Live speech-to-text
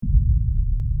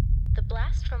The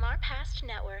Blast from Our Past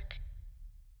Network.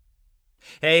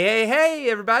 Hey,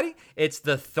 everybody. It's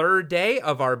the third day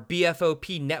of our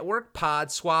BFOP Network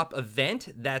Pod Swap event.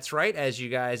 That's right, as you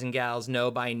guys and gals know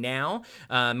by now.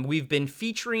 We've been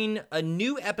featuring a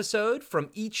new episode from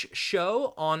each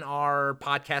show on our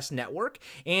podcast network.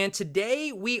 And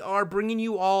today we are bringing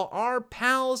you all our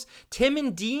pals, Tim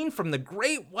and Dean from the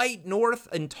Great White North,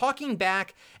 and talking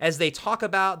back as they talk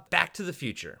about Back to the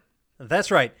Future.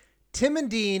 That's right. Tim and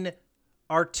Dean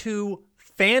are two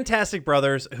fantastic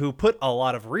brothers who put a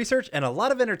lot of research and a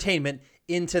lot of entertainment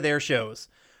into their shows.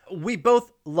 We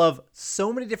both love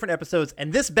so many different episodes,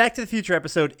 and this Back to the Future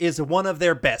episode is one of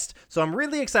their best. So I'm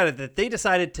really excited that they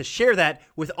decided to share that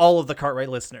with all of the Cartwright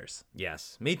listeners.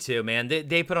 Yes, me too, man.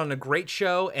 They put on a great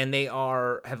show, and they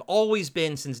have always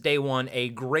been, since day one, a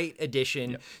great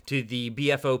addition to the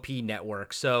BFOP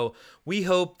network. So we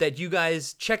hope that you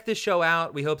guys check this show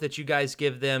out. We hope that you guys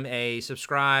give them a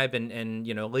subscribe and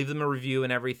leave them a review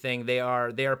and everything. They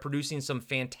are producing some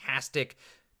fantastic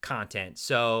content.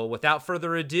 So without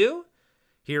further ado,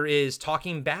 here is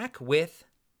Talking Back with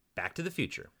Back to the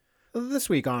Future. This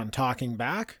week on Talking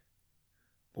Back,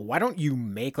 why don't you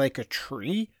make like a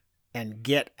tree and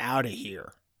get out of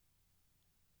here?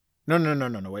 No,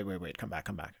 wait, come back.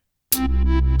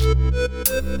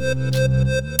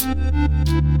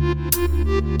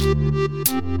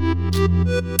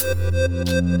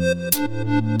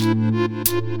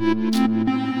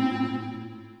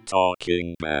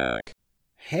 Talking Back.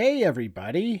 Hey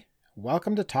everybody,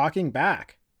 welcome to Talking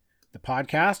Back, the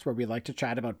podcast where we like to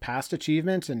chat about past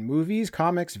achievements in movies,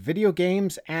 comics, video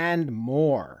games, and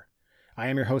more. I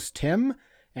am your host Tim,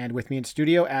 and with me in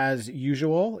studio as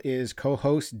usual is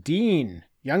co-host Dean,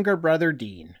 younger brother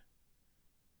Dean.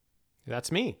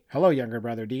 That's me. Hello, younger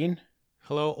brother Dean.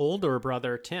 Hello, older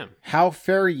brother Tim. How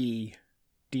fare ye,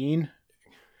 Dean?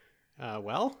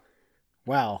 Well,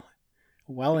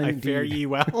 indeed. I fare ye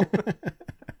well.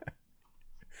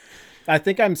 I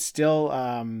think I'm still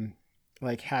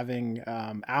having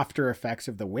after effects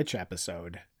of the witch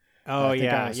episode. Oh, I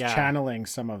think I was yeah. channeling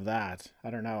some of that.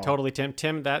 I don't know. Totally, Tim.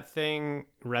 Tim, that thing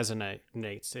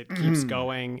resonates. It keeps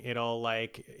going. It'll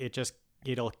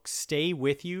stay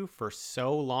with you for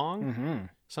so long. Mm-hmm.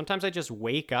 Sometimes I just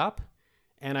wake up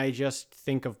and I just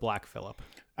think of Black Phillip.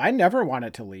 I never want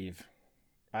it to leave.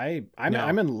 I'm No.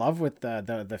 in love with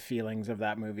the feelings of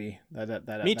that movie that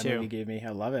Me that too. movie gave me.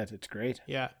 I love it. It's great.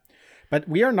 Yeah. But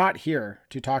we are not here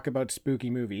to talk about spooky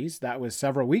movies. That was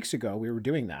several weeks ago. We were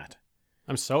doing that.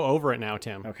 I'm so over it now,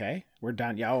 Tim. Okay, we're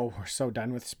done. Yeah, we're so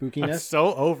done with spookiness. I'm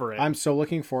so over it. I'm so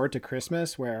looking forward to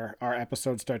Christmas, where our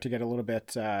episodes start to get a little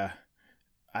bit, I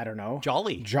don't know.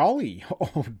 Jolly.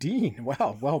 Oh, Dean.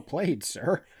 Well played,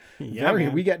 sir. Yeah,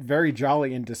 man. We get very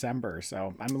jolly in December,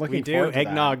 so I'm looking forward to that.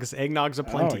 Eggnogs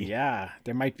aplenty. Oh, yeah.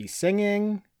 There might be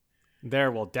singing.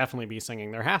 There will definitely be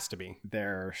singing. There has to be.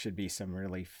 There should be some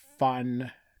really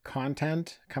fun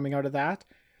content coming out of that.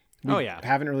 We yeah.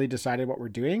 haven't really decided what we're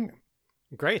doing.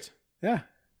 Great. Yeah,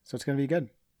 so it's going to be good.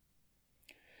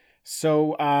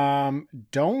 So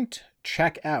don't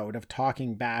check out of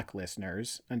Talking Back,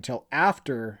 listeners, until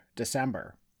after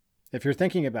December. If you're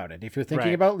thinking about it. If you're thinking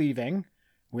Right. about leaving,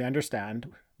 we understand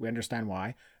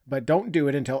why. But don't do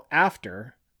it until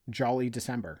after Jolly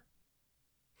December.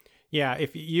 Yeah,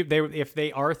 if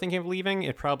they are thinking of leaving,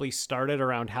 it probably started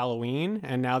around Halloween,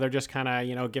 and now they're just kind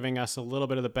of giving us a little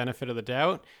bit of the benefit of the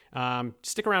doubt.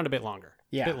 Stick around a bit longer.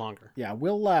 Yeah, a bit longer. Yeah,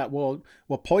 we'll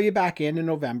pull you back in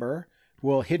November.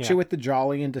 We'll hit you with the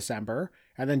Jolly in December,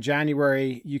 and then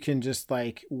January you can just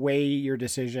weigh your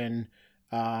decision.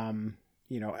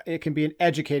 It can be an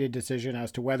educated decision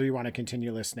as to whether you want to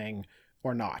continue listening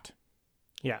or not.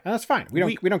 Yeah, and that's fine.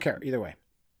 We don't care either way.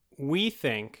 We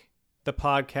think the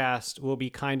podcast will be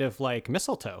kind of like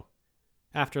mistletoe.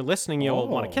 After listening, you'll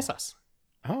want to kiss us.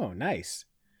 Oh, nice.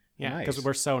 Yeah, because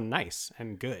we're so nice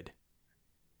and good.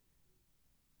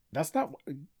 That's not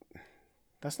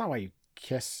why you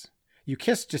kiss. You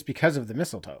kiss just because of the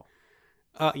mistletoe.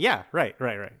 Yeah, right.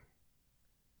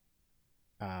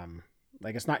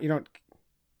 It's not, you don't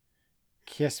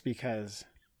kiss because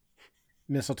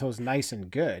mistletoe's nice and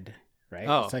good, right?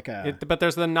 Oh, it's but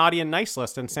there's the naughty and nice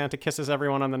list, and Santa kisses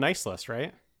everyone on the nice list,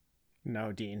 right?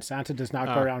 No, Dean. Santa does not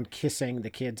go around kissing the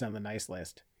kids on the nice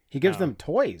list. He gives them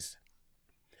toys.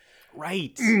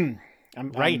 Right.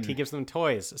 I'm he gives them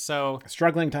toys. So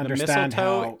struggling to understand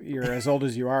mistletoe... how you're as old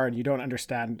as you are and you don't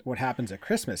understand what happens at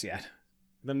Christmas yet.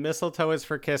 The mistletoe is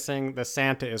for kissing. The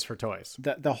Santa is for toys.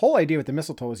 The whole idea with the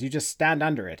mistletoe is you just stand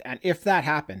under it. And if that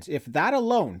happens, if that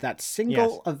alone, that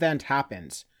single event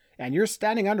happens, and you're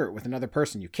standing under it with another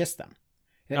person, you kiss them.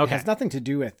 It has nothing to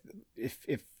do with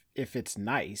if if it's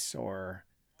nice or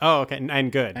Oh, okay.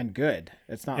 And good. and good.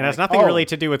 It's not. It has like, nothing "Oh, really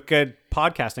to do with good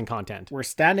podcasting content. We're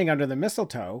standing under the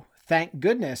mistletoe. Thank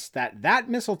goodness that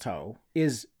mistletoe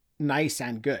is nice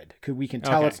and good. Because we can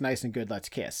tell Okay. it's nice and good. Let's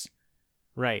kiss.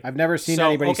 Right. I've never seen So,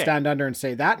 anybody okay. stand under and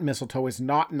say that mistletoe is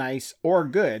not nice or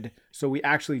good. So we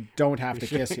actually don't have to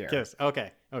kiss here. Kiss.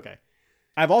 Okay. Okay.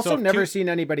 I've also So never two- seen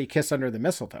anybody kiss under the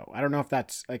mistletoe. I don't know if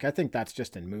that's like, I think that's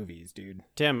just in movies, dude.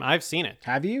 Tim, I've seen it.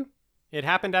 Have you? It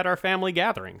happened at our family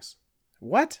gatherings.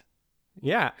 What?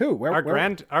 Yeah. Who? Where?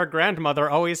 Our grandmother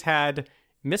always had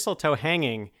mistletoe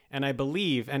hanging, and I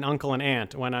believe an uncle and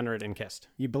aunt went under it and kissed.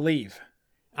 You believe.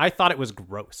 I thought it was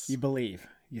gross. You believe.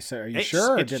 Are you It-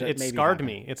 sure? Or it- did it maybe scarred happen?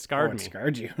 me. It scarred Oh, me. It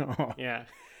scarred you. Yeah.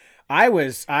 I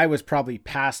was probably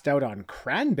passed out on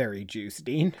cranberry juice,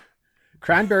 Dean.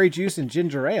 Cranberry juice and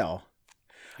ginger ale.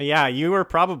 Yeah, you were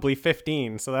probably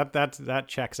 15, so that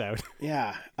checks out.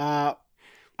 Yeah.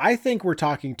 I think we're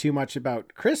talking too much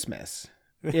about Christmas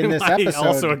in this I episode.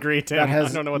 also agree, Tim. That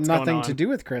has I don't know what's going nothing on. to do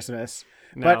with Christmas.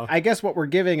 No. But I guess what we're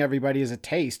giving everybody is a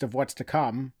taste of what's to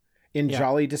come in Yeah.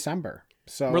 Jolly December.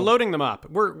 So We're loading them up.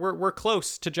 We're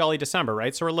close to Jolly December,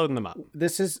 right? So we're loading them up.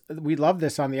 we love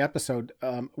this on the episode.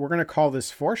 We're going to call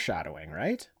this foreshadowing,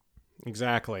 right?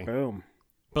 Exactly. Boom.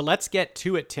 But let's get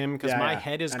to it, Tim, because Yeah, my yeah.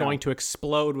 head is I know. going to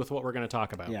explode with what we're going to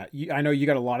talk about. Yeah. I know you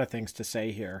got a lot of things to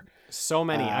say here. So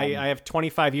many. I have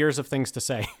 25 years of things to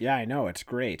say. Yeah, I know. It's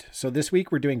great. So this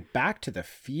week we're doing Back to the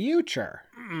Future.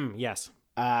 Yes.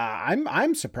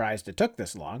 I'm surprised it took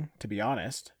this long, to be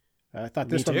honest. I thought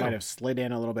this Me one too. might have slid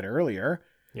in a little bit earlier.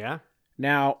 Yeah.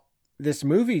 Now, this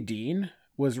movie, Dean,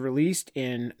 was released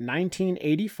in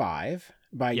 1985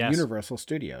 by Yes. Universal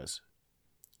Studios.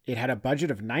 It had a budget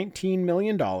of $19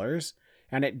 million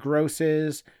and it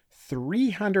grosses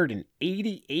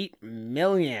 $388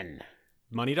 million.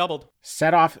 Money doubled.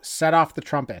 Set off the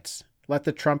trumpets. Let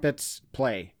the trumpets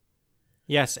play.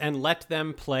 Yes, and let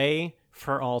them play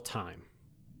for all time.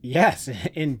 Yes,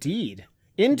 indeed.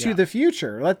 Into Yeah. the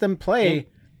future. Let them play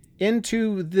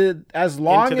into the as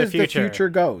long Into the as the future. future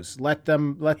goes. Let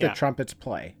the Yeah. trumpets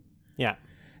play. Yeah.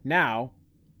 Now,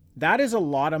 that is a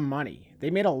lot of money. They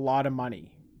made a lot of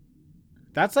money.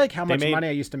 That's like how They much made- money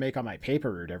I used to make on my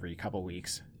paper route every couple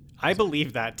weeks. I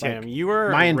believe that, Tim. Like, you were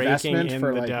my raking investment in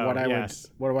for the like dough. what I Yes.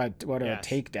 would what I would Yes.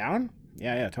 take down.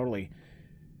 Yeah, totally.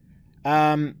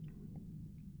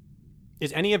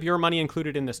 Is any of your money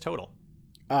included in this total?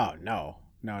 Oh no.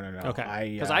 Okay.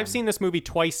 Because I've seen this movie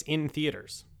twice in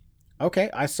theaters. Okay,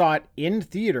 I saw it in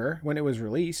theater when it was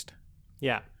released.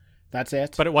 Yeah. That's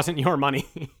it. But it wasn't your money.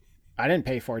 I didn't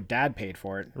pay for it. Dad paid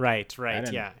for it. Right.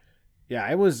 didn't- Yeah. Yeah,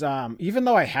 it was. Even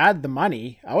though I had the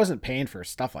money, I wasn't paying for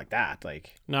stuff like that.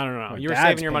 Like No. my You were dad's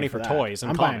saving your paying money for that. toys and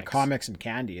I'm comics. buying comics and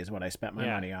candy is what I spent my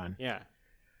Yeah. money on. Yeah.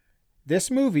 This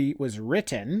movie was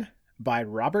written by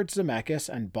Robert Zemeckis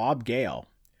and Bob Gale.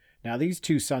 Now, these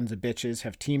two sons of bitches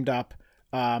have teamed up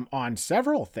on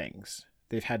several things.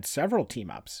 They've had several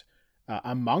team-ups.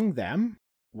 Among them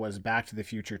was Back to the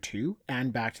Future 2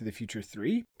 and Back to the Future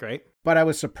 3. Great. But I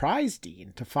was surprised,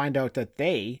 Dean, to find out that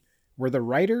they were the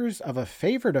writers of a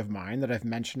favorite of mine that I've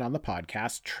mentioned on the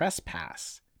podcast,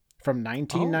 Trespass, from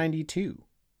 1992.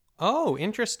 Oh,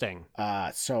 interesting.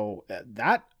 So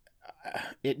that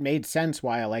it made sense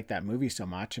why I like that movie so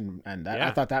much, and that, I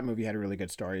Yeah. thought that movie had a really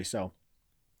good story. So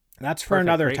that's for Perfect,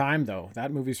 another great. time, though.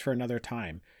 That movie's for another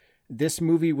time. This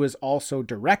movie was also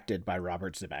directed by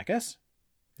Robert Zemeckis,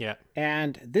 Yeah.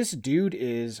 and this dude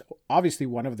is obviously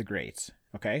one of the greats.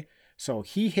 Okay, so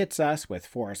he hits us with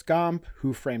Forrest Gump,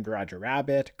 Who Framed Roger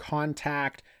Rabbit,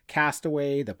 Contact,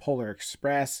 Castaway, The Polar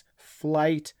Express,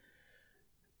 Flight.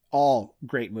 All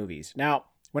great movies. Now,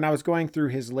 when I was going through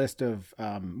his list of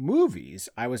movies,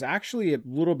 I was actually a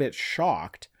little bit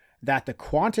shocked that the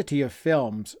quantity of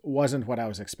films wasn't what I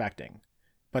was expecting,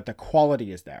 but the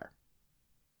quality is there.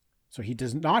 So he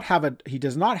does not have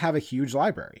a huge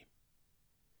library.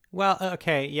 Well,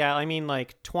 okay. Yeah. I mean,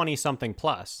 like 20 something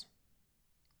plus.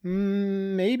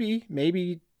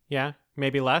 Maybe. Yeah.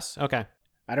 Maybe less. Okay.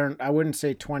 I wouldn't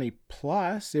say 20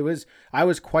 plus. I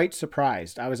was quite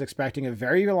surprised. I was expecting a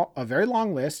very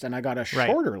long list, and I got a Right.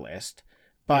 shorter list,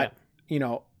 but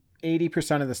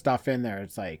 80% of the stuff in there,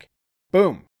 it's like,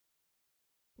 boom.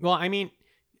 Well, I mean,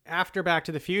 after Back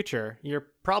to the Future, you're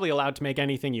probably allowed to make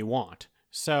anything you want.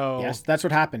 So Yes, that's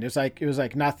what happened. It was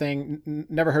like nothing.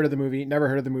 Never heard of the movie. Never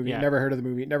heard of the movie. Yeah. Never heard of the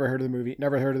movie. Never heard of the movie.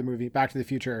 Never heard of the movie. Back to the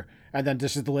Future, and then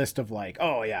this is the list of like,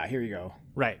 oh yeah, here you go.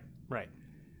 Right.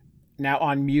 Now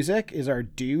on music is our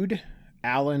dude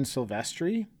Alan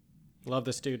Silvestri. Love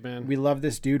this dude, man. We love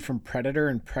this dude from Predator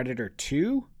and Predator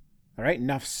 2. All right,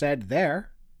 enough said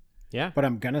there, Yeah. but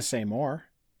I'm gonna say more.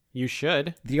 You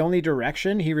should. The only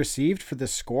direction he received for the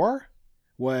score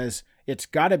was, it's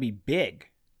got to be big.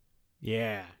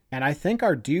 Yeah. And I think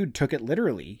our dude took it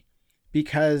literally,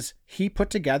 because he put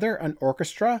together an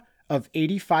orchestra of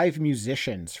 85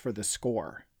 musicians for the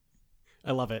score.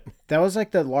 I love it. That was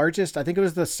like the largest, I think it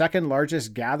was the second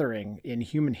largest gathering in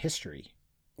human history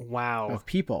Wow. of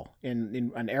people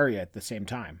in an area at the same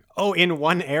time. Oh, in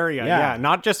one area. Yeah. Yeah.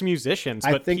 Not just musicians,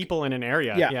 I but think- people in an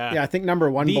area. Yeah. I think number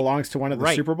one The- belongs to one of the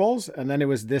right. Super Bowls, and then it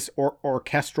was this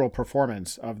orchestral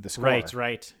performance of the score.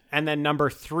 Right. And then number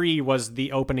 3 was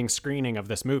the opening screening of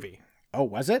this movie. Oh,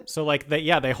 was it? So like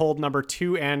they hold number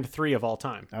 2 and 3 of all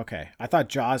time. Okay. I thought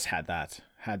Jaws had that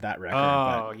record,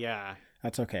 Oh, but yeah.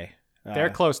 that's okay.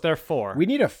 They're close. They're 4. We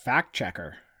need a fact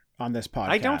checker on this podcast.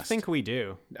 I don't think we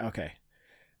do. Okay.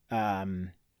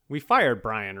 We fired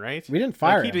Brian, right? We didn't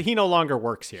fire Like, him. he no longer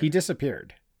works here. He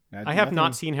disappeared. I have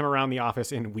not seen him around the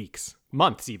office in weeks,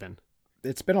 months even.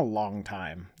 It's been a long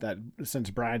time since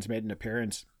Brian's made an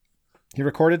appearance. He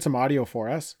recorded some audio for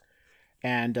us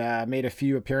and made a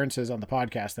few appearances on the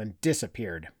podcast, then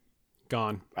disappeared.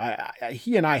 Gone.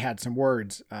 He and I had some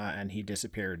words, and he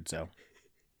disappeared, so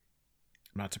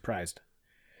I'm not surprised.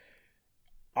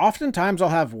 Oftentimes I'll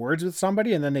have words with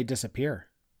somebody and then they disappear.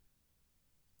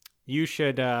 You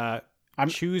should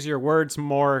choose your words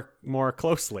more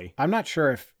closely. I'm not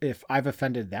sure if I've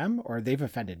offended them or they've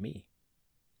offended me.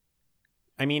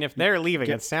 I mean, if they're leaving,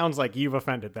 it sounds like you've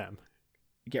offended them.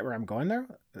 Get where I'm going there?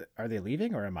 Are they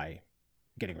leaving or am I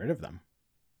getting rid of them?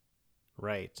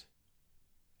 Right.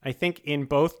 I think in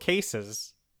both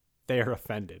cases, they are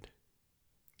offended.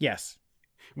 Yes.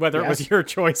 Whether it was your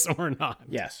choice or not.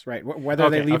 Yes, right. Whether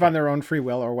they leave on their own free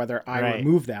will or whether I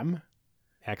remove them.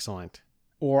 Excellent.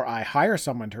 Or I hire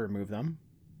someone to remove them.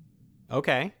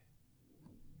 Okay.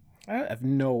 I have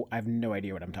no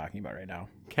idea what I'm talking about right now.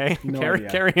 Okay. No carry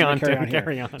idea. on, Carry Tim.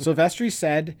 Carry on. Silvestri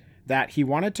said that he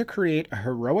wanted to create a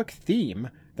heroic theme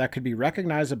that could be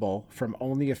recognizable from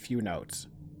only a few notes.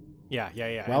 Yeah.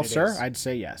 Well, sir, I'd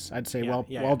say yes. I'd say, well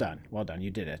done. Well done.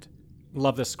 You did it.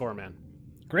 Love this score, man.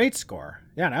 Great score.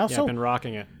 Yeah, and I also... I've been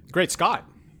rocking it. Great Scott.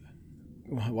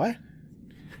 What?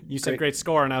 You said great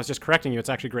score, and I was just correcting you. It's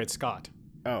actually Great Scott.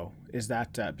 Oh, is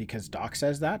that because Doc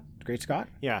says that? Great Scott?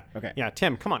 Yeah. Okay. Yeah,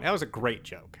 Tim, come on. That was a great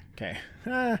joke. Okay.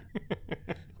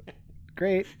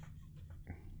 Great.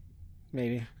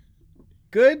 Maybe.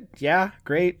 Good? Yeah,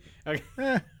 great. Okay.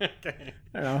 Okay.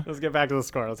 I don't know. Let's get back to the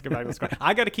score.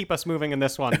 I got to keep us moving in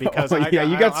this one because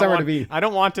you got somewhere to be. I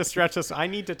don't want to stretch this. I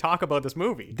need to talk about this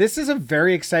movie. This is a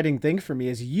very exciting thing for me,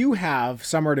 is you have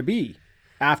somewhere to be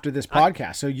after this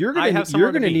podcast. So you're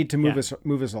gonna need to move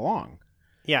us along.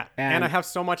 Yeah, and I have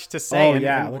so much to say. Oh,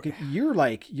 yeah. Look,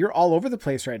 you're all over the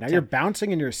place right now. You're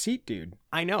bouncing in your seat, dude.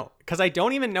 I know, because I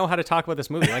don't even know how to talk about this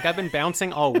movie. Like, I've been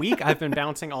bouncing all week. I've been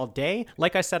bouncing all day.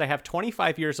 Like I said, I have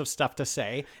 25 years of stuff to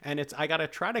say, and I got to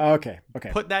try to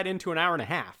put that into an hour and a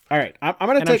half. All right.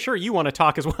 I'm sure you want to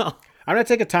talk as well. I'm going to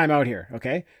take a time out here,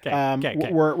 okay? Okay.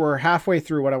 We're halfway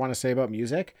through what I want to say about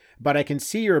music, but I can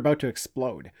see you're about to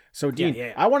explode. So,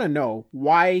 Dean, I want to know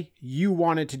why you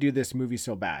wanted to do this movie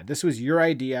so bad. This was your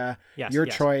idea, your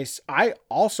choice. I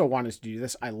also wanted to do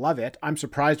this. I love it. I'm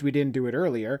surprised we didn't do it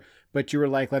earlier, but you were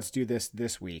like, let's do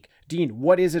this week. Dean,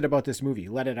 what is it about this movie?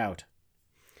 Let it out.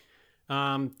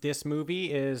 This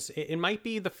movie it might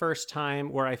be the first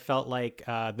time where I felt like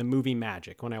the movie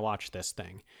magic when I watched this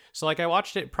thing. So like I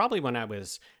watched it probably when I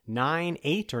was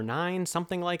 8 or 9,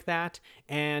 something like that.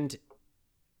 And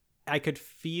I could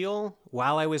feel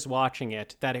while I was watching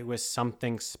it that it was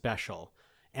something special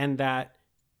and that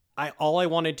all I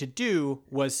wanted to do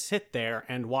was sit there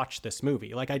and watch this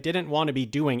movie. Like I didn't want to be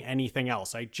doing anything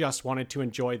else. I just wanted to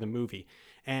enjoy the movie.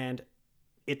 And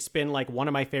it's been like one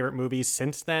of my favorite movies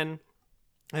since then.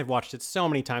 I've watched it so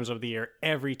many times over the year.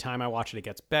 Every time I watch it, it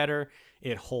gets better.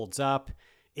 It holds up.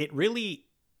 It really,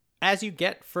 as you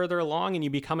get further along and you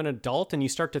become an adult and you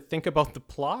start to think about the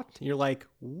plot, you're like,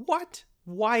 what?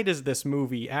 Why does this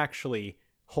movie actually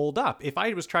hold up? If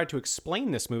I was trying to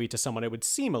explain this movie to someone, it would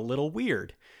seem a little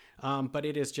weird. But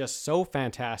it is just so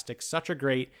fantastic. Such a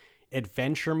great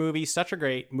adventure movie. Such a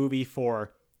great movie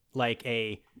for like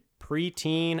a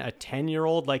preteen, a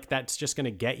 10-year-old, like that's just going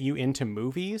to get you into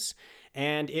movies.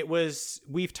 And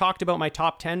we've talked about my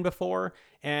top 10 before,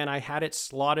 and I had it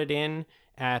slotted in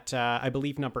at, I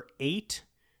believe, number 8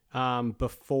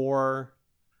 before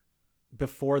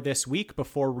this week,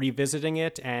 before revisiting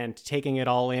it and taking it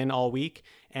all in all week.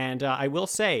 And I will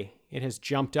say it has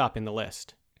jumped up in the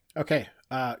list. Okay,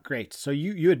 great. So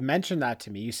you had mentioned that to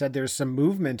me. You said there's some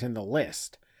movement in the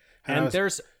list. And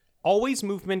there's always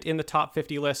movement in the top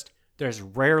 50 list. There's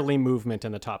rarely movement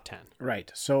in the top 10. Right.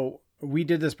 So we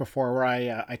did this before where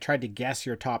I tried to guess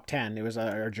your top 10. It was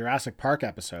our Jurassic Park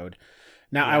episode.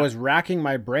 Now, I was racking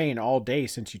my brain all day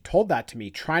since you told that to me,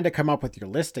 trying to come up with your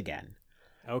list again.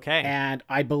 Okay. And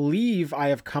I believe I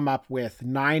have come up with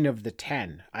 9 of the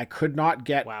 10. I could not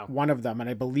get one of them. And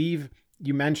I believe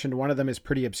you mentioned one of them is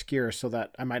pretty obscure, so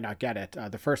that I might not get it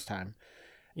the first time.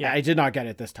 Yeah, I did not get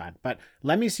it this time. But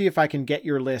let me see if I can get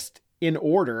your list in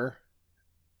order.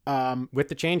 With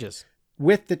the changes.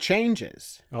 With the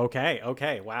changes.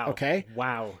 Okay. Wow. Okay.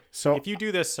 Wow. So if you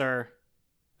do this, sir,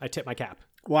 I tip my cap.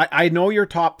 Well, I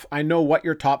know what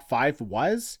your top 5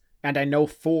 was, and I know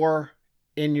 4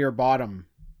 in your bottom,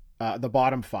 the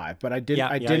bottom 5, but I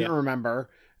didn't remember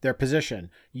their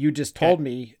position. You just told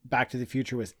me Back to the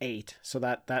Future was 8, so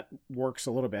that works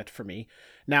a little bit for me.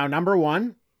 Now, number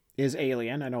 1 is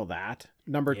Alien. I know that.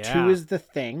 Number 2 is The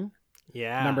Thing.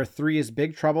 Yeah. Number 3 is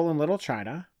Big Trouble in Little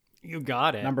China. You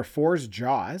got it. Number 4 is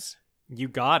Jaws. You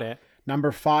got it.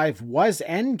 Number 5 was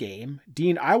Endgame.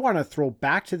 Dean, I want to throw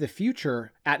Back to the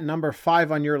Future at number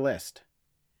 5 on your list.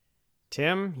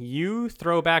 Tim, you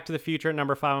throw Back to the Future at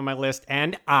number 5 on my list,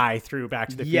 and I threw Back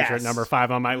to the Future at number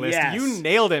 5 on my list. Yes. You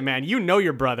nailed it, man. You know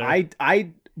your brother.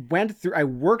 I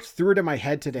worked through it in my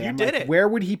head today. You did it. Where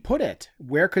would he put it?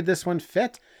 Where could this one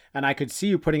fit? And I could see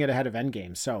you putting it ahead of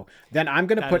Endgame. So then I'm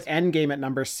going to put Endgame at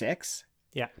number 6.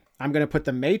 Yeah. I'm going to put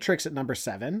The Matrix at number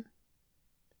 7.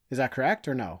 Is that correct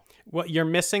or no? Well, you're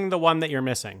missing the one that you're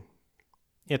missing.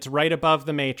 It's right above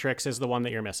The Matrix is the one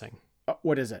that you're missing.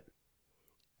 What is it?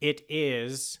 It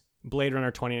is Blade Runner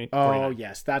 2049. Oh,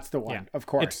 yes. That's the one. Yeah. Of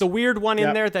course. It's the weird one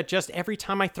in there that just every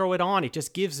time I throw it on, it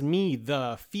just gives me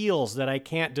the feels that I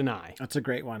can't deny. That's a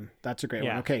great one.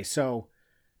 one. Okay, so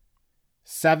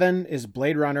 7 is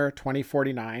Blade Runner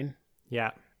 2049.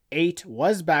 Yeah. 8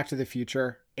 was Back to the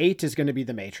Future. 8 is going to be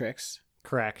The Matrix.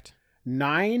 Correct.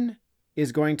 9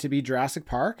 is going to be Jurassic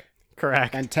Park.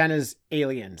 Correct. And 10 is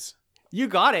Aliens. You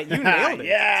got it. You nailed it.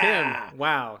 Yeah. Tim.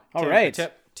 Wow. All Tim,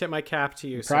 right. Tip my cap to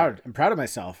you. I'm proud of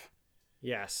myself.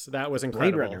 Yes, that was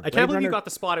incredible. I can't believe you got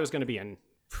the spot it was going to be in.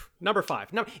 Number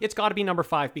 5. No, it's got to be number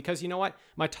 5 because you know what?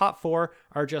 My top 4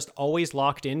 are just always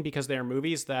locked in because they are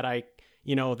movies that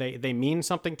they mean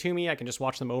something to me. I can just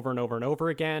watch them over and over and over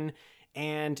again.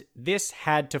 And this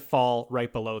had to fall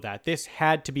right below that. This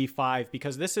had to be 5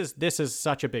 because this is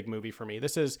such a big movie for me.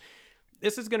 This is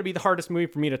going to be the hardest movie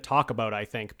for me to talk about, I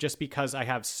think, just because I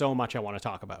have so much I want to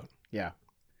talk about. Yeah.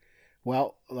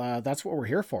 Well, that's what we're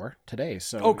here for today.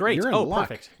 So great. You're in luck.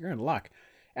 Perfect. You're in luck.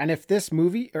 And if this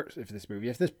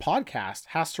podcast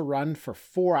has to run for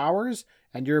 4 hours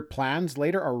and your plans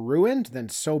later are ruined, then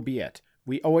so be it.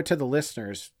 We owe it to the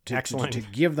listeners to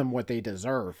give them what they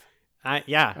deserve.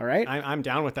 Yeah. All right. I'm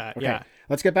down with that. Okay. Yeah.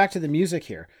 Let's get back to the music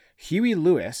here. Huey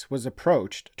Lewis was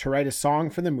approached to write a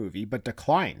song for the movie, but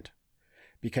declined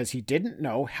because he didn't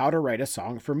know how to write a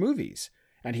song for movies.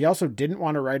 And he also didn't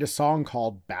want to write a song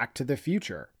called Back to the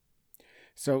Future.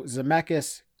 So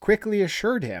Zemeckis quickly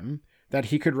assured him that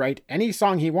he could write any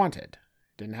song he wanted.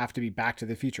 It didn't have to be Back to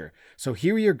the Future. So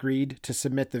Huey agreed to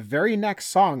submit the very next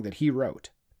song that he wrote.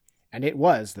 And it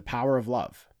was The Power of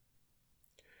Love.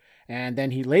 And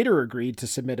then he later agreed to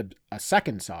submit a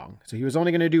second song. So he was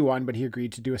only going to do one, but he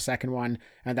agreed to do a second one.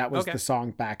 And that was the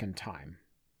song Back in Time.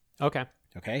 Okay.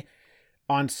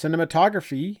 On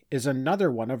cinematography is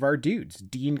another one of our dudes,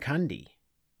 Dean Cundy.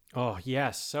 Oh,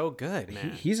 yes. So good,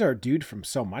 man. He's our dude from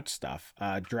so much stuff.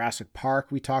 Jurassic Park,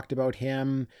 we talked about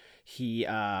him. He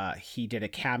did a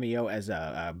cameo as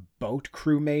a boat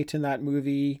crewmate in that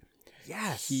movie.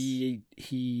 Yes.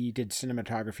 He did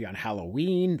cinematography on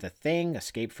Halloween, The Thing,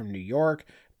 Escape from New York,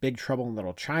 Big Trouble in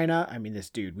Little China. I mean, this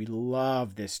dude, we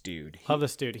love this dude.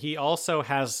 He also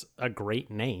has a great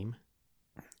name.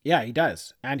 Yeah, he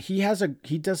does. And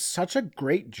he does such a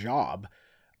great job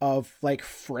of like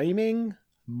framing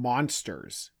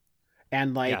monsters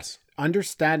and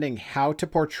understanding how to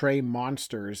portray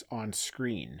monsters on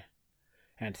screen.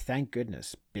 And thank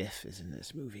goodness Biff is in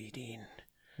this movie, Dean.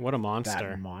 What a monster.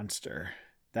 That monster.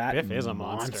 Biff is a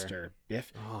monster.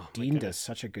 Biff. Dean does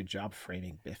such a good job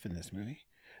framing Biff in this movie.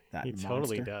 He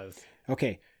totally does.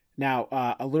 Okay. Now,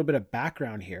 a little bit of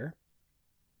background here.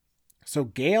 So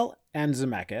Gale and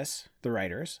Zemeckis, the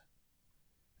writers,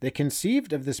 they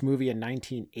conceived of this movie in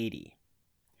 1980.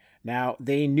 Now,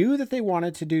 they knew that they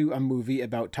wanted to do a movie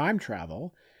about time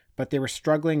travel, but they were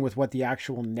struggling with what the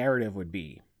actual narrative would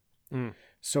be.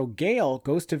 So Gale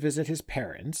goes to visit his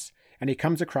parents, and he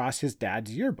comes across his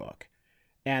dad's yearbook.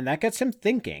 And that gets him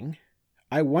thinking,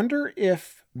 I wonder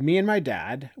if me and my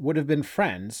dad would have been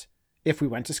friends if we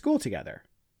went to school together.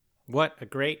 What a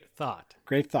great thought.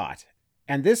 Great thought.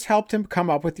 And this helped him come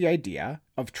up with the idea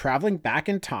of traveling back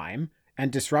in time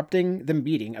and disrupting the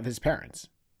meeting of his parents.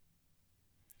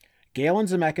 Gale and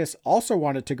Zemeckis also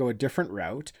wanted to go a different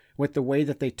route with the way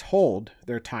that they told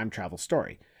their time travel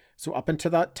story. So up until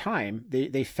that time,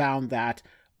 they found that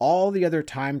all the other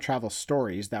time travel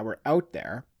stories that were out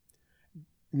there,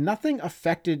 nothing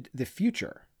affected the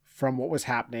future from what was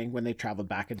happening when they traveled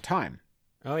back in time.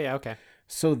 Oh, yeah, okay.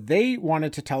 So they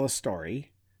wanted to tell a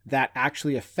story that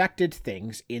actually affected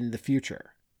things in the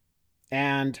future.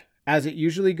 And as it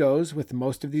usually goes with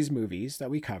most of these movies that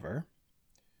we cover,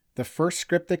 the first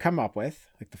script they come up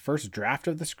with, like the first draft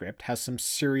of the script, has some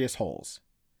serious holes.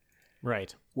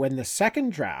 Right. When the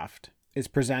second draft is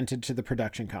presented to the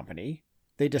production company,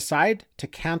 they decide to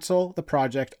cancel the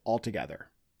project altogether.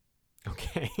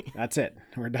 Okay. That's it.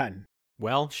 We're done.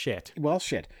 Well, shit. Well,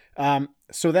 shit.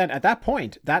 So then at that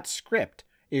point, that script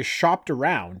is shopped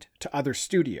around to other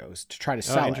studios to try to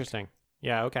sell it. Interesting.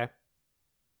 Yeah, okay.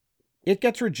 It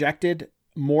gets rejected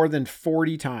more than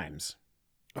 40 times.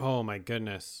 Oh, my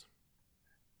goodness.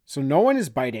 So no one is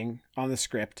biting on the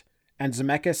script, and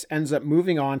Zemeckis ends up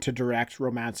moving on to direct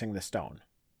Romancing the Stone.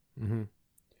 Mm-hmm.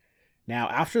 Now,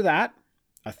 after that,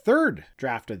 a third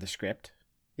draft of the script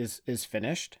is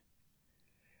finished,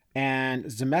 and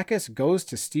Zemeckis goes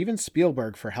to Steven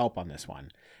Spielberg for help on this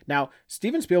one. Now,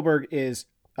 Steven Spielberg is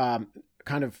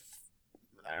kind of,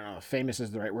 I don't know if famous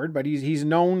is the right word, but he's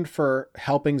known for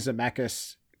helping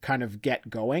Zemeckis kind of get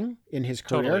going in his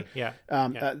career. Totally, yeah.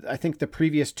 I think the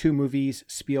previous two movies,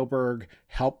 Spielberg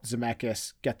helped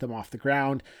Zemeckis get them off the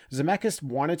ground. Zemeckis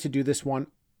wanted to do this one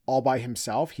all by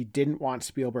himself. He didn't want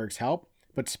Spielberg's help,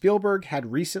 but Spielberg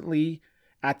had recently,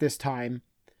 at this time,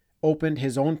 opened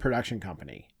his own production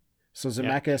company. So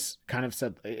Zemeckis kind of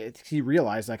said, he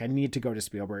realized, like, I need to go to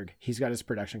Spielberg. He's got his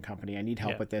production company. I need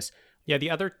help with this. Yeah,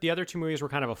 the other two movies were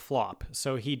kind of a flop.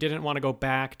 So he didn't want to go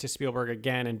back to Spielberg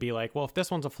again and be like, well, if this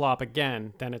one's a flop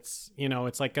again, then it's,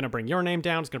 it's like going to bring your name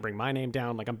down. It's going to bring my name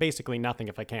down. Like, I'm basically nothing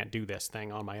if I can't do this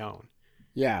thing on my own.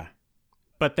 Yeah.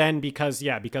 But then because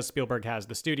Spielberg has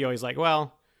the studio, he's like,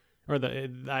 well,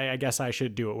 I guess I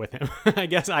should do it with him. I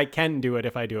guess I can do it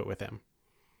if I do it with him.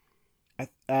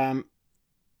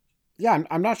 Yeah,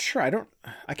 I'm not sure.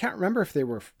 I can't remember if they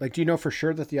were, like, do you know for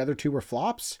sure that the other two were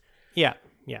flops? Yeah.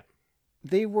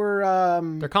 They were,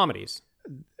 they're comedies.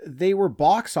 They were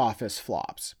box office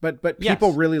flops, but Yes,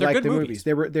 people really they're liked good the movies.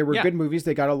 movies. They were Yeah. good movies.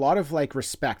 They got a lot of like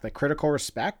respect, like critical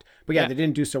respect, but yeah, Yeah. they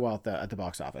didn't do so well at the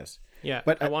box office. Yeah,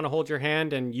 But I Want to Hold Your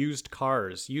Hand and Used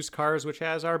Cars, which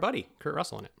has our buddy Kurt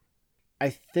Russell in it.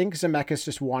 I think Zemeckis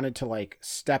just wanted to like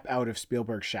step out of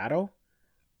Spielberg's shadow,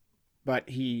 but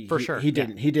he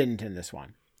didn't in this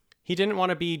one. He didn't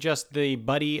want to be just the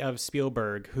buddy of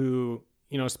Spielberg who,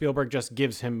 Spielberg just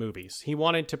gives him movies. He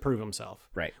wanted to prove himself.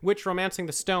 Right. Which Romancing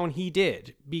the Stone he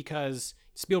did because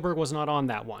Spielberg was not on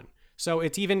that one. So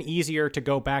it's even easier to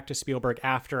go back to Spielberg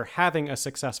after having a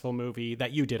successful movie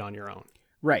that you did on your own.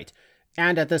 Right.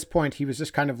 And at this point, he was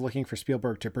just kind of looking for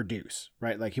Spielberg to produce,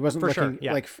 right? Like he wasn't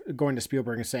going to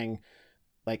Spielberg and saying,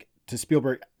 like, to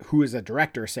Spielberg, who is a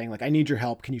director, saying, like, I need your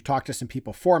help. Can you talk to some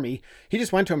people for me? He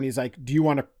just went to him and he's like, do you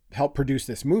want to help produce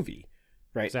this movie?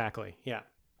 Right. Exactly. Yeah.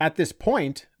 At this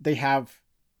point, they have,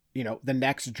 the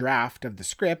next draft of the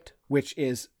script, which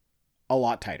is a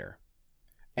lot tighter.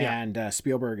 Yeah. And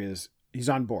Spielberg he's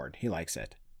on board. He likes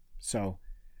it. So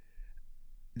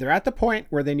they're at the point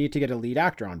where they need to get a lead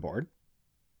actor on board.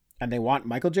 And they want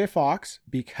Michael J. Fox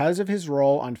because of his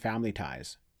role on Family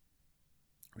Ties,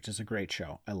 which is a great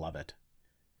show. I love it.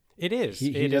 It is.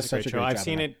 He It does is a such great a show. great I've job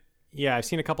seen in it. Yeah, I've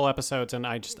seen a couple episodes and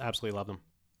I just absolutely love them.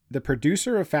 The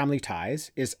producer of Family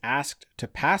Ties is asked to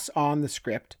pass on the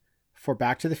script for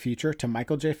Back to the Future to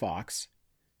Michael J. Fox,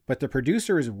 but the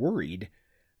producer is worried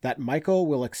that Michael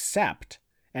will accept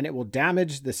and it will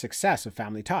damage the success of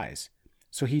Family Ties.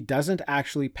 So he doesn't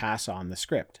actually pass on the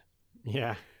script.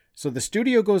 Yeah. So the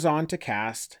studio goes on to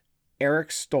cast Eric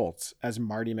Stoltz as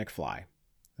Marty McFly.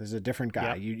 This is a different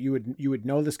guy. Yep. You would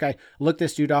know this guy. Look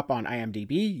this dude up on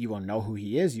IMDb. You will know who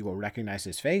he is. You will recognize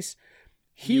his face.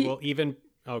 You will even...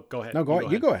 Oh, go ahead. No, go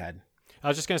ahead. You go ahead. I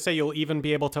was just going to say you'll even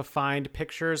be able to find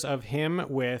pictures of him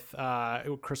with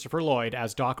Christopher Lloyd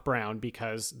as Doc Brown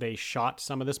because they shot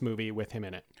some of this movie with him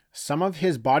in it. Some of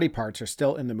his body parts are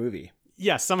still in the movie.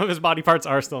 Yes, some of his body parts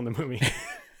are still in the movie.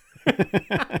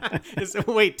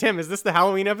 Wait, Tim, is this the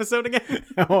Halloween episode again?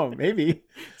 Oh, maybe.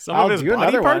 Some of his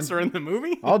body parts are in the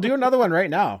movie? I'll do another one right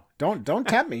now. Don't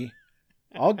tempt me.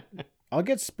 I'll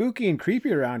get spooky and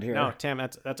creepy around here. No, Tim,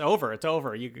 that's over. It's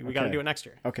over. We got to do it next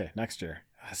year. Okay, next year.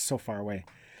 That's so far away.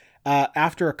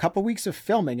 After a couple weeks of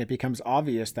filming, it becomes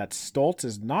obvious that Stoltz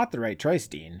is not the right choice,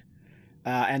 Dean.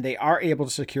 And they are able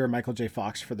to secure Michael J.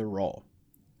 Fox for the role.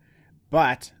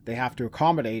 but they have to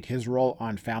accommodate his role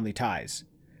on Family Ties.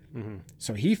 Mm-hmm.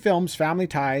 So he films Family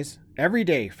Ties every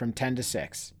day from 10 to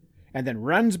 6 and then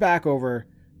runs back over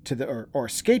to the or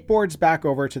skateboards back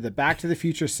over to the Back to the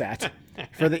Future set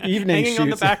for the evening Hanging shoots. on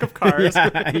the back of cars.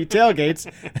 Yeah, he tailgates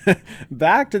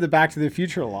back to the Back to the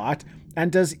Future lot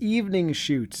and does evening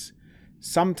shoots,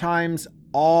 sometimes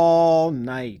all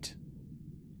night.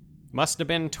 Must have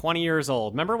been 20 years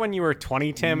old. Remember when you were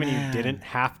 20, Tim, Man. and you didn't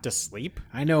have to sleep?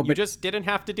 I know, You but just didn't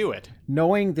have to do it.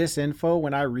 knowing this info,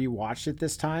 when I rewatched it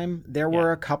this time, there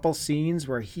were a couple scenes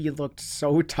where he looked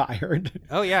so tired.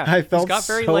 Oh, yeah. I felt He's got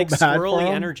very, so like, bad for squirrely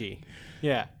him. energy.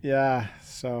 Yeah. Yeah,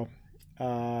 so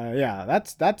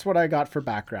that's what I got for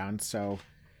background. So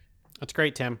That's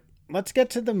great, Tim. let's get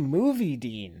to the movie,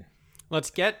 Dean. Let's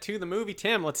get to the movie,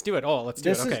 Tim. Let's do it. Oh, let's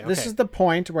do it. Okay, This is the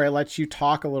point where I let you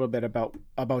talk a little bit about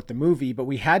the movie, but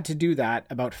we had to do that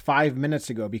about 5 minutes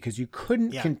ago because you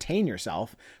couldn't Yeah. contain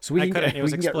yourself. So we I can couldn't. get, It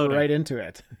was we can get exploding. right into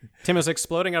it. Tim is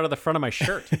exploding out of the front of my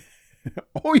shirt.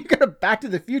 Oh, you got a Back to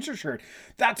the Future shirt.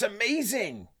 That's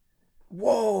amazing.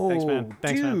 Whoa, Thanks, man.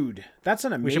 Thanks, man. dude. That's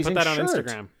an We amazing should put that on shirt.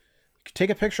 Instagram. Take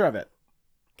a picture of it.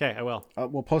 Okay, I will.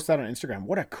 We'll post that on Instagram.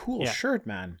 What a cool Yeah. shirt,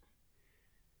 man.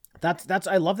 That's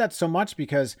I love that so much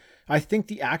because I think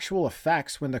the actual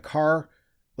effects when the car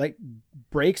like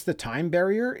breaks the time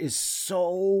barrier is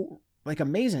so like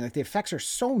amazing. Like the effects are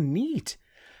so neat.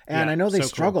 And Yeah, I know they so cool.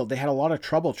 struggled. They had a lot of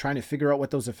trouble trying to figure out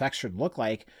what those effects should look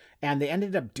like. And they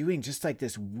ended up doing just like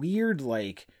this weird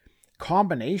like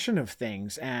combination of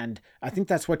things. And I think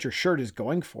that's what your shirt is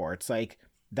going for. It's like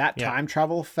that Yeah. time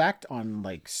travel effect on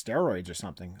like steroids or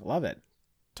something. Love it.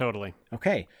 Totally.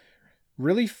 Okay.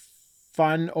 Really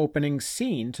fun opening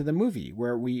scene to the movie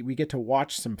where we get to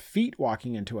watch some feet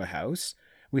walking into a house.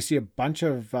 We see a bunch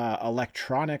of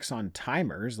electronics on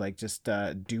timers, like just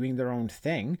doing their own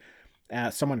thing.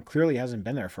 Someone clearly hasn't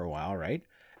been there for a while, right?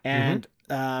 And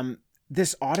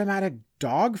this automatic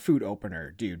dog food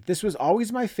opener, dude, this was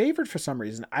always my favorite for some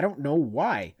reason. I don't know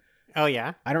why. Oh,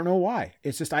 yeah? I don't know why.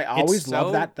 It's just I always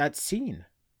love so- that scene.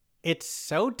 It's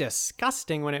so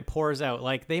disgusting when it pours out.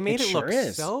 Like, they made It it look sure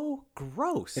is. so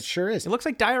gross. It sure is. It looks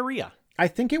like diarrhea. I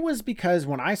think it was because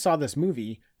when I saw this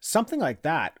movie, something like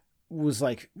that was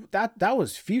like that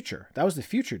was future. That was the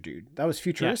future, dude. That was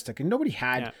futuristic. And nobody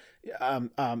had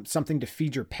something to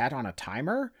feed your pet on a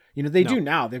timer. You know, they do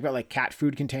now. They've got like cat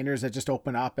food containers that just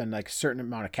open up and like a certain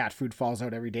amount of cat food falls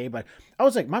out every day. But I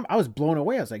was like, I was blown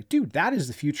away. I was like, dude, that is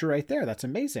the future right there. That's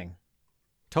amazing.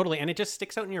 Totally. And it just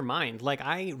sticks out in your mind. Like,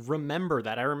 I remember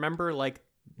that. I remember, like,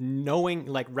 knowing,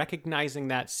 like, recognizing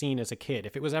that scene as a kid.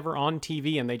 If it was ever on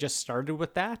TV and they just started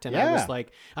with that, and I was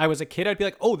like, I was a kid, I'd be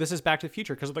like, oh, this is Back to the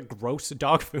Future because of the gross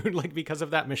dog food, like, because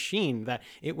of that machine. That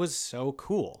it was so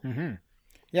cool. Mm-hmm.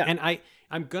 Yeah. And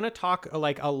I'm going to talk,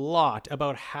 like, a lot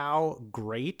about how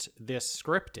great this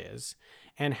script is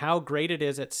and how great it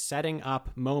is at setting up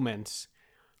moments,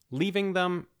 leaving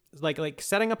them like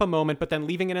setting up a moment, but then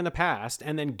leaving it in the past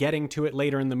and then getting to it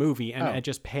later in the movie and it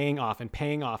just paying off and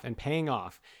paying off and paying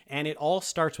off. And it all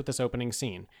starts with this opening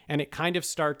scene. And it kind of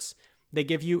starts, they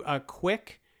give you a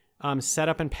quick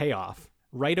setup and payoff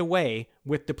right away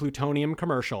with the plutonium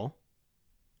commercial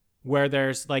where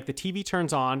there's like the TV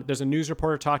turns on. There's a news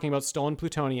reporter talking about stolen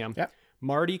plutonium. Yep.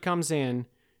 Marty comes in.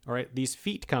 All right, these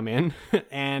feet come in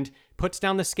and puts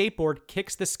down the skateboard,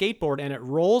 kicks the skateboard, and it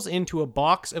rolls into a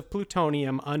box of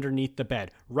plutonium underneath the bed.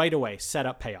 Right away,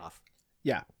 setup, payoff.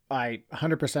 Yeah, I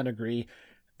 100% agree.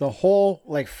 The whole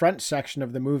like front section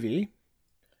of the movie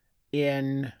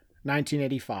in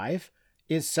 1985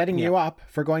 is setting you up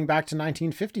for going back to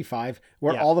 1955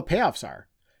 where all the payoffs are.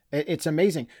 It's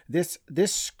amazing. This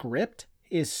script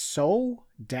is so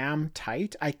damn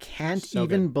tight. I can't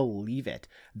even believe it.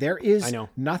 There is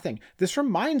nothing. This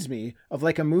reminds me of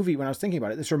like a movie when I was thinking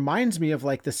about it. This reminds me of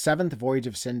like the Seventh Voyage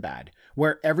of Sinbad,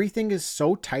 where everything is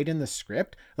so tight in the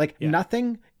script. Like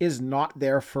nothing is not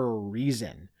there for a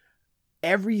reason.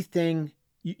 Everything,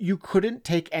 you couldn't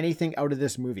take anything out of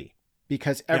this movie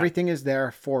because everything is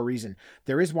there for a reason.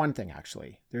 There is one thing,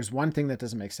 actually. There's one thing that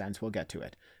doesn't make sense. We'll get to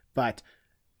it. But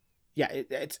yeah,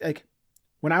 it's like,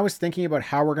 when I was thinking about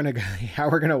how we're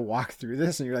gonna walk through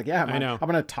this, and you're like, "Yeah, I'm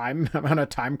on a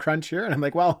time crunch here," and I'm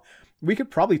like, "Well, we could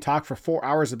probably talk for 4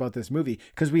 hours about this movie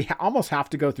because we almost have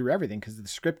to go through everything because the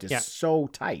script is so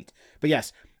tight." But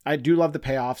yes, I do love the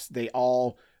payoffs. They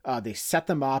all they set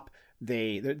them up.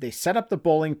 They set up the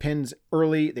bowling pins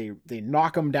early. They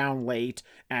knock them down late,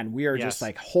 and we are just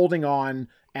like holding on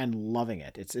and loving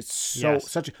it. It's so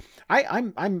such.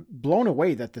 I'm blown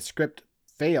away that the script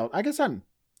failed. I guess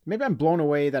Maybe I'm blown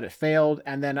away that it failed,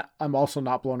 and then I'm also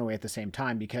not blown away at the same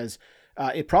time because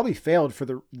it probably failed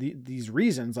for these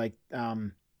reasons. Like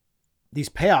these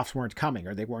payoffs weren't coming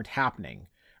or they weren't happening.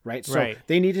 Right. So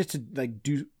they needed to like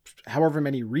do however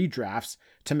many redrafts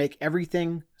to make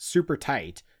everything super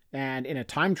tight. And in a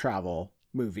time travel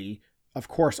movie, of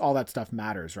course, all that stuff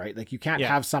matters, right? Like you can't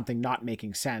have something not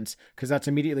making sense because that's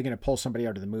immediately going to pull somebody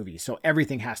out of the movie. So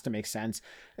everything has to make sense.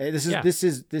 This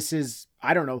is,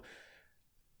 I don't know.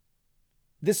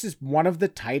 This is one of the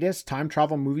tightest time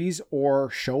travel movies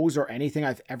or shows or anything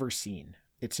I've ever seen.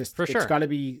 It's just, it's got to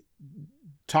be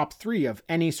top 3 of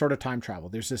any sort of time travel.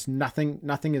 There's just nothing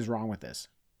is wrong with this.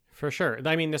 For sure.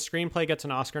 I mean, the screenplay gets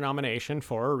an Oscar nomination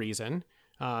for a reason.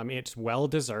 It's well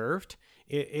deserved.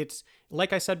 It's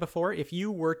like I said before, if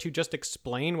you were to just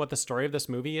explain what the story of this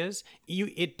movie is,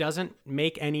 it doesn't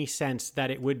make any sense that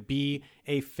it would be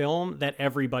a film that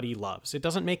everybody loves. It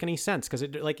doesn't make any sense because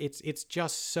it's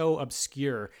just so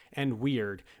obscure and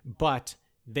weird. But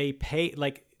they pay,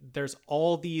 like, there's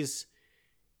all these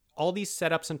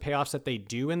setups and payoffs that they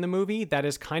do in the movie that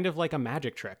is kind of like a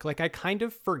magic trick. Like I kind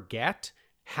of forget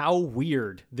how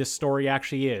weird this story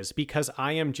actually is because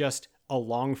I am just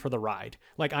along for the ride.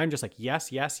 Like I'm just like,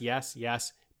 yes,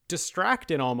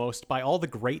 distracted almost by all the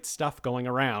great stuff going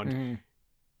around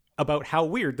about how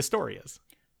weird the story is.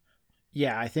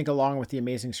 Yeah, I think along with the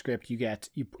amazing script,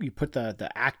 you put the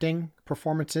acting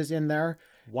performances in there.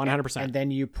 100%. And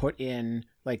then you put in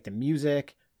like the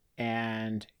music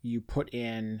and you put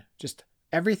in just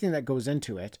everything that goes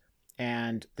into it,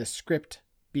 and the script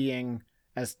being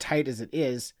as tight as it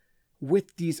is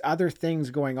with these other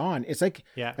things going on. It's like,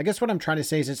 I guess what I'm trying to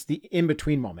say is it's the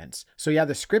in-between moments. So yeah,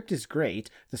 the script is great.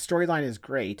 The storyline is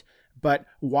great, but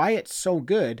why it's so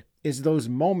good is those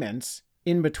moments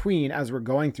in between as we're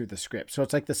going through the script. So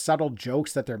it's like the subtle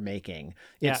jokes that they're making.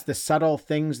 It's the subtle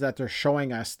things that they're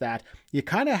showing us that you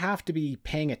kind of have to be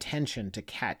paying attention to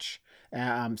catch.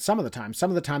 Some of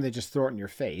the time they just throw it in your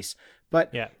face,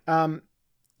 but I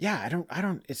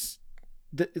don't, it's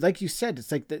like you said,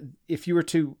 it's like if you were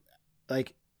to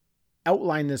like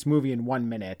outline this movie in 1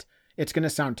 minute, it's going to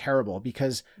sound terrible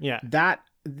because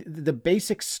the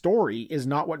basic story is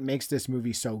not what makes this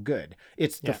movie so good.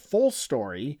 It's the full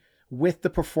story with the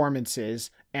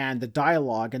performances and the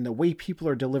dialogue and the way people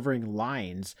are delivering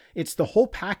lines. It's the whole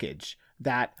package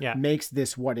that makes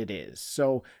this what it is.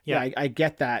 So I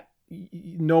get that.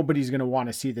 Nobody's going to want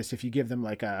to see this if you give them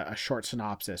like a short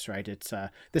synopsis, right? It's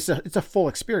a full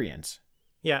experience.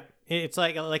 Yeah. It's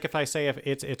like if I say if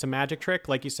it's a magic trick,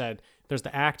 like you said, there's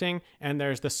the acting and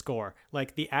there's the score.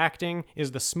 Like the acting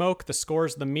is the smoke, the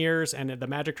score's the mirrors, and the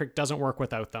magic trick doesn't work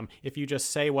without them. If you just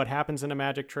say what happens in a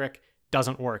magic trick,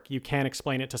 doesn't work. You can't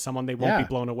explain it to someone. They won't be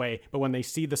blown away. But when they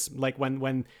see this, like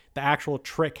when the actual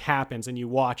trick happens and you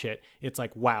watch it, it's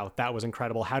like, wow, that was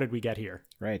incredible. How did we get here?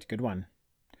 Right. Good one.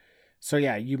 So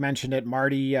yeah, you mentioned it.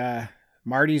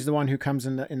 Marty's the one who comes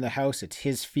in the house. It's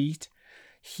his feat.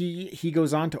 He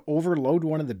goes on to overload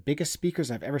one of the biggest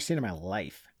speakers I've ever seen in my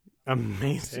life.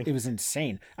 Amazing. It was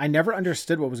insane. I never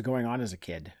understood what was going on as a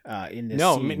kid in this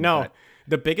scene. No.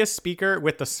 The biggest speaker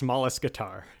with the smallest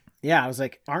guitar. Yeah, I was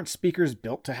like, aren't speakers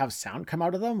built to have sound come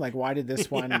out of them? Like, why did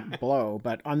this one blow?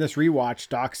 But on this rewatch,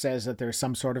 Doc says that there's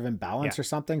some sort of imbalance or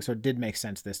something. So it did make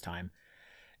sense this time.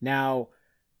 Now,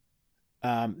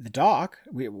 the Doc,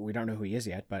 we don't know who he is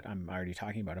yet, but I'm already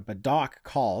talking about him. But Doc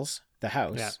calls the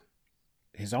house,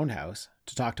 his own house,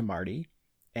 to talk to Marty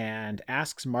and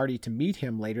asks Marty to meet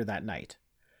him later that night.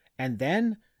 And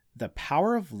then the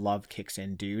power of love kicks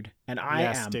in, dude. And I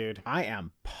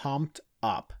am pumped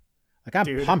up. Like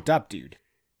I'm pumped up, dude.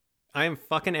 I am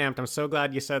fucking amped. I'm so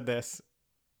glad you said this.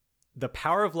 The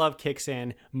power of love kicks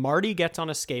in. Marty gets on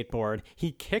a skateboard.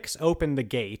 He kicks open the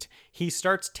gate. He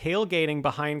starts tailgating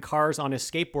behind cars on his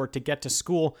skateboard to get to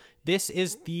school. This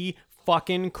is the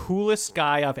fucking coolest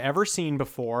guy I've ever seen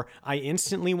before. I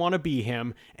instantly want to be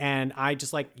him. And I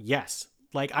just like, yes.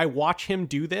 Like I watch him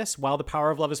do this while the power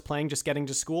of love is playing, just getting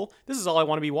to school. This is all I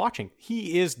want to be watching.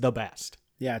 He is the best.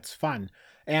 Yeah, it's fun.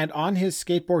 And on his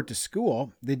skateboard to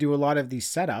school, they do a lot of these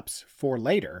setups for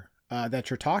later that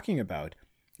you're talking about.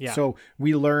 Yeah. So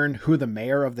we learn who the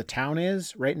mayor of the town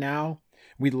is right now.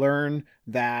 We learn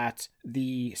that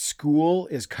the school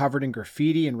is covered in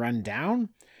graffiti and run down.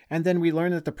 And then we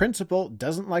learn that the principal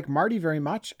doesn't like Marty very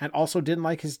much and also didn't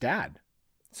like his dad.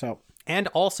 And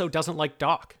also doesn't like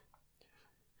Doc.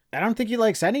 I don't think he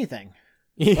likes anything.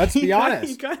 Let's be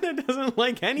honest. He kind of doesn't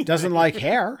like anything. Doesn't like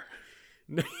hair.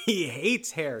 He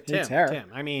hates hair,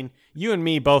 Tim. I mean, you and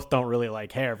me both don't really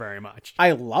like hair very much.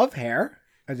 I love hair.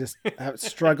 I just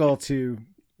struggle to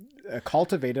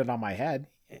cultivate it on my head.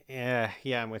 Yeah,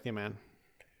 I'm with you, man.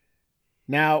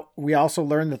 Now, we also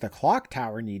learned that the clock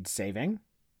tower needs saving.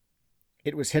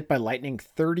 it was hit by lightning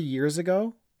 30 years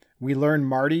ago. We learn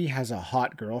Marty has a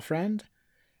hot girlfriend,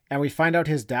 and we find out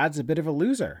his dad's a bit of a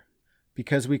loser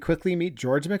because we quickly meet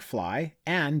George McFly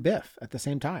and Biff at the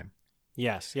same time.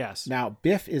 Yes, yes. Now,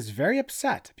 Biff is very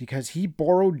upset because he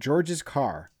borrowed George's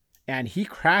car and he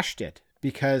crashed it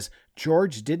because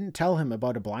George didn't tell him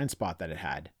about a blind spot that it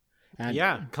had. And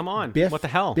yeah, come on. Biff, what the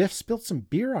hell? Biff spilled some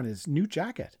beer on his new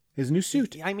jacket, his new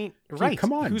suit. I mean, Dude, right.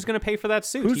 come on. Who's going to pay for that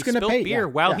suit? Who's going to pay? beer Yeah,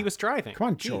 while yeah. he was driving. Come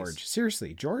on, Jeez. George.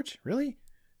 Seriously, George? Really?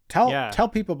 Tell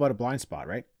people about a blind spot,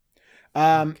 right?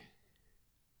 Yeah,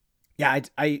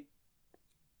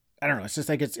 I don't know. It's just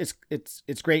like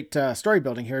it's great story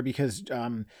building here because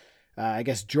I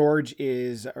guess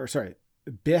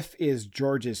Biff is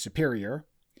George's superior.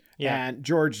 Yeah. And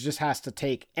George just has to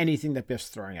take anything that Biff's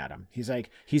throwing at him. He's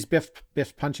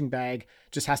Biff's punching bag,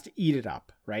 just has to eat it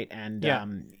up, right? And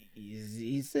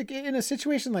he's like in a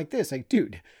situation like this, like,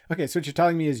 dude, okay, so what you're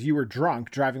telling me is you were drunk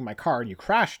driving my car and you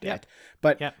crashed it.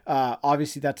 But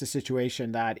obviously that's a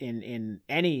situation that in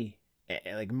any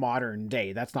like modern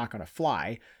day, that's not going to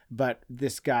fly. But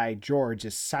this guy, George,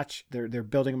 is they're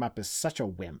building him up as such a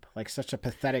wimp, like such a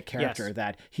pathetic character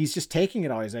that he's just taking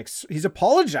it all. He's like, he's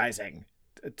apologizing.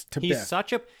 He's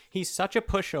Biff. He's such a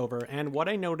pushover, and what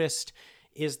I noticed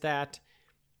is that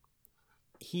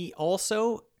he's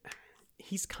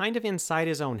kind of inside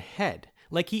his own head.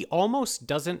 Like he almost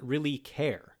doesn't really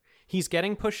care. He's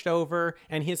getting pushed over,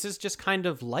 and his is just kind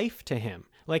of life to him.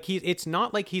 Like it's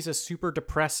not like he's a super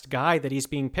depressed guy that he's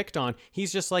being picked on.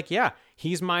 He's just like, yeah,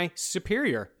 he's my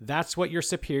superior. That's what your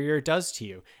superior does to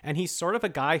you. And he's sort of a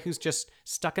guy who's just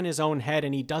stuck in his own head,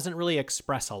 and he doesn't really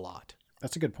express a lot.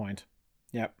 That's a good point.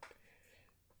 Yep.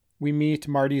 We meet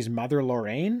Marty's mother,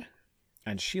 Lorraine,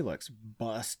 and she looks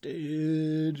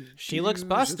busted. She looks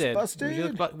busted.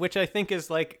 Which I think is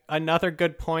like another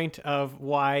good point of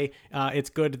why it's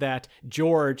good that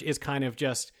George is kind of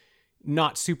just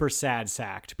not super sad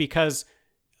sacked, because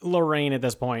Lorraine at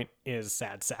this point is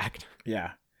sad sacked.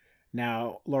 Yeah.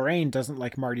 Now, Lorraine doesn't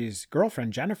like Marty's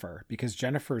girlfriend, Jennifer, because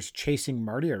Jennifer's chasing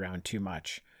Marty around too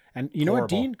much. And you know what,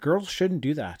 Dean? Girls shouldn't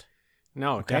do that.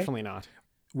 No, okay? Definitely not.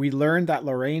 We learned that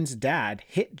Lorraine's dad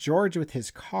hit George with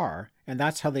his car, and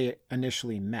that's how they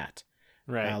initially met.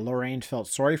 Right. Lorraine felt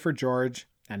sorry for George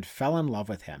and fell in love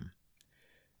with him.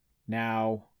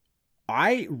 Now,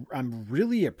 I'm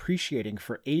really appreciating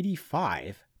for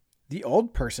 85 the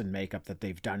old person makeup that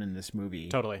they've done in this movie.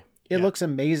 Totally. It looks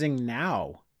amazing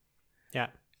now. Yeah.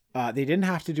 They didn't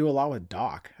have to do a lot with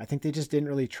Doc. I think they just didn't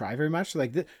really try very much.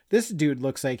 Like this dude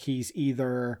looks like he's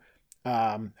either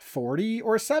 40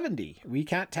 or 70. We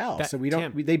can't tell.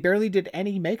 They barely did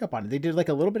any makeup on it. They did like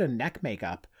a little bit of neck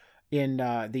makeup in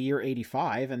the year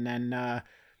 85, and then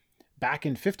back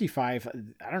in 55,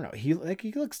 I don't know. He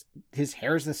looks, his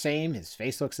hair's the same, his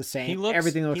face looks the same,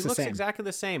 everything looks the same. He looks exactly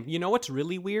the same. You know what's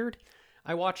really weird?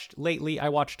 I watched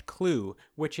Clue,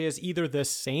 which is either the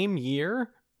same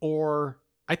year or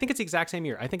I think it's the exact same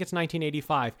year. I think it's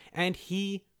 1985, and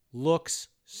he looks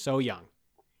so young.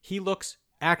 He looks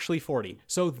actually 40.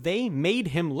 So they made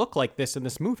him look like this in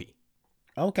this movie.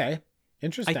 Okay.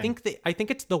 Interesting. I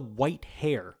think it's the white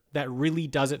hair that really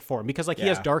does it for him, because he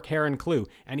has dark hair in Clue,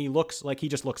 and he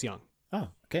just looks young. Oh,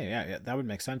 okay. Yeah, that would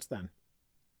make sense then.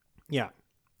 Yeah.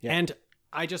 And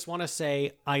I just want to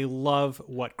say I love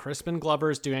what Crispin Glover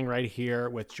is doing right here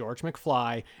with George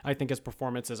McFly. I think his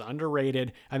performance is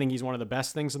underrated. I think he's one of the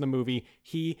best things in the movie.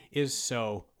 He is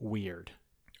so weird.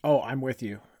 Oh, I'm with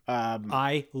you.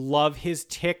 I love his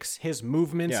tics, his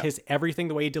movements, his everything,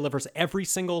 the way he delivers every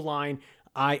single line.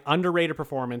 Underrated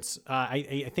performance.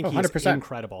 I think he's 100%.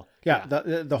 Incredible. Yeah.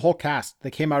 The whole cast,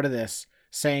 they came out of this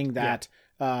saying that,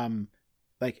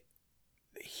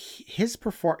 he's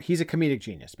a comedic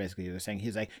genius. Basically, they're saying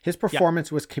his performance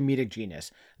was comedic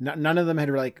genius. None of them had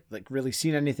really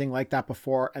seen anything like that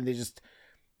before, and they just,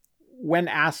 when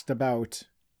asked about,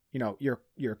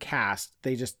 your cast,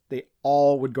 they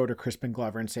all would go to Crispin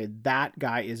Glover and say that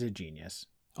guy is a genius.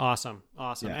 Awesome.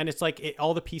 Yeah. And it's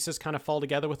all the pieces kind of fall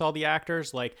together with all the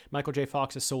actors. Like Michael J.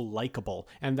 Fox is so likable,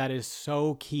 and that is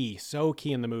so key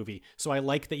in the movie. So I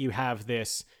like that you have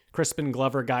this Crispin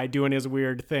Glover guy doing his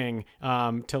weird thing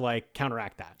to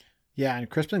counteract that. Yeah, and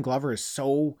Crispin Glover is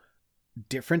so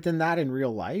different than that in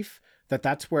real life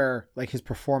that's where his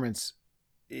performance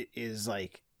is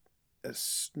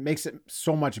makes it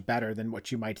so much better than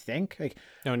what you might think.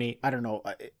 No need. I don't know.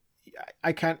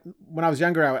 I can't. When I was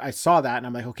younger, I saw that and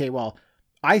I'm like, okay, well,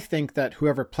 I think that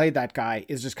whoever played that guy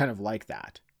is just kind of like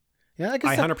that. Yeah, I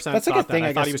 100% that's like a thing.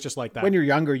 I thought he was just like that. When you're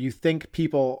younger, you think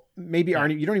people maybe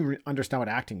aren't. You don't even understand what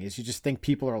acting is. You just think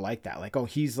people are like that. Like, oh,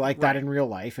 he's like that in real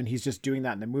life, and he's just doing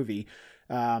that in the movie.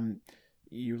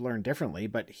 you learn differently,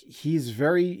 but he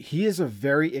is a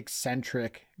very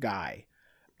eccentric guy.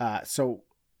 So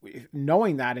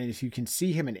knowing that, and if you can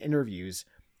see him in interviews,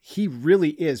 he really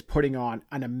is putting on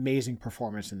an amazing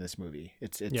performance in this movie.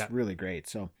 It's really great.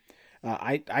 So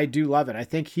I do love it. I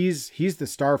think he's the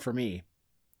star for me.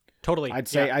 Totally. I'd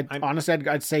say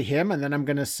I'd say him, and then I'm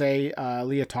gonna say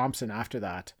Leah Thompson after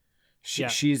that.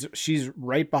 She's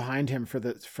right behind him for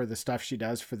the stuff she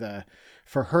does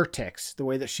for her ticks, the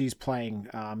way that she's playing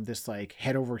this like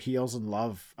head over heels in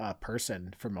love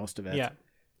person for most of it. Yeah.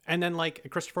 And then like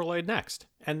Christopher Lloyd next,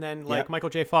 and then like Michael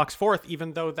J. Fox fourth,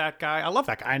 even though that guy, I love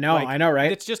that guy. I know,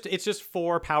 right? It's just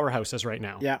 4 powerhouses right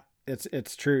now. Yeah,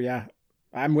 it's true. Yeah,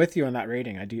 I'm with you on that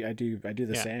rating. I do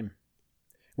the same.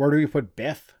 Where do we put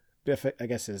Biff? Biff, I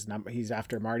guess his number. He's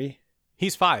after Marty.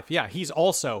 He's 5. Yeah, he's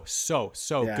also so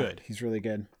good. He's really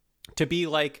good. To be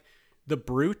like the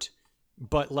brute,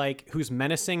 but like who's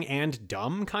menacing and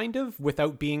dumb, kind of,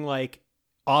 without being like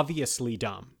obviously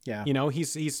dumb. Yeah, you know,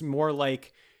 he's more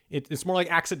like it's more like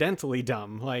accidentally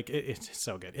dumb. Like it's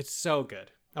so good. It's so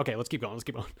good. Okay, let's keep going.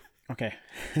 Okay.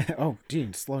 Oh,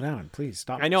 Gene, slow down, please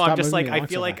stop. I know. Stop I'm just like, moving I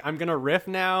feel like I'm gonna riff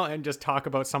now and just talk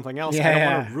about something else.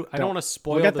 Yeah, I don't want to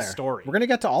spoil the story. We're gonna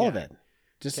get to all of it.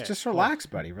 Just relax,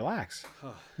 buddy. Relax.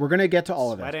 We're gonna get to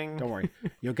all of it. Don't worry.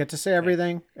 You'll get to say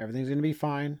everything. Everything's gonna be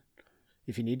fine.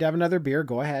 If you need to have another beer,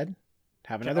 go ahead.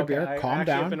 Have another beer. Calm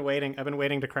down. I've been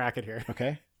waiting to crack it here.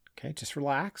 Okay. Just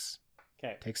relax.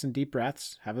 Okay. Take some deep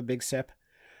breaths. Have a big sip.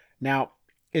 Now,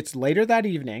 it's later that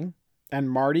evening, and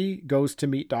Marty goes to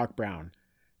meet Doc Brown.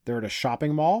 They're at a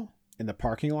shopping mall in the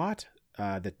parking lot,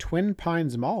 the Twin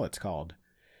Pines Mall, it's called.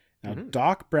 Now,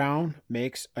 Doc Brown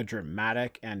makes a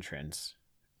dramatic entrance.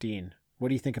 Dean, what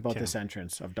do you think about this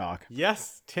entrance of Doc?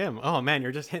 Yes, Tim. Oh, man,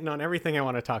 you're just hitting on everything I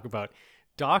want to talk about.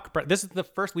 Doc Brown, this is the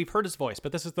first, we've heard his voice,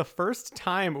 but this is the first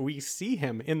time we see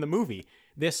him in the movie.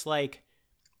 This, like,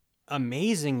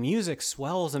 amazing music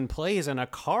swells and plays, and a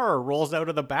car rolls out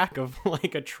of the back of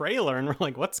like a trailer, and we're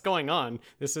like, what's going on?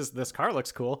 This car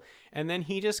looks cool. And then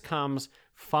he just comes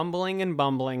fumbling and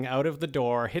bumbling out of the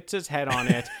door, hits his head on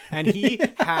it, and he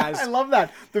has I love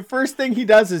that. The first thing he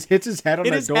does is hits his head on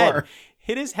the door.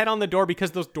 Hit his head on the door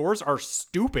because those doors are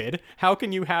stupid. How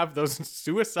can you have those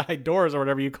suicide doors or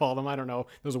whatever you call them? I don't know.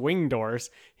 Those wing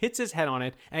doors. Hits his head on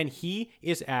it, and he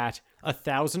is at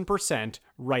 1,000%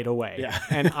 right away. Yeah.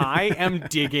 And I am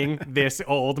digging this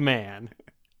old man.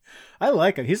 I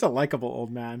like it. He's a likable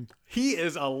old man. He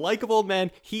is a likable old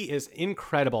man. He is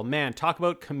incredible. Man, talk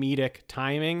about comedic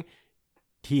timing.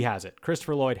 He has it.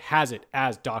 Christopher Lloyd has it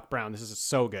as Doc Brown. This is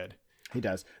so good. He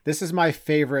does. This is my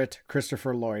favorite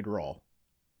Christopher Lloyd role.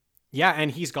 Yeah,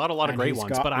 and he's got a lot of great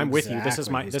ones, but I'm with you. This is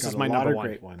my number one.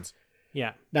 Great ones.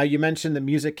 Yeah. Now you mentioned the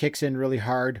music kicks in really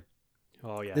hard.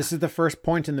 Oh yeah. This is the first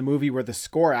point in the movie where the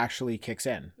score actually kicks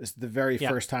in. This is the very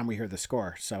first time we hear the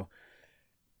score. So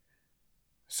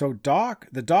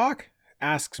the Doc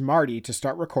asks Marty to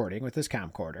start recording with his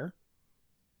camcorder,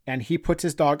 and he puts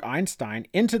his dog Einstein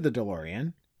into the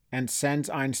DeLorean and sends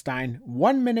Einstein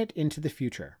 1 minute into the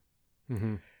future.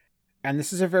 Mm-hmm. And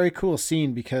this is a very cool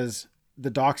scene because the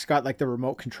Doc's got like the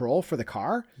remote control for the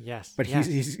car. Yes. But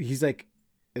he's like,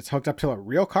 it's hooked up to a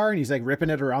real car, and he's like ripping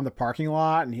it around the parking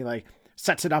lot, and he like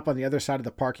sets it up on the other side of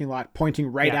the parking lot, pointing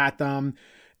right at them,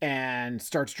 and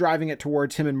starts driving it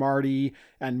towards him and Marty.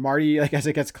 And Marty, like as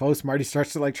it gets close, Marty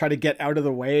starts to like try to get out of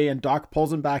the way, and Doc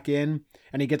pulls him back in,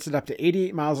 and he gets it up to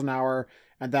 88 miles an hour.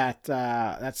 And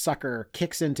that sucker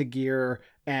kicks into gear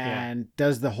and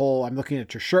does the whole, I'm looking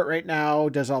at your shirt right now,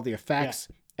 does all the effects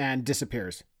and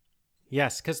disappears.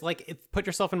 Yes, because like, put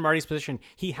yourself in Marty's position.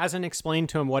 He hasn't explained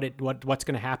to him what's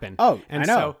going to happen. Oh, and I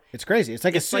know. So, it's crazy. It's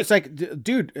like,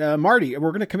 dude, Marty,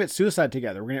 we're going to commit suicide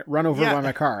together. We're going to run over by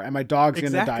my car, and my dog's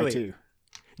going to die too.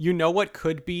 You know what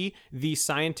could be the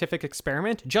scientific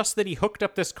experiment? Just that he hooked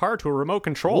up this car to a remote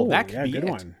control. That could be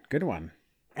it. Good one.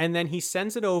 And then he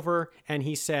sends it over, and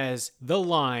he says the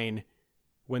line,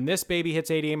 when this baby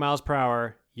hits 88 miles per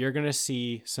hour, you're going to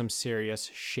see some serious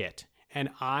shit. And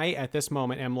I, at this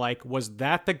moment, am like, was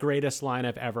that the greatest line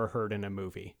I've ever heard in a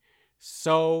movie?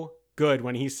 So good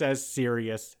when he says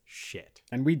serious shit.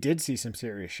 And we did see some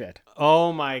serious shit.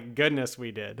 Oh my goodness,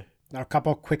 we did. Now, a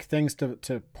couple quick things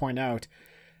to point out.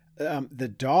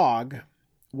 The dog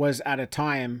was at a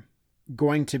time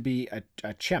going to be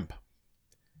a chimp.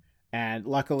 And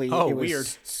luckily it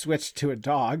was switched to a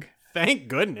dog. Thank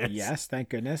goodness. Yes, thank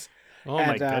goodness. Oh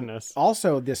my goodness.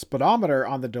 Also, the speedometer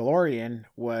on the DeLorean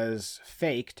was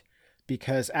faked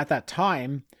because at that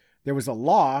time, there was a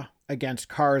law against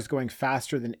cars going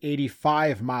faster than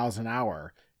 85 miles an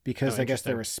hour because I guess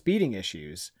there were speeding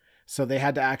issues. So they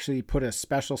had to actually put a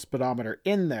special speedometer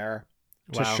in there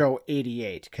to Wow. show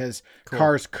 88 because Cool.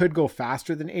 cars could go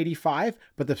faster than 85,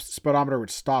 but the speedometer would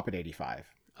stop at 85.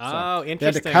 Oh, They had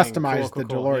interesting. to customize Cool,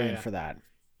 the cool. DeLorean Yeah, for that.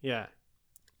 yeah.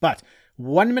 But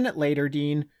 1 minute later,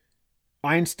 Dean,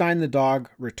 Einstein the dog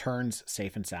returns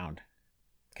safe and sound.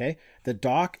 Okay. The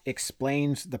doc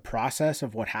explains the process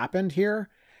of what happened here.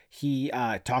 He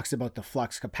talks about the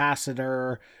flux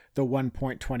capacitor, the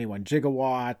 1.21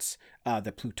 gigawatts,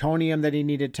 the plutonium that he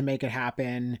needed to make it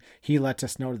happen. He lets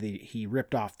us know that he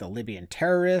ripped off the Libyan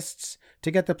terrorists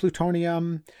to get the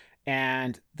plutonium,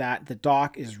 and that the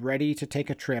doc is ready to take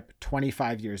a trip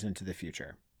 25 years into the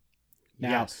future.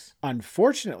 Now, Yes.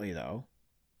 unfortunately, though,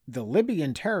 the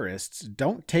Libyan terrorists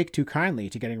don't take too kindly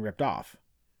to getting ripped off.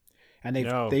 And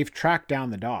they've tracked down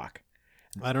the doc.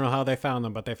 I don't know how they found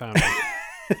them, but they found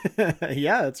them.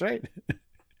 Yeah, that's right.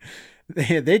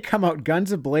 They come out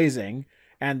guns a-blazing,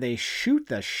 and they shoot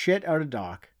the shit out of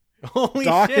Doc. Holy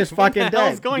Doc shit! is fucking what the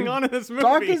hell's dead. going Dude, on in this movie?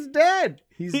 Doc is dead.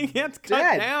 he gets cut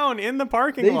dead. down in the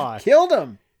parking They've lot killed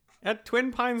him. at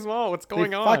Twin Pines Mall. What's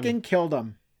going They on? fucking killed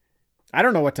him. I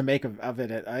don't know what to make of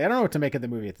it. I don't know what to make of the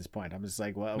movie at this point. I'm just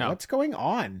like, well, No. what's going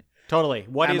on? Totally.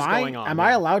 What is going on? Am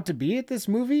I allowed to be at this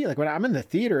movie? Like when I'm in the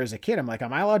theater as a kid, I'm like,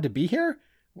 am I allowed to be here?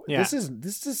 Yeah. This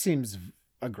just seems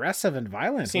aggressive and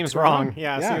violent. Seems What's going wrong. on?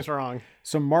 Yeah, it seems wrong.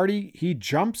 So Marty, he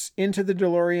jumps into the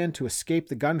DeLorean to escape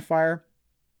the gunfire.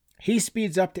 He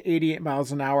speeds up to 88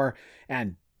 miles an hour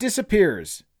and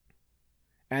disappears,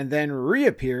 and then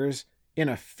reappears in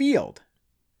a field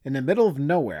in the middle of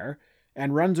nowhere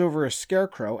and runs over a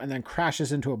scarecrow and then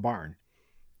crashes into a barn.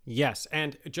 Yes,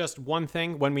 and just one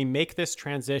thing, when we make this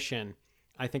transition,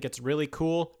 I think it's really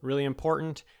cool, really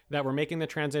important that we're making the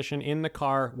transition in the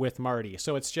car with Marty.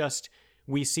 So it's just,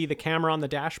 we see the camera on the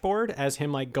dashboard as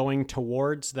him like going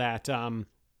towards that,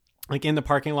 like in the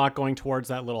parking lot, going towards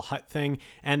that little hut thing.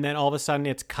 And then all of a sudden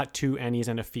it's cut to and he's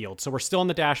in a field. So we're still on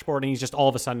the dashboard and he's just all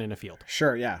of a sudden in a field.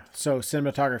 Sure, yeah. So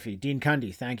cinematography, Dean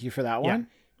Cundy, thank you for that one.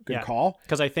 Good Yeah. call.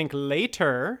 Because I think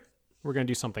later we're going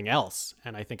to do something else.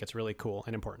 And I think it's really cool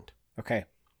and important. Okay.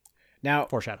 Now,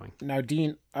 Foreshadowing.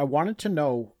 Dean, I wanted to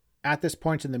know at this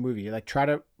point in the movie, like try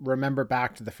to remember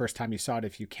back to the first time you saw it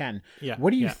if you can. Yeah.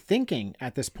 What are you thinking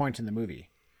at this point in the movie?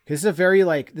 Because this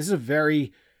is a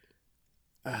very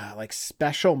like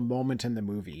special moment in the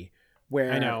movie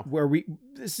where I know.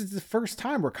 This is the first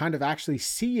time we're kind of actually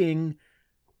seeing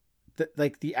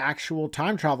the actual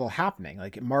time travel happening,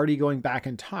 like Marty going back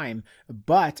in time.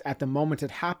 But at the moment it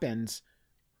happens,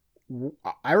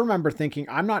 I remember thinking,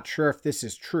 I'm not sure if this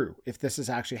is true, if this has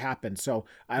actually happened. So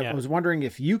I was wondering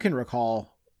if you can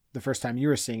recall the first time you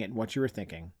were seeing it and what you were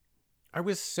thinking. I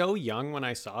was so young when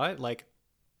I saw it. Like,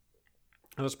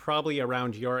 I was probably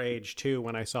around your age too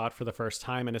when I saw it for the first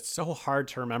time, and it's so hard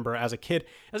to remember as a kid.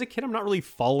 As a kid, I'm not really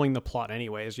following the plot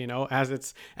anyways, you know,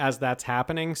 as that's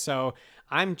happening. So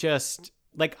I'm just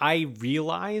like, I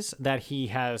realize that he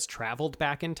has traveled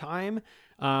back in time,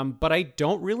 but I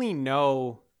don't really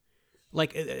know.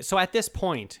 Like, so at this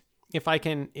point, if I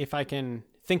can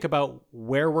think about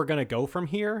where we're going to go from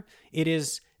here, it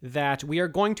is that we are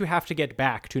going to have to get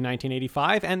back to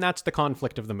 1985, and that's the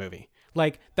conflict of the movie.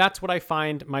 Like, that's what I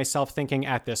find myself thinking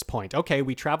at this point. Okay,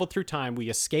 we traveled through time, we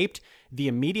escaped the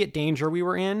immediate danger we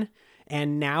were in,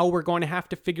 and now we're going to have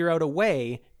to figure out a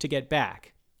way to get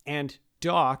back. And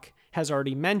Doc has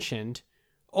already mentioned,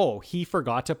 oh, he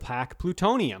forgot to pack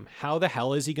plutonium. How the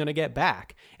hell is he going to get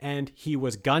back? And he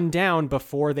was gunned down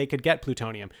before they could get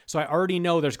plutonium. So I already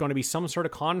know there's going to be some sort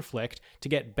of conflict to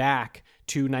get back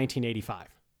to 1985.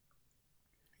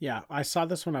 Yeah, I saw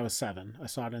this when I was 7. I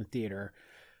saw it in theater.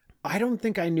 I don't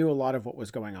think I knew a lot of what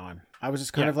was going on. I was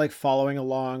just kind of like following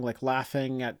along, like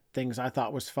laughing at things I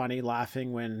thought was funny,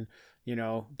 laughing when, you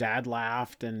know, Dad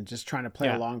laughed and just trying to play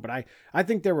along. But I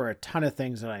think there were a ton of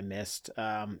things that I missed.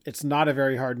 It's not a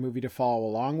very hard movie to follow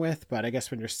along with, but I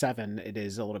guess when you're 7, it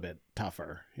is a little bit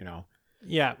tougher, you know.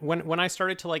 Yeah, when I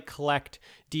started to like collect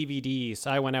DVDs,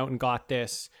 I went out and got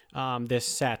this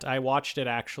set. I watched it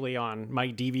actually on my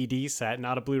DVD set,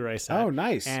 not a Blu-ray set. Oh,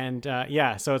 nice. And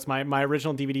so it's my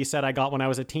original DVD set I got when I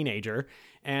was a teenager,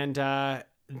 and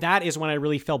that is when I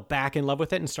really fell back in love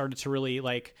with it and started to really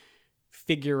like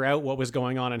figure out what was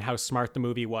going on and how smart the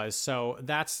movie was. So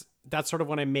that's sort of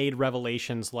when I made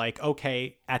revelations like,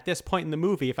 okay, at this point in the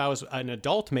movie, if I was an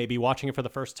adult maybe watching it for the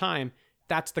first time,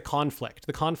 that's the conflict.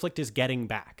 The conflict is getting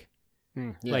back.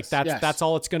 Yes, Like that's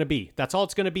all it's going to be. That's all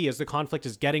it's going to be is the conflict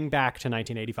is getting back to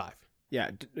 1985.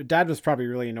 Yeah, Dad was probably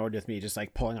really annoyed with me just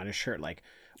like pulling on his shirt like,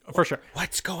 For sure.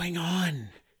 what's going on?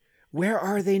 Where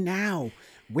are they now?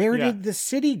 Where did the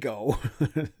city go?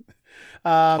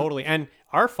 Totally. And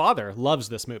our father loves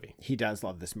this movie. He does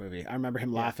love this movie. I remember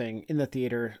him laughing in the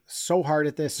theater so hard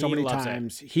at this so He many loves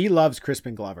times. He loves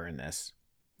Crispin Glover in this,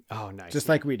 Oh, nice. just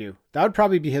like we do. That would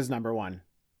probably be his number one.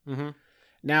 Mm-hmm.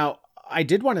 Now, I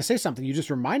did want to say something. You just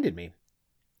reminded me.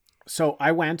 So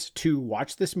I went to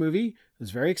watch this movie. I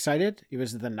was very excited. It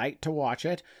was the night to watch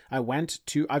it. I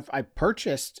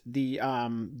purchased the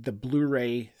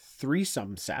Blu-ray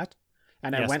threesome set,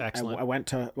 and Yes, I excellent.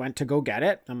 went to go get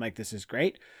it. I'm like, this is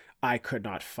great. I could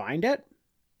not find it.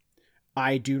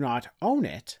 I do not own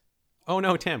it. Oh,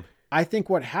 no, Tim. I think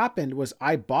what happened was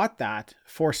I bought that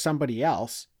for somebody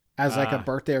else as like a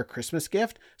birthday or Christmas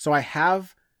gift. So I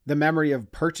have the memory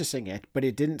of purchasing it, but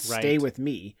it didn't stay Right. with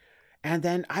me. And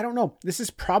then I don't know, this is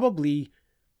probably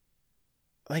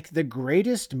like the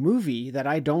greatest movie that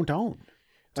I don't own.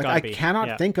 Like gotta I be, cannot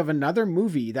yeah. think of another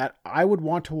movie that I would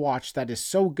want to watch that is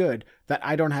so good that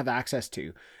I don't have access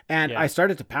to. And Yeah. I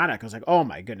started to panic. I was like, "Oh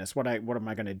my goodness, what am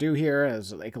I going to do here?" I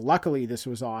was like, luckily this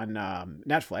was on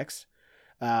Netflix.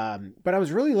 But I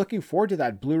was really looking forward to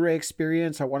that Blu-ray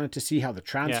experience. I wanted to see how the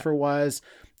transfer was.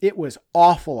 It was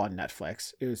awful on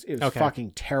Netflix. It was Okay.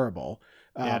 fucking terrible.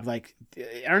 Yeah. Like,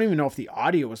 I don't even know if the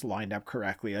audio was lined up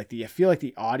correctly. Like I feel like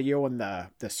the audio and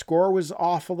the score was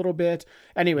off a little bit.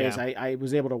 Anyways, Yeah. I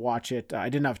was able to watch it. I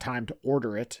didn't have time to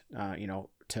order it,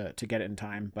 to get it in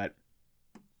time. But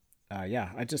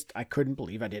I couldn't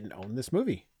believe I didn't own this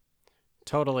movie.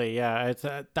 Totally. Yeah. It's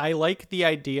I like the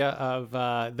idea of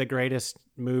the greatest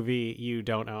movie you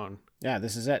don't own. Yeah,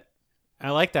 this is it. I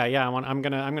like that. Yeah. I'm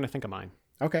gonna think of mine.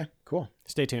 Okay, cool.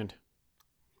 Stay tuned.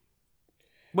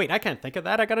 Wait, I can't think of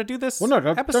that. I got to do this. Well, no,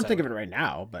 don't episode. think of it right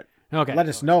now, but Okay. let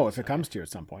us know if it comes to you at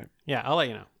some point. Yeah, I'll let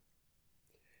you know.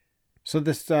 So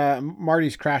this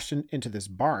Marty's crashed into this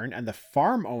barn, and the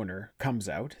farm owner comes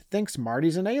out, thinks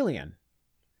Marty's an alien,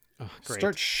 Oh, great.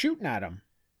 starts shooting at him,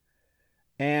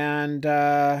 and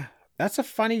that's a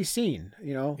funny scene,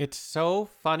 It's so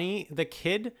funny. The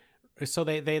kid. So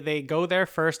they go there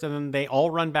first, and then they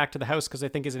all run back to the house because they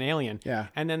think he's an alien. Yeah.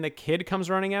 And then the kid comes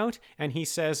running out, and he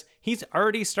says he's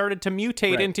already started to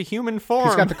mutate Right. into human form.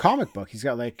 He's got the comic book. He's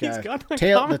got like He's got the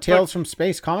the comic Tales book. from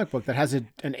Space comic book that has an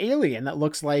alien that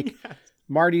looks like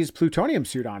Marty's plutonium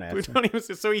suit on it. Plutonium.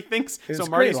 So he thinks. It's So a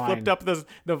Marty's great flipped line. up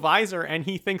the visor, and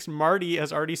he thinks Marty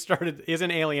has already is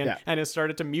an alien Yeah. and has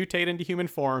started to mutate into human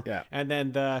form. Yeah. And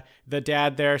then the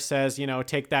dad there says,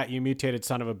 take that, you mutated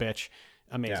son of a bitch.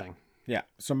 Amazing. Yeah.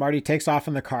 So Marty takes off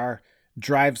in the car,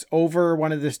 drives over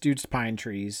one of this dude's pine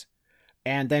trees,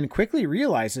 and then quickly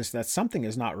realizes that something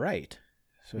is not right.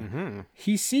 So Mm-hmm.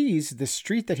 he sees the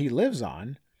street that he lives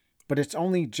on, but it's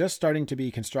only just starting to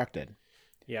be constructed.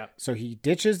 Yeah. So he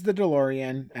ditches the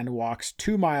DeLorean and walks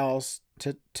 2 miles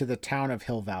to the town of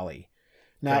Hill Valley.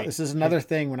 Now, Right. this is another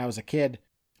thing. When I was a kid,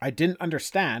 I didn't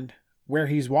understand where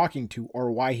he's walking to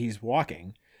or why he's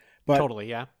walking. But Totally.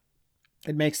 Yeah.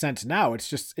 it makes sense now. It's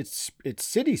just, it's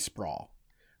city sprawl,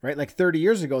 right? Like 30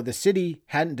 years ago, the city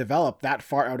hadn't developed that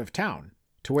far out of town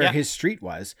to where Yeah. his street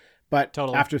was. But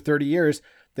Totally. after 30 years,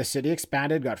 the city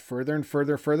expanded, got further and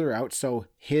further out. So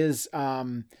his,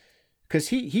 cause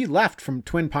he left from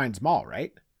Twin Pines Mall,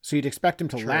 right? So you'd expect him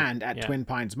to True. land at Yeah. Twin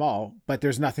Pines Mall, but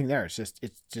there's nothing there. It's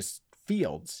just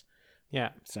fields. Yeah.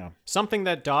 So Something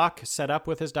that Doc set up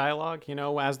with his dialogue,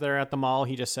 as they're at the mall,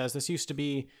 he just says, this used to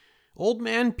be Old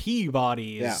Man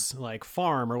Peabody's like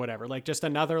farm or whatever, like just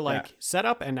another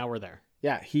setup, and now we're there.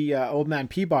 yeah, old man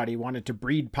Peabody wanted to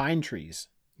breed pine trees.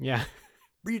 Yeah.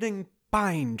 Breeding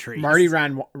pine trees. Marty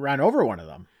ran over one of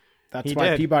them. That's He why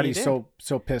did. Peabody's He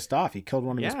so pissed off. He killed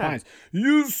one of his Yeah. pines.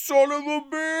 You son of a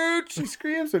bitch! He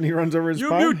screams and he runs over his You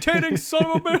pine. mutating son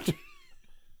of a bitch.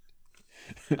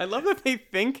 I love that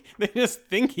they just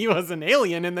think he was an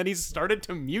alien and that he's started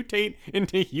to mutate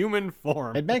into human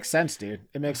form. It makes sense, dude.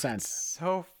 It makes sense.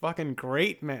 So fucking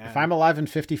great, man. If I'm alive in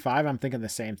 55, I'm thinking the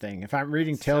same thing. If I'm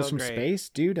reading Tales from great. Space,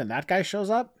 dude, and that guy shows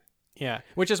up, Yeah,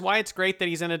 which is why it's great that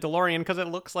he's in a DeLorean, because it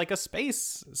looks like a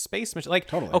space machine. Like,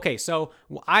 Totally. Okay, so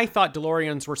I thought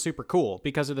DeLoreans were super cool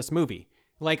because of this movie.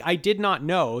 Like, I did not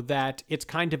know that it's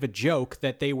kind of a joke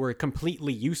that they were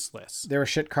completely useless. they were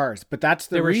shit cars. But that's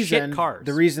the They were shit reason. cars.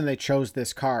 The reason they chose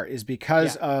this car is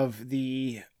because Yeah. of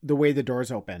the way the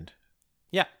doors opened.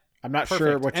 Yeah, I'm not sure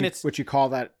Perfect. what And you it's- what you call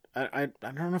that. I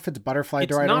don't know if it's butterfly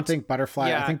It's door. I don't not- think butterfly.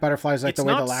 yeah. I think butterfly is like It's the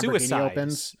way the not Lamborghini suicide.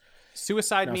 opens.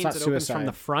 Suicide No, it's means not it opens from suicide.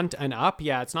 the front and up.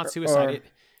 Yeah, it's not suicide. Or-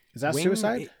 Is that Wing-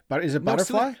 suicide? But is it No,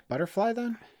 butterfly? Butterfly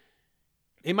then?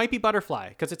 It might be butterfly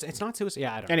because it's not suicide.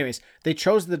 Yeah, I don't know. Anyways, they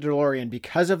chose the DeLorean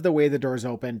because of the way the doors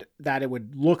opened, that it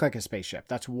would look like a spaceship.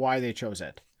 That's why they chose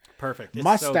it. perfect. It's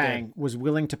Mustang so was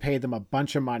willing to pay them a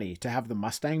bunch of money to have the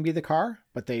Mustang be the car,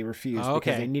 but they refused Oh,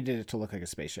 because okay. they needed it to look like a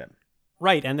spaceship. good.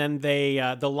 Right, and then they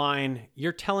the line,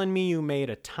 "You're telling me you made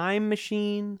a time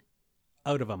machine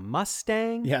out of a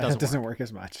Mustang?" Yeah, that doesn't work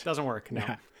as much. Doesn't work. No.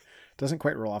 Yeah. Doesn't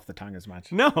quite roll off the tongue as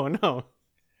much. No, no.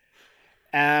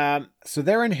 So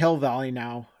they're in Hill Valley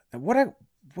now. What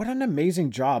an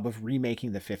amazing job of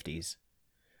remaking the 50s.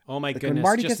 Oh my Like, when goodness!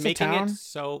 Marty Just gets to making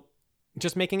town-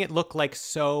 just making it look like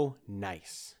so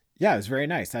nice. Yeah, it was very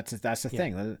nice. That's the Yeah.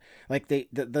 thing. Like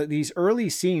these early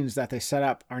scenes that they set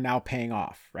up are now paying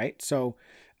off, right? So,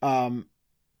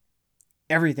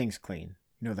 everything's clean.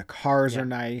 You know, the cars Yeah. are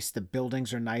nice, the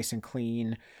buildings are nice and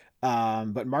clean.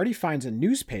 But Marty finds a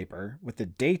newspaper with the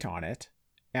date on it,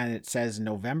 and it says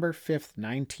November 5th,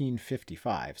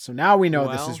 1955. So now we know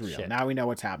this Well, is real. shit. Now we know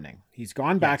what's happening. He's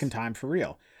gone back Yes. in time for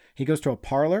real. He goes to a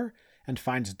parlor and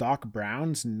finds Doc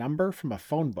Brown's number from a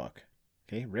phone book.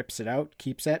 Okay, rips it out,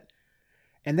 keeps it.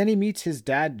 And then he meets his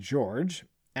dad, George,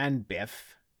 and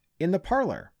Biff in the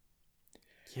parlor.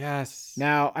 Yes.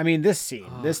 Now, I mean, this scene,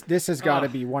 Ugh. this has got to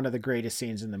Ugh. be one of the greatest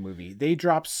scenes in the movie. They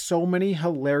drop so many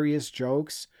hilarious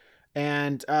jokes,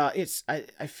 and I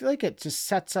feel like it just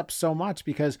sets up so much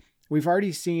because we've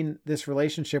already seen this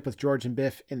relationship with George and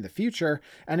Biff in the future,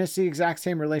 and it's the exact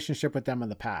same relationship with them in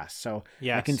the past. So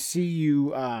Yes. I can see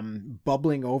you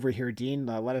bubbling over here, Dean.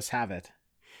 Let us have it.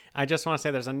 I just want to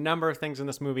say there's a number of things in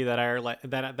this movie that are like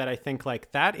that I think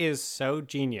like that is so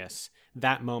genius,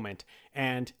 that moment.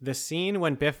 And the scene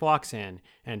when Biff walks in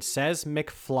and says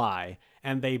McFly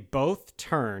and they both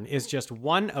turn is just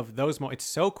one of those moments.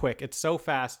 It's so quick, it's so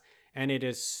fast, and it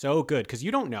is so good because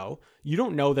you don't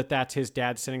know that that's his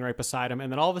dad sitting right beside him,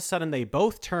 and then all of a sudden they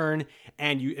both turn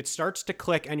and it starts to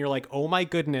click and you're like, oh my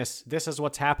goodness, this is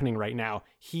what's happening right now.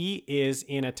 He is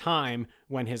in a time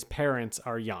when his parents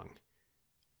are young.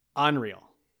 Unreal.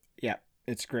 Yeah,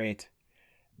 it's great.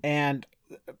 And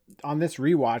on this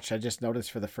rewatch, I just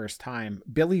noticed for the first time,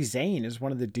 Billy Zane is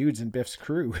one of the dudes in Biff's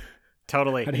crew.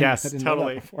 Totally. I Yes, didn't know that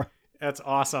totally. before. That's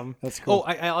awesome. That's cool. Oh,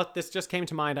 I this just came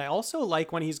to mind. I also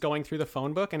like when he's going through the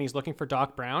phone book and he's looking for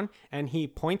Doc Brown and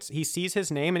he sees his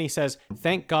name and he says,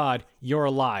 "Thank God you're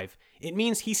alive." It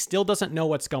means he still doesn't know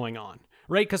what's going on.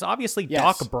 Right? Because obviously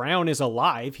Yes. Doc Brown is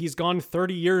alive. He's gone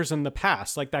 30 years in the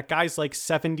past. Like that guy's like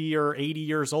 70 or 80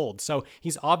 years old. So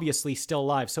he's obviously still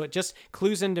alive. So it just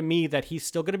clues into me that he's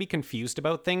still going to be confused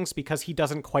about things because he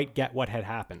doesn't quite get what had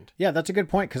happened. Yeah, that's a good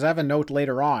point because I have a note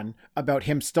later on about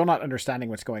him still not understanding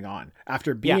what's going on.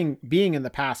 After being in the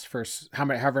past for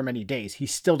however many days, he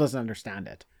still doesn't understand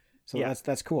it. So Yeah.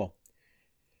 that's cool.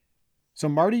 So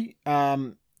Marty,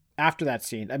 after that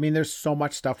scene, I mean, there's so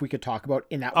much stuff we could talk about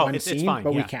in that one it's scene, fine,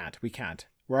 but yeah. we can't.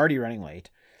 We're already running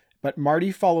late. But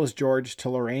Marty follows George to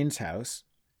Lorraine's house,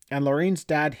 and Lorraine's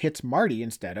dad hits Marty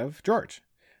instead of George.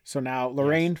 So now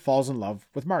Lorraine falls in love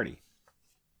with Marty.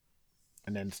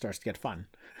 And then it starts to get fun.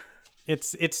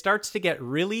 It starts to get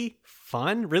really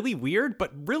fun, really weird,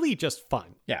 but really just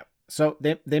fun. Yeah. So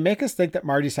they make us think that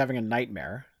Marty's having a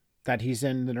nightmare, that he's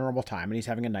in the normal time and he's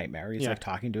having a nightmare. He's Yeah. like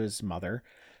talking to his mother.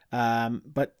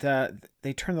 But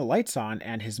they turn the lights on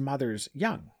and his mother's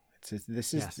young.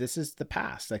 This is the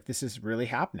past. Like this is really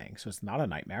happening. So it's not a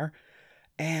nightmare.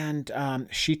 And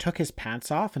she took his pants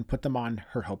off and put them on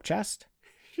her hope chest.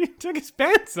 He took his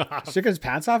pants off. She took his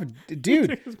pants off.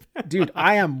 Dude,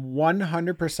 I am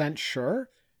 100% sure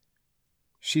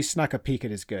she snuck a peek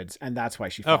at his goods and that's why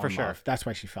she fell for in sure. love. That's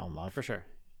why she fell in love. For sure.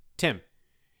 Tim,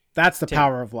 That's the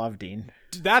power of love, Dean.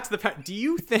 that's the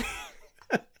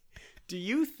do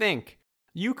you think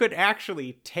you could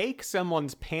actually take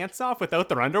someone's pants off without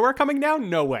their underwear coming down?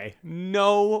 No way.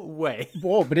 No way.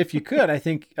 Whoa, but if you could, I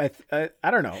think I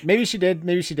don't know. Maybe she did,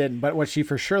 maybe she didn't. But what she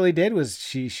for surely did was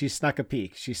she snuck a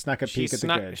peek. She snuck a peek at the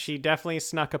goods. She definitely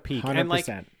snuck a peek. 100%. And like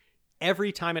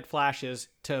every time it flashes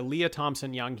to Leah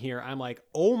Thompson Young here, I'm like,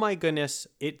 oh my goodness!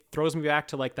 It throws me back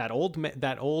to like that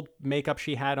old makeup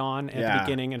she had on at the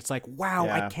beginning, and it's like, wow,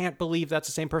 I can't believe that's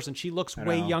the same person. She looks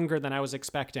way know. younger than I was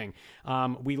expecting.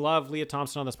 We love Leah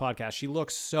Thompson on this podcast. She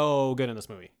looks so good in this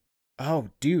movie. Oh,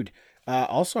 dude.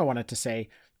 Also, I wanted to say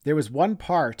there was one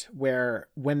part where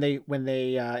when they in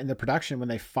the production when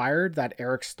they fired that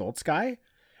Eric Stoltz guy,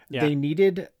 they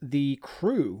needed the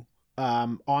crew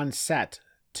on set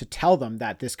to tell them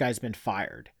that this guy's been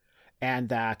fired and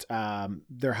that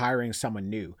they're hiring someone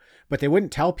new. But they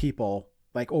wouldn't tell people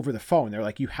like over the phone. They're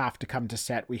like, you have to come to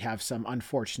set. We have some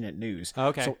unfortunate news.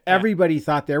 Okay. So everybody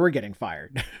thought they were getting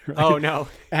fired. Right? Oh no.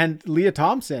 And Leah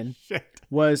Thompson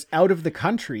was out of the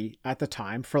country at the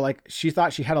time for like, she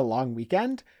thought she had a long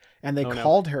weekend and they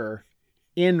called her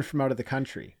in from out of the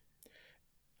country.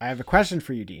 I have a question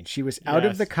for you, Dean. She was out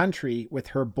of Yes. the country with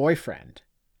her boyfriend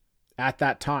at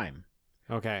that time,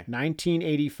 Okay.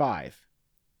 1985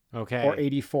 Okay. or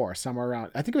 84, somewhere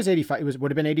around. I think it was 85.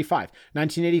 Would have been 85.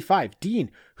 1985.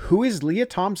 Dean, who is Leah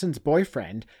Thompson's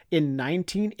boyfriend in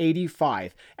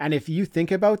 1985? And if you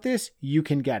think about this, you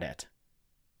can get it.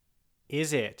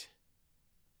 Is it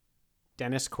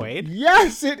Dennis Quaid?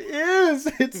 Yes, it is.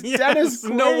 It's Yes, Dennis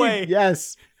Quaid. no way.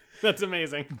 Yes. That's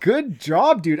amazing. Good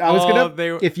job, dude. I was Oh,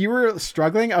 gonna. If you were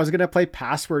struggling, I was gonna play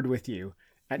Password with you.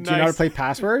 Do you know how to Nice. play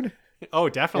Password? Oh,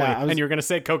 definitely. Yeah, I was- And you're going to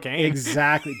say cocaine.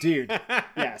 Exactly, dude.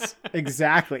 Yes,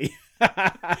 exactly.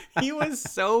 He was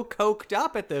so coked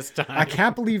up at this time. I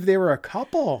can't believe they were a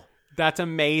couple. That's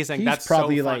amazing. He's That's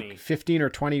probably so funny. like 15 or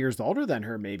 20 years older than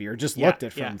her, maybe, or just Yeah, looked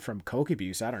it yeah. from coke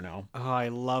abuse. I don't know. Oh, I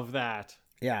love that.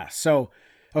 Yeah. So,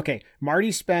 okay,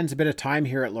 Marty spends a bit of time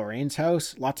here at Lorraine's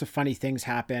house. Lots of funny things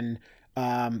happen.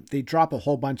 They drop a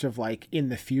whole bunch of like in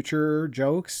the future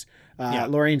jokes. Yeah.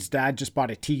 Lorraine's dad just bought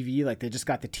a TV. Like they just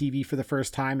got the TV for the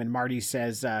first time. And Marty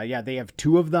says, yeah, they have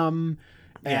two of them.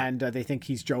 Yeah. And they think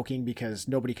he's joking because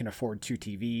nobody can afford two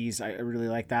TVs. I really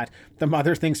like that. The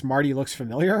mother thinks Marty looks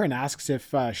familiar and asks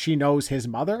if she knows his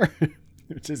mother,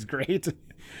 which is great.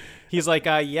 He's like,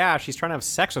 yeah, she's trying to have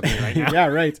sex with me right now. Yeah,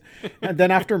 right. And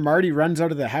then after Marty runs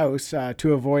out of the house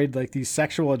to avoid like these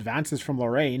sexual advances from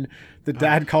Lorraine, the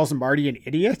dad calls Marty an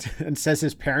idiot and says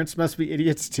his parents must be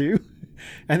idiots too.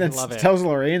 And then Love it. tells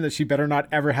Lorraine that she better not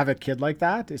ever have a kid like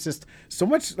that. It's just so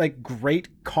much like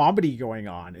great comedy going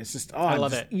on. It's just, I I'm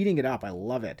love just it. eating it up. I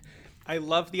love it. I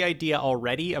love the idea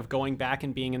already of going back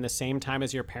and being in the same time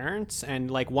as your parents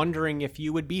and like wondering if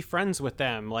you would be friends with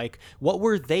them. Like, what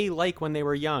were they like when they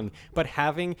were young? But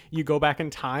having you go back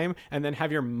in time and then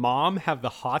have your mom have the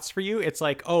hots for you, it's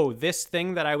like, oh, this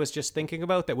thing that I was just thinking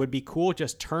about that would be cool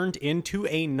just turned into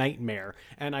a nightmare.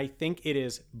 And I think it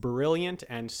is brilliant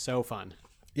and so fun.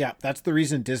 Yeah, that's the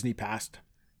reason Disney passed.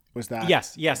 Was that?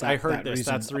 Yes, I that heard this.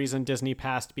 reason. That's the reason Disney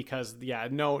passed because, yeah,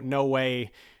 no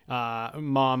way.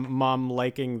 Mom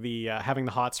liking the having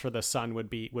the hots for the son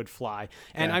would fly.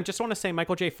 And Yeah. I just want to say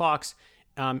Michael J. Fox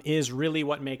is really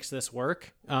what makes this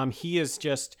work. He is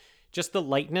just the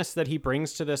lightness that he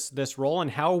brings to this role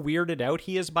and how weirded out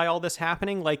he is by all this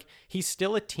happening. Like, he's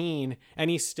still a teen and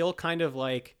he's still kind of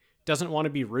like doesn't want to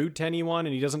be rude to anyone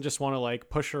and he doesn't just want to like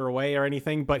push her away or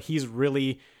anything, but he's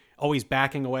really always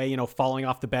backing away, falling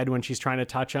off the bed when she's trying to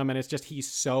touch him. And it's just,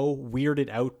 he's so weirded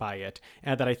out by it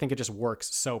and that I think it just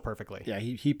works so perfectly. Yeah,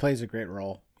 he plays a great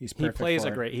role. He's perfect He plays for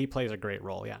a it. great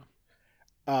role.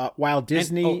 Yeah. While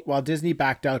Disney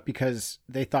backed out because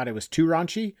they thought it was too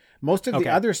raunchy, most of the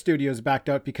other studios backed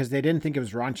out because they didn't think it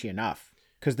was raunchy enough.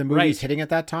 Because the movies Right. hitting at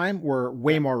that time were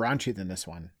way more raunchy than this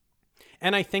one.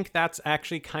 And I think that's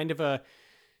actually kind of a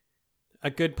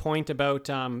good point about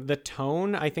the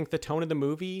tone. I think the tone of the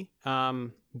movie,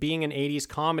 being an 80s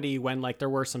comedy when like there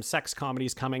were some sex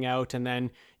comedies coming out and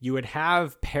then you would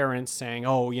have parents saying,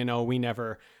 oh, we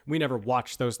never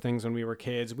watched those things when we were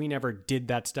kids. We never did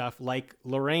that stuff. Like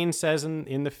Lorraine says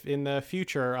in the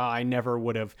future, I never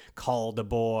would have called a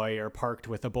boy or parked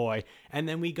with a boy. And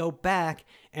then we go back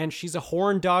and she's a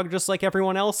horn dog just like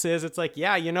everyone else is. It's like,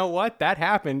 yeah, you know what? That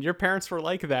happened. Your parents were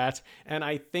like that. And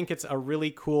I think it's a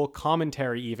really cool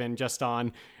commentary even just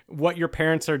on what your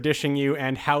parents are dishing you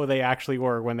and how they actually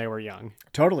were when they were young.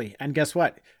 Totally. And guess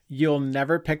what? You'll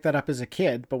never pick that up as a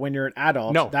kid, but when you're an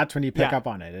adult, No. that's when you pick Yeah. up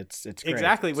on it. It's great.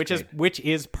 Exactly, It's which great.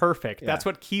 is perfect. That's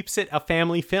what keeps it a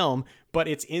family film, but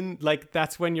it's in like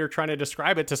that's when you're trying to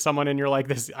describe it to someone and you're like,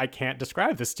 this I can't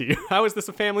describe this to you. How is this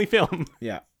a family film?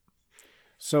 Yeah.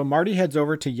 So Marty heads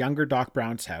over to younger Doc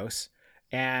Brown's house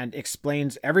and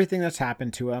explains everything that's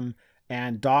happened to him.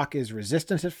 And Doc is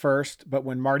resistant at first, but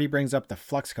when Marty brings up the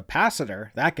flux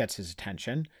capacitor, that gets his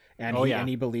attention, and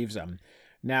he believes him.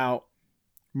 Now,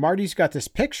 Marty's got this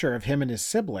picture of him and his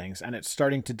siblings, and it's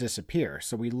starting to disappear.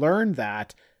 So we learn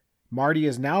that Marty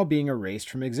is now being erased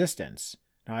from existence.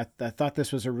 Now, I thought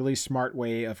this was a really smart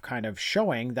way of kind of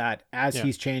showing that as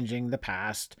he's changing the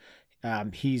past,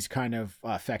 he's kind of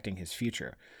affecting his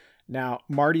future. Now,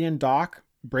 Marty and Doc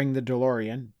bring the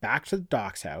DeLorean back to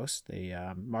Doc's house.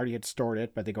 Marty had stored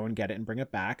it, but they go and get it and bring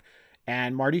it back.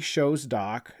 And Marty shows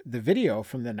Doc the video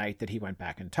from the night that he went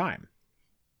back in time.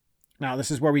 Now, this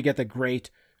is where we get the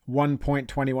great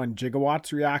 1.21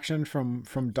 gigawatts reaction from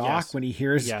Doc when he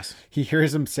hears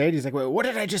him say it. He's like, "Wait, what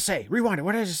did I just say? Rewind it.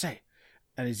 What did I just say?"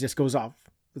 And he just goes off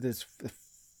with this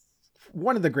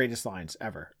one of the greatest lines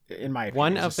ever, in my opinion.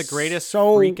 One of the greatest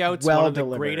freakouts, freakouts, one of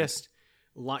the greatest.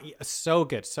 So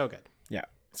good. Yeah.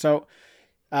 So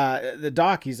the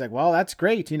doc, he's like, well, that's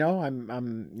great.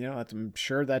 I'm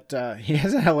sure that he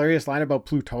has a hilarious line about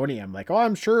plutonium. Like, oh,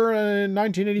 I'm sure in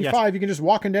 1985 you can just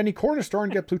walk into any corner store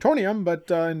and get plutonium,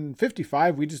 but in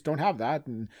 55 we just don't have that.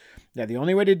 And yeah, the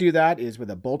only way to do that is with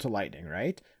a bolt of lightning,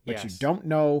 right? But you don't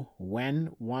know when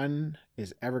one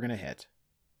is ever going to hit.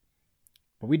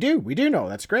 But we do know.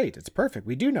 That's great. It's perfect.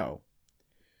 We do know.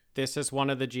 This is one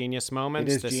of the genius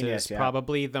moments. This is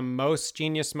probably the most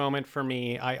genius moment for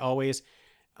me. I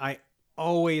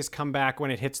always come back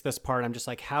when it hits this part. I'm just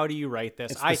like, how do you write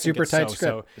this? It's the super tight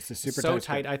script. It's the super so tight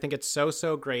tight. script. I think it's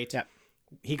so great. Yeah.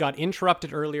 He got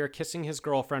interrupted earlier kissing his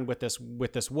girlfriend with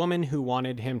this woman who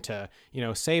wanted him to,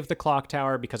 save the clock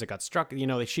tower because it got struck.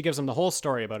 She gives him the whole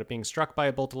story about it being struck by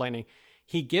a bolt of lightning.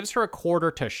 He gives her a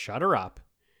quarter to shut her up.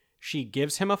 She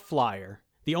gives him a flyer.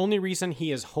 The only reason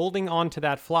he is holding on to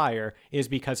that flyer is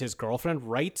because his girlfriend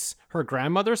writes her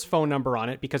grandmother's phone number on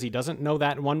it because he doesn't know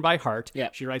that one by heart. Yeah.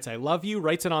 She writes, I love you,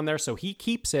 writes it on there, so he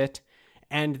keeps it.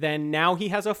 And then now he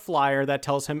has a flyer that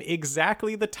tells him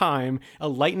exactly the time a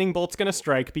lightning bolt's going to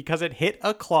strike because it hit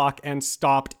a clock and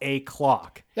stopped a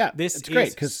clock. Yeah, this it's great,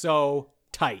 is 'cause so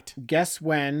tight. Guess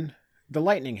when the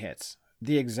lightning hits?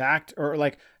 The exact, or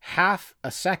like half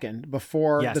a second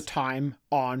before the time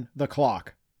on the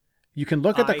clock. You can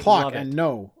look at the clock and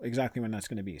know exactly when that's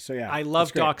going to be. So yeah, I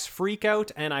love Doc's freak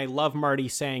out, and I love Marty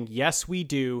saying, yes, we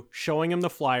do, showing him the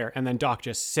flyer, and then Doc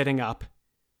just sitting up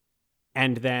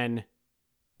and then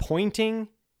pointing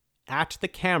at the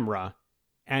camera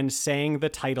and saying the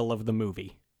title of the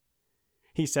movie.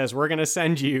 He says, we're going to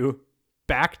send you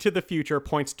Back to the Future,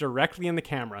 points directly in the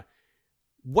camera.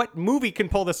 What movie can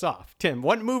pull this off? Tim,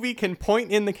 what movie can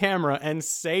point in the camera and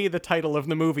say the title of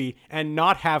the movie and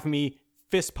not have me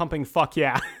fist pumping fuck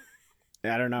yeah?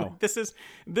 I don't know. This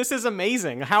is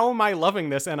amazing. How am I loving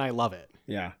this? And I love it.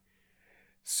 Yeah.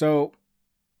 So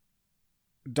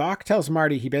Doc tells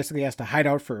Marty he basically has to hide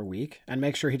out for a week and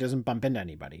make sure he doesn't bump into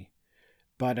anybody.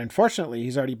 But unfortunately,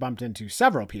 he's already bumped into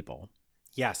several people.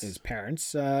 Yes. His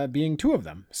parents being two of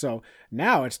them. So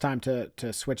now it's time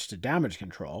to switch to damage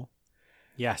control.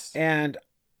 Yes. And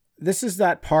this is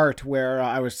that part where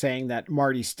I was saying that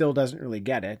Marty still doesn't really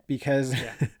get it because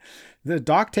the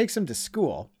doc takes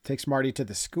Marty to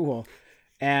the school,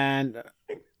 and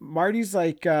Marty's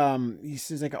like, he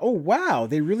says like, oh, wow,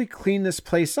 they really cleaned this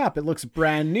place up. It looks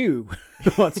brand new.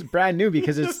 Well, it's brand new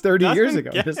because it's 30 years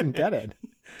ago. He doesn't get it.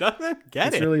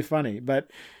 It's really funny.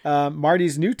 But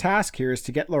Marty's new task here is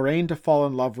to get Lorraine to fall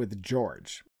in love with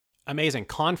George. Amazing.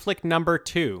 Conflict number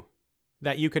 2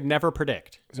 that you could never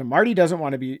predict. So Marty doesn't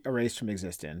want to be erased from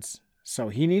existence. So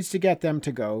he needs to get them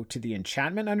to go to the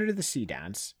Enchantment Under the Sea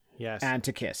dance. Yes. And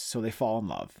to kiss. So they fall in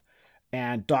love.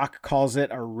 And Doc calls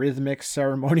it a rhythmic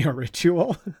ceremonial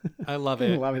ritual. I love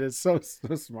it. I love it. It's so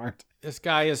smart. This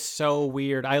guy is so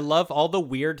weird. I love all the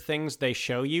weird things they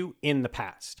show you in the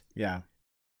past. Yeah.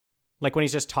 Like when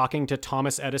he's just talking to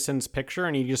Thomas Edison's picture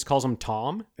and he just calls him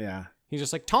Tom. Yeah. He's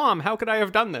just like, Tom, how could I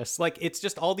have done this? Like, it's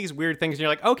just all these weird things. And you're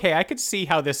like, okay, I could see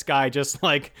how this guy just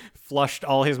like flushed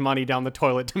all his money down the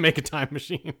toilet to make a time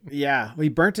machine. Yeah. Well, he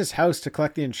burnt his house to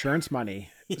collect the insurance money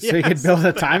so he could build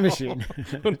a time machine.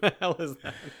 What the hell is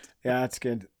that? Yeah, that's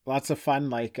good. Lots of fun,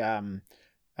 like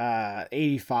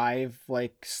 85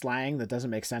 like slang that doesn't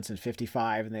make sense in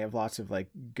 55, and they have lots of like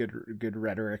good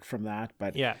rhetoric from that.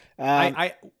 But yeah,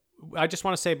 I just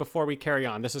want to say before we carry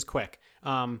on, this is quick.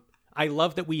 I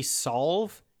love that we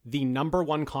solve the number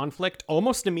one conflict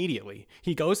almost immediately.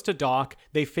 He goes to Doc,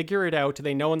 they figure it out,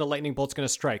 they know when the lightning bolt's going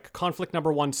to strike. Conflict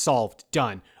number 1 solved,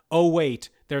 done. Oh wait,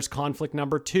 there's conflict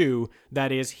number 2,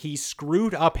 that is he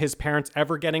screwed up his parents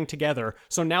ever getting together,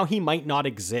 so now he might not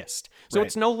exist. So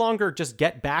It's no longer just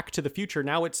get back to the future,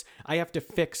 now it's I have to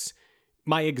fix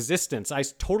my existence. I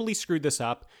totally screwed this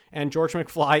up, and George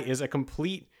McFly is a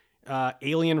complete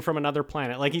alien from another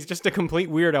planet. Like, he's just a complete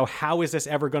weirdo. How is this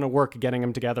ever going to work, getting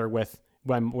him together with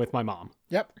my mom?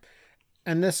 Yep.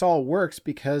 And this all works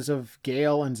because of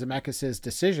Gale and Zemeckis'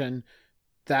 decision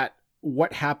that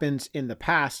what happens in the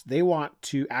past, they want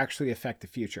to actually affect the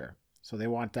future. So they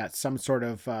want that some sort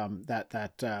of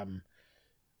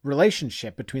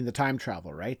relationship between the time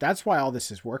travel, right? That's why all this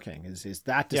is working, is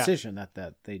that decision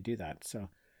that they do that. So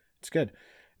it's good.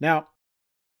 Now,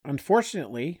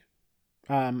 unfortunately,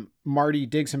 Marty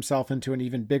digs himself into an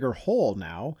even bigger hole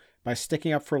now by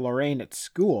sticking up for Lorraine at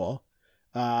school,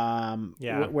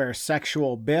 where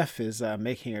sexual Biff is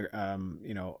making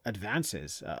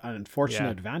advances, unfortunate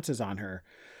advances on her.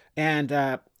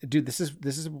 And dude, this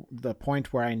is the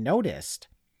point where I noticed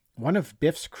one of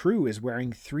Biff's crew is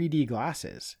wearing 3D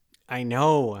glasses. I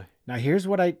know. Now here's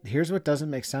what doesn't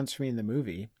make sense for me in the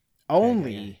movie.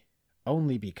 Only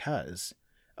because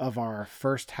of our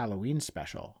first Halloween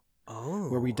special, Oh.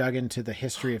 where we dug into the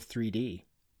history of 3D.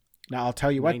 Now, I'll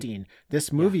tell you what, Dean,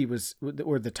 this movie was,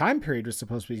 or the time period was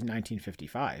supposed to be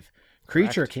 1955.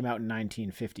 Creature Correct. came out in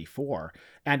 1954.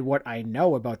 And what I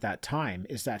know about that time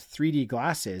is that 3D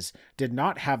glasses did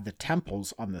not have the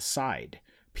temples on the side.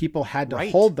 People had to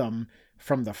Right. hold them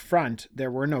from the front.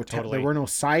 There were no Totally. there were no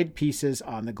side pieces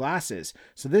on the glasses.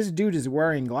 So this dude is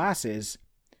wearing glasses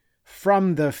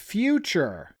from the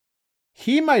future.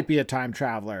 He might be a time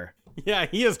traveler. Yeah,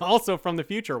 he is also from the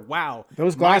future. Wow.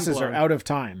 Those Mind glasses are blown. out of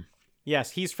time.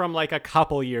 Yes, he's from like a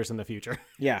couple years in the future.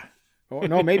 Yeah. Oh,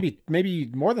 no, maybe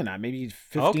more than that. Maybe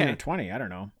 15 Okay. or 20. I don't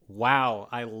know. Wow,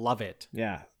 I love it.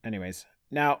 Yeah. Anyways,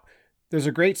 now there's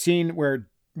a great scene where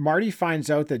Marty finds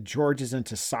out that George is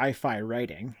into sci-fi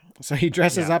writing. So he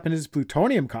dresses Yeah. up in his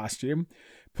plutonium costume,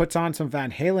 puts on some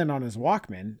Van Halen on his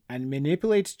Walkman, and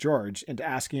manipulates George into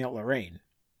asking out Lorraine.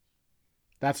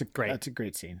 That's a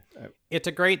great scene. It's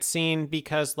a great scene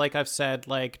because, like I've said,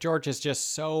 like George is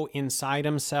just so inside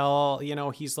himself. You know,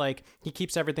 he's like, he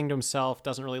keeps everything to himself,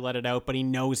 doesn't really let it out, but he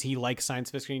knows he likes science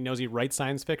fiction. He knows he writes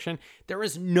science fiction. There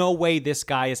is no way this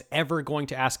guy is ever going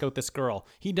to ask out this girl.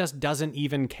 He just doesn't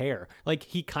even care. Like,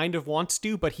 he kind of wants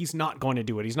to, but he's not going to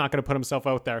do it. He's not going to put himself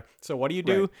out there. So what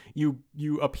do? Right.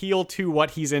 You appeal to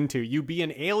what he's into. You be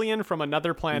an alien from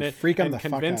another planet freak him and the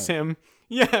fuck convince out. him.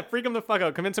 Yeah, freak him the fuck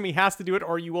out. Convince him he has to do it,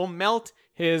 or you will melt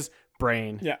his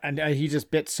brain. Yeah, and he just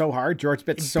bit so hard. George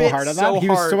bit so bit hard on so that. He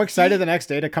was hard. so excited the next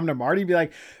day to come to Marty and be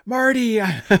like, Marty,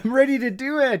 I'm ready to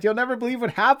do it. You'll never believe what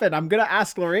happened. I'm going to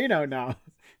ask Lorraine out now.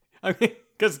 I mean,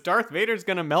 because Darth Vader's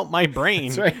gonna melt my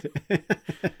brain. That's right.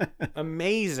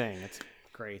 Amazing. It's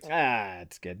great.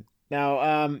 It's good.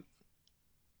 Now,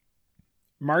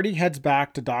 Marty heads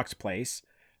back to Doc's place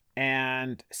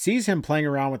and sees him playing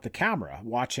around with the camera,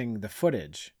 watching the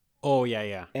footage. Oh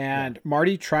yeah. And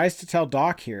Marty tries to tell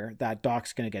Doc here that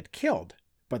Doc's going to get killed,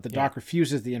 but the Doc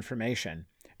refuses the information.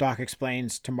 Doc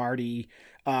explains to Marty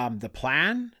the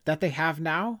plan that they have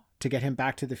now to get him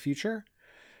back to the future.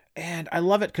 And I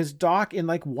love it because Doc, in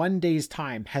like one day's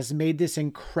time, has made this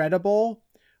incredible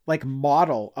like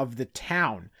model of the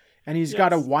town. And he's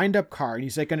got a wind-up car, and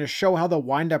he's like going to show how the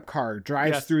wind-up car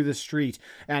drives through the street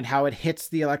and how it hits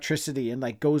the electricity and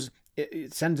like goes,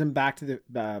 it sends him back to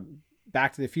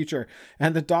the future.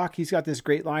 And the Doc, he's got this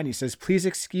great line. He says, "Please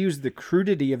excuse the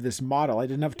crudity of this model. I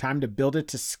didn't have time to build it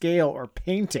to scale or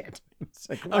paint it." It's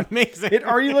like, what? Amazing. It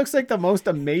already looks like the most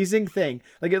amazing thing.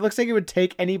 Like, it looks like it would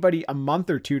take anybody a month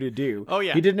or two to do. Oh,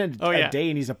 yeah. He did it in a day,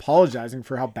 and he's apologizing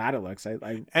for how bad it looks.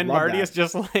 I And love Marty that. is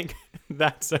just like,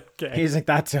 that's okay. He's like,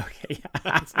 that's okay.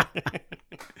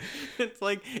 It's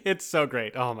like, it's so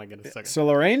great. Oh my goodness. So, So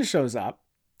Lorraine shows up,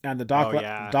 and the Doc,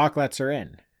 Oh, Doc lets her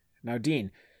in. Now,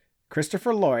 Dean,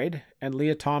 Christopher Lloyd and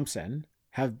Leah Thompson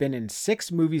have been in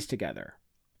 6 movies together.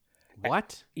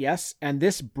 what? Yes, and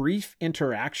this brief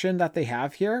interaction that they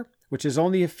have here, which is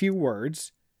only a few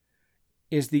words,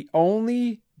 is the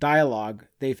only dialogue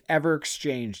they've ever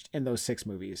exchanged in those 6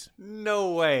 movies.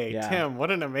 No way. Yeah. Tim,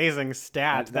 what an amazing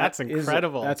stat. That That's is-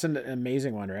 incredible. that's an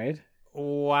amazing one, right?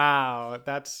 Wow.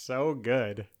 That's so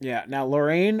good. Yeah. Now,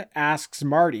 Lorraine asks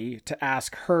Marty to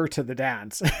ask her to the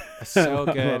dance. So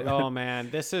good. Oh man,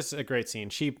 this is a great scene.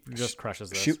 She just crushes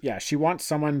this. She wants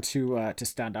someone to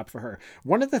stand up for her.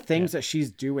 One of the things that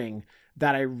she's doing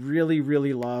that I really,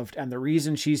 really loved, and the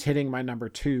reason she's hitting my number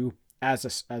 2 as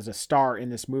a star in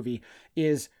this movie,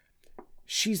 is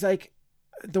she's like,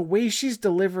 the way she's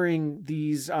delivering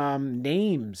these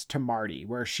names to Marty,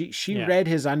 where she read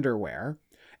his underwear.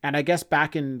 And I guess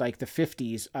back in like the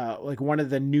 50s, like one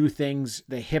of the new things,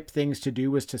 the hip things to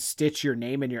do was to stitch your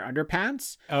name in your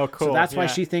underpants. Oh, cool. So that's why Yeah.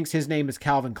 she thinks his name is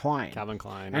Calvin Klein. Calvin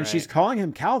Klein. And right. she's calling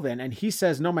him Calvin, and he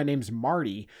says, "No, my name's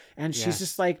Marty." And she's Yes.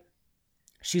 just like,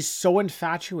 she's so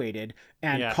infatuated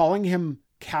and calling him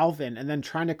Calvin, and then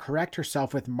trying to correct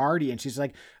herself with Marty. And she's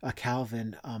like,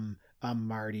 Calvin,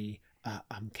 Marty,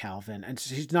 Calvin. And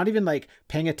she's not even like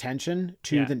paying attention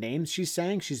to the names she's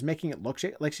saying. She's making it look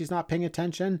like she's not paying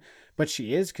attention, but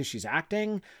she is, because she's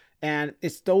acting. And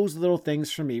it's those little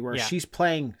things for me where she's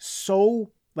playing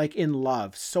so like in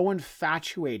love, so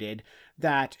infatuated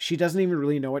that she doesn't even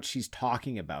really know what she's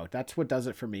talking about. That's what does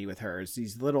it for me with her, is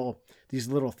these little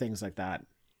things like that.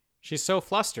 She's so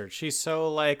flustered. She's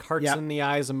so like hearts in the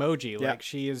eyes emoji. Like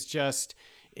she is just,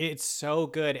 it's so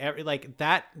good. Like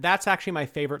that's actually my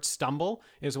favorite stumble,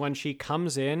 is when she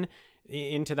comes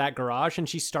into that garage and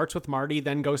she starts with Marty,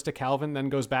 then goes to Calvin, then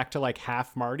goes back to like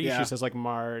half Marty. She says like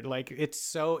it's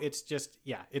so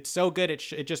good.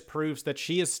 It just proves that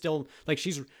she is still like,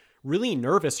 she's really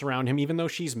nervous around him, even though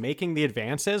she's making the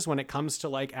advances. When it comes to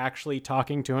like actually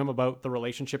talking to him about the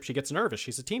relationship, she gets nervous.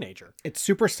 She's a teenager. It's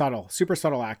super subtle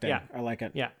acting. Yeah. I like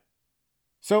it. Yeah.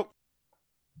 So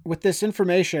with this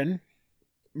information,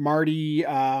 Marty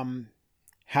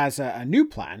has a new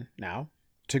plan now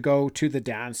to go to the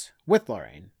dance with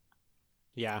Lorraine,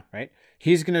 Yeah. right?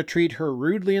 He's going to treat her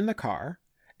rudely in the car,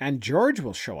 and George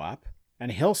will show up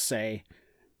and he'll say,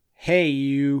 "Hey,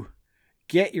 you,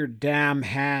 get your damn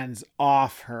hands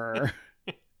off her."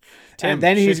 Tim, and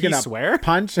then he's should he going to swear?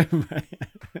 punch him.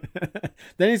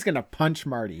 Then he's going to punch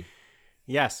Marty.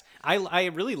 Yes, I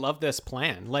really love this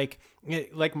plan. Like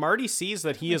Marty sees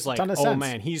that he is like, ton of oh sense.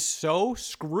 man, he's so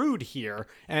screwed here,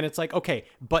 and it's like, okay,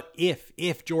 but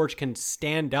if George can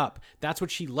stand up, that's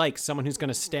what she likes, someone who's going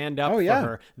to stand up for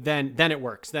her. Then it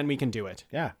works. Then we can do it.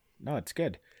 Yeah, no, it's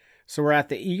good. So we're at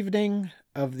the evening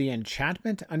of the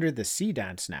Enchantment Under the Sea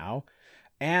dance now,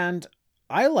 and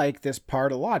I like this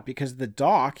part a lot because the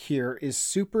Doc here is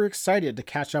super excited to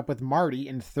catch up with Marty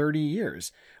in 30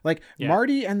 years. Like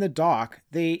Marty and the Doc,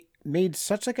 they made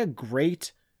such like a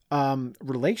great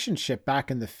relationship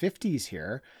back in the 50s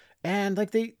here. And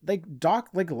like Doc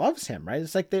like loves him, right?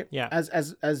 It's like they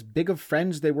as big of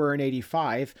friends they were in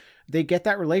 85, they get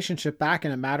that relationship back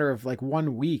in a matter of like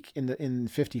 1 week in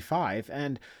 55.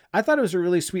 And I thought it was a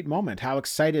really sweet moment how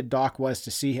excited Doc was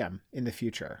to see him in the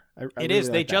future. I It really is.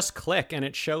 like They that. just click, and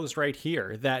it shows right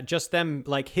here that just them,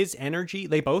 like his energy,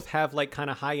 they both have like kind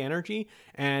of high energy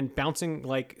and bouncing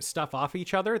like stuff off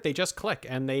each other. They just click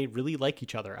and they really like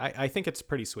each other. I think it's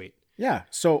pretty sweet. Yeah.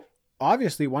 So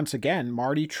obviously, once again,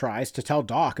 Marty tries to tell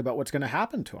Doc about what's going to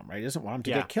happen to him, right? He doesn't want him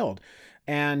to get killed.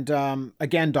 And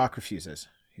again, Doc refuses.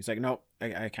 He's like, "No,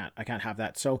 I can't have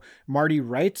that." So Marty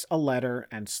writes a letter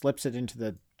and slips it into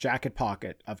the jacket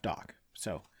pocket of Doc.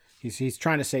 So he's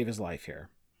trying to save his life here.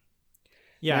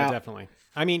 Yeah, Now- definitely.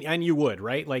 I mean, and you would,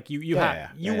 right? Like you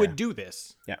would do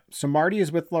this. Yeah. So Marty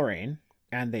is with Lorraine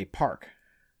and they park.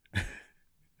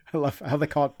 I love how they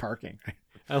call it parking.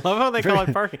 I love how they call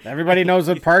it parking. Everybody knows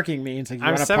what parking means. Like, you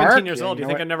I'm wanna 17 park? years old. Do you know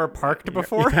think what? I never parked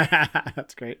before?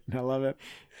 That's great. I love it.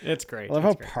 It's great. I love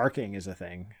how It's great. parking is a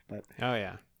thing. But Oh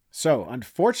yeah. so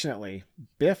unfortunately,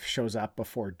 Biff shows up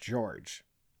before George.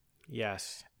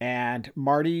 Yes. And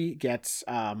Marty gets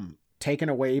taken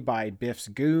away by Biff's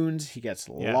goons. He gets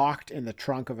locked in the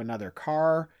trunk of another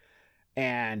car.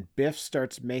 And Biff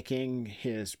starts making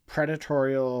his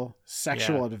predatorial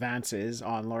sexual advances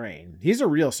on Lorraine. He's a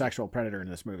real sexual predator in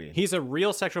this movie. He's a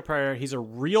real sexual predator. He's a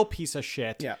real piece of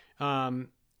shit. Yeah.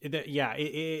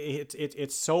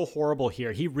 It's so horrible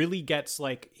here. He really gets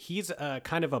like, he's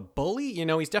kind of a bully, you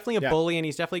know, he's definitely a bully, and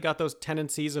he's definitely got those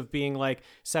tendencies of being like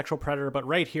sexual predator. But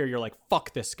right here, you're like,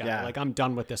 fuck this guy. Yeah. Like, I'm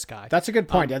done with this guy. That's a good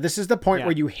point. Yeah, this is the point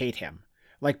where you hate him.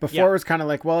 Like before, it was kind of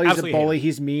like, well, he's Absolutely a bully,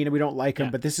 he's mean, and we don't like him.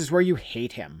 But this is where you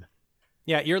hate him.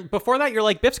 Yeah, before that you're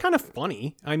like, Biff's kind of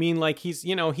funny. I mean, like he's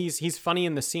funny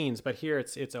in the scenes, but here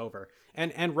it's over.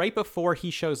 And right before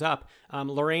he shows up,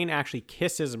 Lorraine actually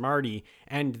kisses Marty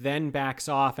and then backs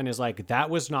off and is like, that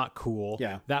was not cool.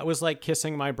 Yeah. That was like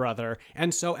kissing my brother.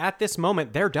 And so at this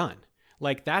moment, they're done.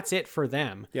 Like, that's it for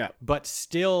them. Yeah. But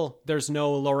still, there's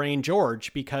no Lorraine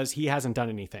George because he hasn't done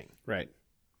anything. Right.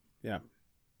 Yeah.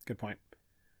 Good point.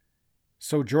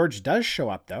 So George does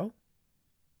show up though,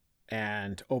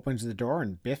 and opens the door,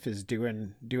 and Biff is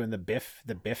doing the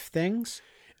Biff things.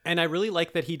 And I really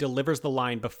like that he delivers the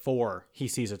line before he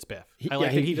sees it's Biff. I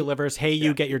like he that he delivers, "Hey,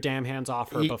 you get your damn hands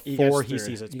off her," before he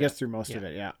sees it's Biff. He gets through most of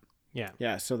it. Yeah. Yeah.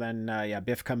 Yeah. So then,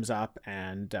 Biff comes up,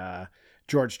 and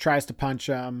George tries to punch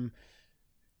him.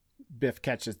 Biff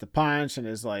catches the punch and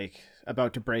is like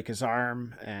about to break his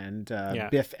arm, and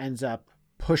Biff ends up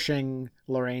pushing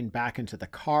Lorraine back into the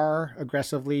car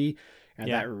aggressively,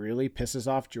 and that really pisses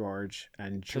off George.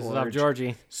 And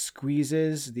Georgie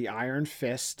squeezes the iron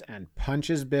fist and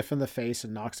punches Biff in the face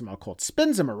and knocks him out cold.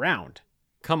 Spins him around.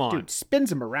 Come on. Dude,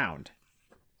 spins him around.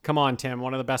 Come on, Tim.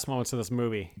 One of the best moments of this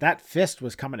movie. That fist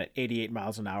was coming at 88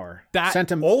 miles an hour.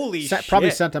 Holy shit. Probably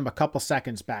sent him a couple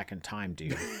seconds back in time,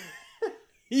 dude.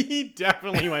 He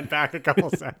definitely went back a couple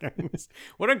seconds.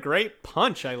 What a great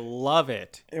punch. I love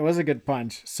it. It was a good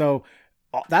punch. So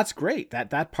that's great.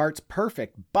 That part's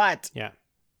perfect. But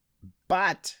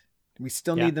we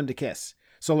still need them to kiss.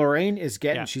 So Lorraine is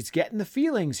she's getting the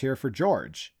feelings here for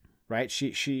George, right?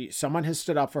 Someone has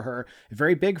stood up for her.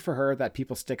 Very big for her that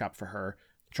people stick up for her.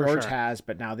 George has,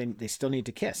 but now they still need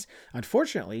to kiss.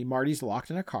 Unfortunately, Marty's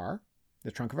locked in a car,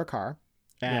 the trunk of a car,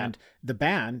 and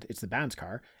it's the band's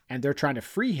car, and they're trying to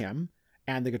free him,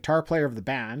 and the guitar player of the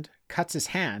band cuts his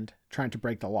hand trying to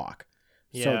break the lock.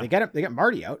 So they get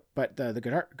Marty out, but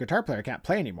the guitar player can't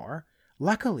play anymore.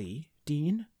 Luckily,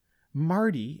 Dean,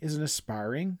 Marty is an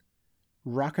aspiring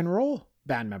rock and roll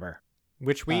band member.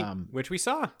 Which we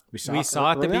saw. We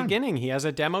saw at the early on. beginning. He has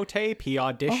a demo tape. He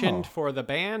auditioned Oh. for the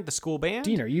band, the school band.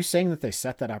 Dean, are you saying that they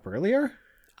set that up earlier?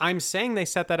 I'm saying they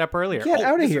set that up earlier. Get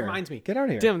out of this here. Reminds me. Get out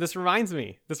of here. Tim, this reminds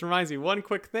me. One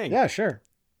quick thing. Yeah, sure.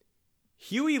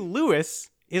 Huey Lewis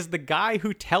is the guy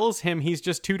who tells him he's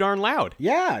just too darn loud.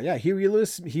 Yeah. Huey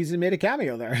Lewis, he's made a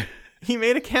cameo there. He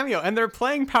made a cameo, and they're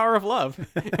playing "Power of Love"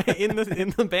 in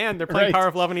the band. They're playing Right. "Power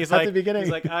of Love," and he's At like, the beginning.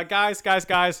 guys,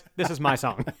 this is my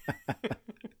song.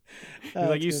 He's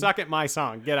like, you suck at my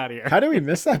song. Get out of here. How did we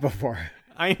miss that before?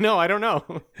 I know. I don't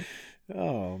know.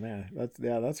 Oh man,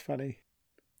 that's funny.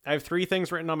 I have 3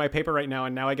 things written on my paper right now,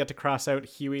 and now I get to cross out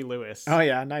Huey Lewis. Oh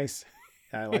yeah, nice.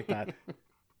 I like that.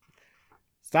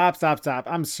 Stop.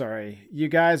 I'm sorry. You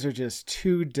guys are just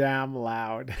too damn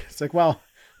loud. It's like, well,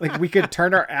 like we could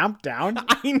turn our amp down.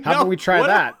 I know. How about we try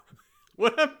that?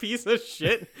 What a piece of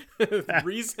shit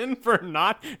reason for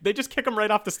not. They just kick him right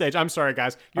off the stage. I'm sorry,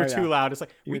 guys. You're too loud. It's like,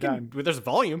 You're we can. done. There's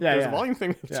volume. Yeah, There's yeah. a volume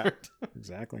thing. Yeah,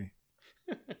 exactly.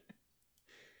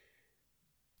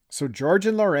 So George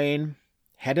and Lorraine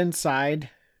head inside.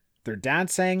 They're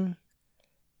dancing.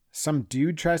 Some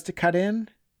dude tries to cut in.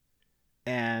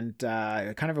 And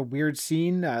kind of a weird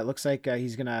scene. It looks like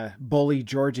he's going to bully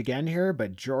George again here.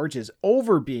 But George is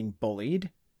over being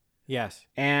bullied. Yes.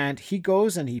 And he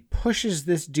goes and he pushes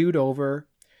this dude over.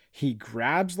 He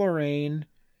grabs Lorraine.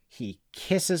 He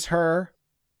kisses her.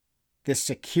 This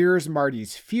secures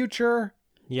Marty's future.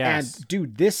 Yes. And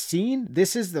dude, this scene,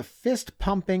 this is the fist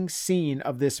pumping scene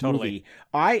of this Totally. movie.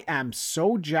 I am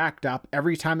so jacked up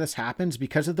every time this happens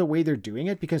because of the way they're doing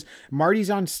it, because Marty's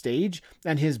on stage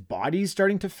and his body's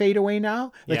starting to fade away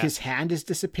now. Like Yeah. his hand is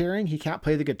disappearing. He can't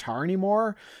play the guitar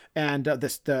anymore. And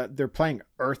they're playing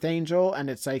Earth Angel, and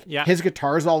it's like Yeah. his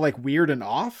guitar's all like weird and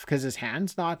off because his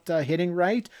hand's not hitting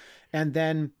right. And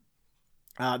then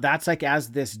that's like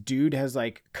as this dude has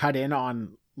like cut in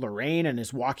on Lorraine and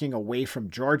is walking away from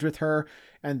George with her.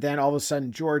 And then all of a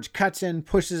sudden George cuts in,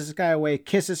 pushes this guy away,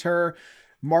 kisses her.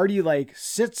 Marty like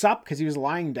sits up because he was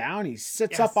lying down. He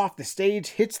sits Yes. up off the stage,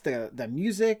 hits the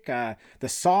music. The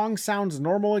song sounds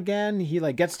normal again. He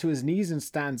like gets to his knees and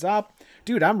stands up.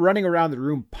 Dude, I'm running around the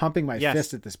room pumping my Yes.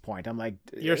 fist at this point. I'm like,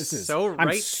 You're this is- so I'm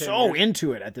right, Tim. so You're-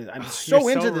 into it. I'm You're so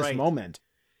into so this right. moment.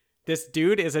 This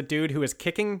dude is a dude who was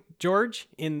kicking George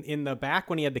in the back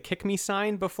when he had the kick me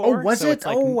sign before. Oh, was So it? it's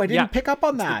like- Oh, I didn't yeah. pick up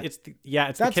on that. It's the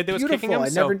That's kid that was beautiful. kicking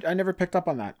him. I never picked up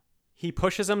on that. He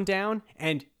pushes him down,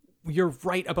 and you're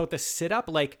right about the sit up.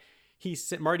 Like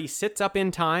Marty sits up in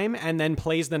time and then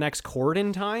plays the next chord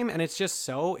in time, and it's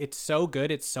so good.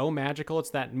 It's so magical.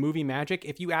 It's that movie magic.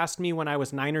 If you asked me when I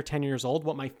was 9 or 10 years old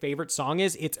what my favorite song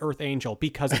is, it's Earth Angel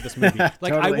because of this movie.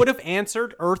 Like I Totally. would have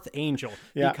answered Earth Angel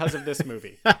Yeah. because of this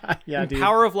movie. Yeah, dude.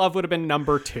 Power of Love would have been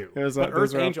number 2. It was, But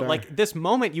those Earth are up Angel, there. like this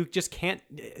moment, you just can't.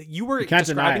 You were can't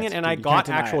deny describing it, it, and dude. I You can't got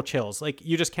deny actual it. chills. Like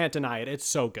you just can't deny it. It's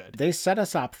so good. They set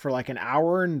us up for like an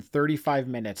hour and 35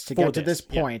 minutes to For get to this this,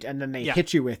 yeah. point, and then they Yeah.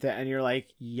 hit you with it, and you're like,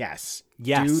 yes.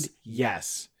 Yes. Dude,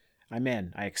 yes. I'm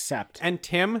in. I accept. And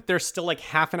Tim, there's still like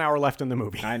half an hour left in the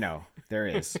movie. I know. There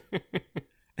is.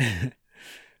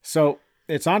 So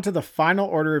it's on to the final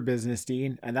order of business,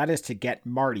 Dean, and that is to get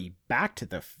Marty back to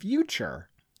the future.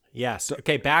 Yes.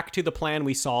 Okay, back to the plan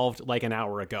we solved like an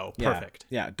hour ago. Perfect.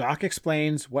 Yeah. Doc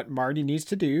explains what Marty needs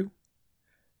to do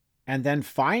and then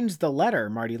finds the letter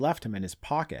Marty left him in his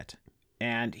pocket.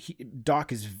 And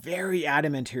Doc is very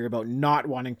adamant here about not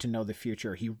wanting to know the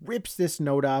future. He rips this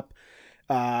note up.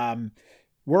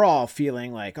 We're all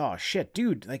feeling like, oh shit,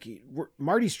 dude, like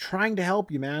Marty's trying to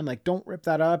help you, man. Like, don't rip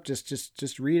that up.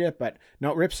 Just read it. But no,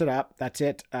 it rips it up. That's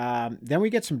it. Then we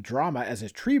get some drama as a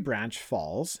tree branch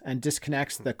falls and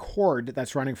disconnects the cord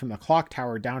that's running from the clock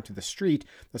tower down to the street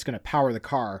that's going to power the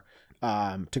car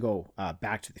to go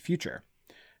back to the future.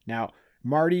 Now,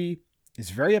 Marty is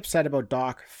very upset about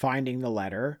Doc finding the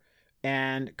letter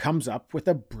and comes up with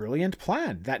a brilliant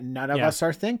plan that none of us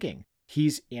are thinking.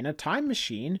 He's in a time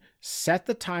machine, set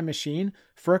the time machine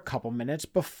for a couple minutes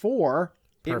before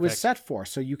it was Perfect. set for,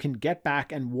 so you can get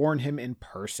back and warn him in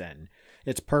person.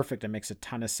 It's perfect. It makes a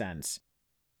ton of sense.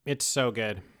 It's so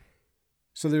good.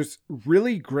 So there's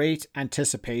really great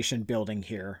anticipation building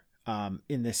here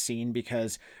in this scene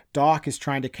because Doc is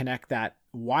trying to connect that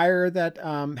wire that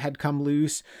had come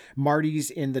loose. Marty's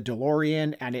in the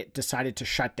DeLorean and it decided to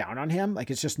shut down on him. Like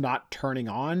it's just not turning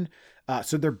on.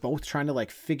 So they're both trying to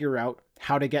like figure out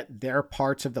how to get their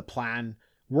parts of the plan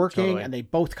working. Totally. And they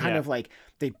both kind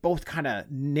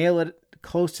of nail it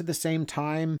close to the same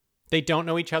time. They don't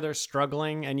know each other,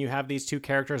 struggling, and you have these two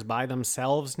characters by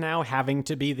themselves now having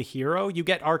to be the hero. You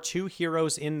get our two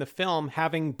heroes in the film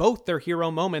having both their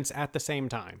hero moments at the same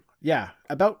time. Yeah,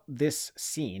 about this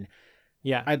scene,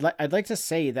 Yeah. I'd like to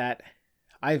say that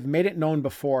I've made it known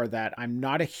before that I'm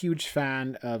not a huge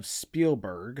fan of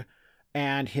Spielberg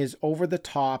and his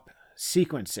over-the-top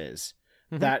sequences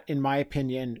that, in my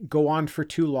opinion, go on for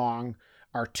too long,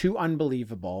 are too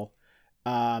unbelievable,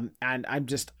 and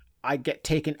I get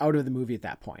taken out of the movie at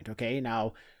that point. Okay,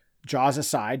 now Jaws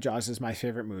aside, Jaws is my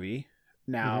favorite movie.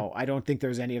 Now, I don't think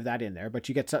there's any of that in there, but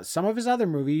you get some of his other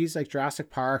movies like Jurassic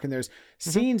Park, and there's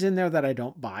scenes in there that I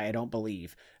don't buy, I don't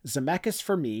believe. Zemeckis,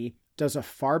 for me, does a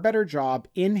far better job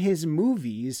in his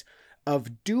movies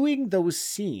of doing those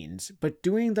scenes, but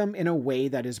doing them in a way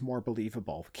that is more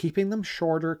believable, keeping them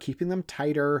shorter, keeping them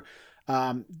tighter.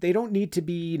 They don't need to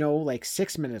be, like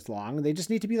 6 minutes long. They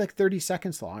just need to be like 30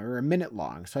 seconds long or a minute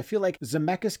long. So I feel like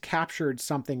Zemeckis captured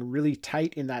something really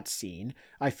tight in that scene.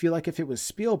 I feel like if it was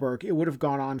Spielberg, it would have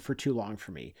gone on for too long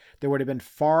for me. There would have been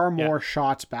far more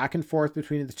shots back and forth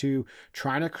between the two,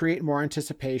 trying to create more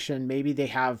anticipation. Maybe they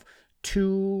have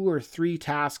 2 or 3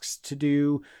 tasks to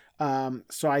do.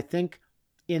 So I think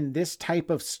in this type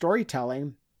of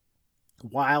storytelling,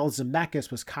 while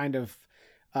Zemeckis was kind of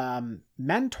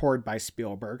mentored by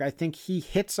Spielberg, I think he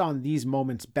hits on these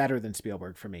moments better than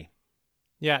Spielberg for me.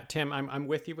 Yeah, Tim, I'm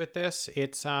with you with this.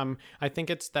 It's I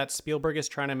think it's that Spielberg is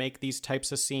trying to make these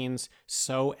types of scenes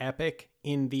so epic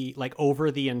in the over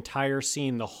the entire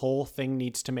scene. The whole thing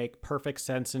needs to make perfect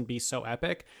sense and be so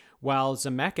epic. While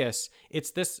Zemeckis, it's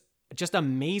this just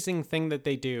amazing thing that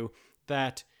they do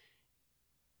that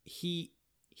he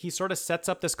sort of sets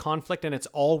up this conflict and it's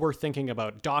all we're thinking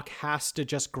about. Doc has to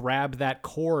just grab that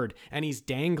cord and he's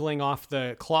dangling off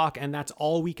the clock and that's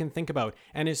all we can think about.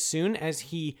 And as soon as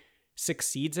he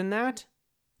succeeds in that,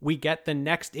 we get the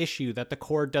next issue that the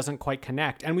cord doesn't quite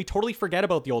connect. And we totally forget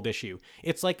about the old issue.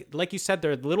 It's like you said,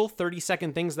 they're little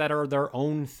 30-second things that are their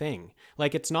own thing.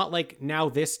 Like, it's not like now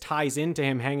this ties into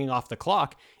him hanging off the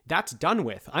clock. That's done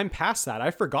with. I'm past that. I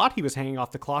forgot he was hanging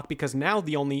off the clock because now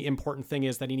the only important thing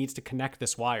is that he needs to connect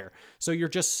this wire. So you're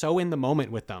just so in the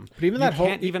moment with them. But even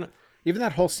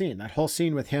that whole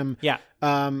scene with him. Yeah.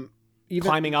 Even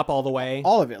climbing up all the way.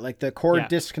 All of it. Like the cord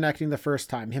disconnecting the first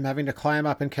time, him having to climb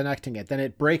up and connecting it, then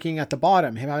it breaking at the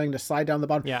bottom, him having to slide down the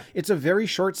bottom. Yeah. It's a very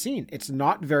short scene. It's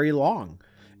not very long.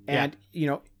 And,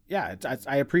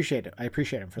 I appreciate it. I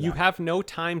appreciate him for that. You have no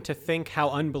time to think how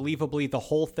unbelievably the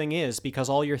whole thing is because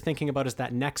all you're thinking about is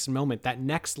that next moment, that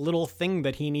next little thing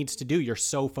that he needs to do. You're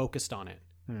so focused on it.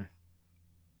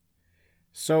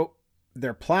 So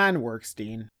their plan works,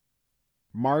 Dean.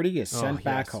 Marty is sent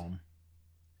back home.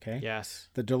 Okay. Yes.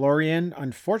 The DeLorean,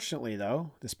 unfortunately,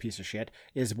 though, this piece of shit,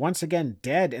 is once again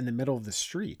dead in the middle of the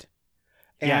street.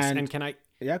 And can I...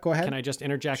 Yeah, go ahead. Can I just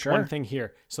interject one thing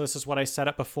here? So this is what I set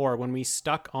up before. When we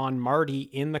stuck on Marty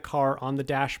in the car on the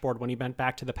dashboard when he went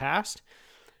back to the past,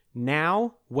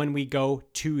 now when we go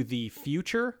to the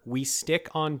future, we stick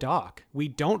on Doc. We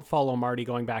don't follow Marty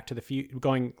going back to the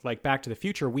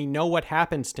future. We know what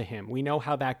happens to him. We know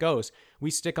how that goes. We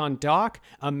stick on Doc,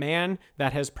 a man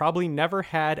that has probably never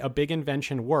had a big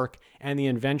invention work, and the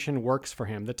invention works for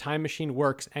him. The time machine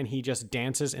works, and he just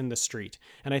dances in the street.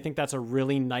 And I think that's a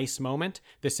really nice moment.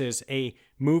 This is a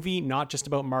movie not just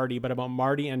about Marty, but about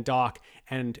Marty and Doc,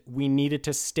 and we needed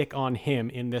to stick on him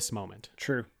in this moment.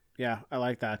 True. Yeah, I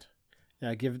like that.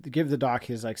 Yeah, give the Doc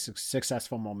his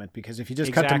successful moment, because if you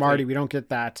just cut to Marty, we don't get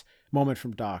that moment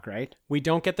from Doc, right? We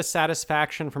don't get the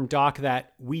satisfaction from Doc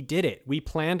that we did it. We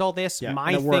planned all this. Yeah,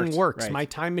 my thing works. Right. My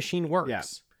time machine works. Yeah.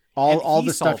 All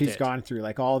the stuff he's gone through,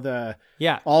 like all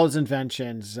his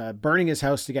inventions, burning his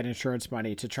house to get insurance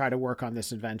money to try to work on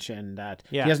this invention that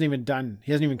he hasn't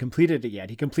even completed it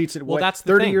yet. He completes it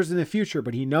 30 years in the future,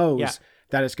 but he knows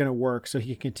that it's going to work, so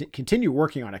he can continue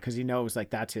working on it because he knows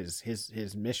that's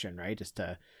his mission, right? Is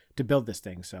to build this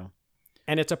thing. So,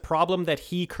 and it's a problem that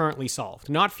he currently solved,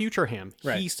 not future him.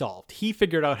 Right. He solved. He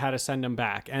figured out how to send him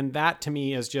back, and that to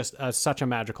me is just such a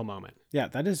magical moment. Yeah,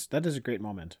 that is a great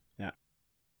moment. Yeah.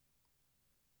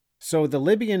 So the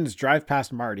Libyans drive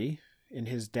past Marty in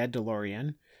his dead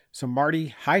DeLorean. So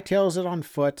Marty hightails it on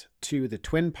foot to the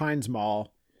Twin Pines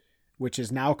Mall, which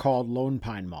is now called Lone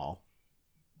Pine Mall.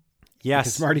 Yes.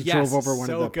 Because Marty drove over one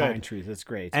of the pine trees. That's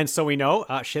great. And so we know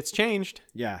shit's changed.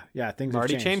 Yeah, things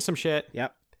Marty have changed. changed some shit.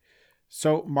 Yep.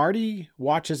 So Marty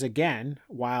watches again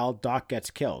while Doc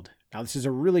gets killed. Now this is a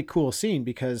really cool scene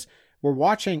because we're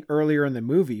watching earlier in the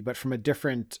movie, but from a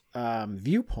different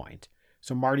viewpoint.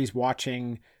 So Marty's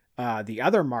watching the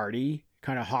other Marty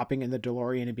kind of hopping in the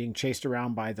DeLorean and being chased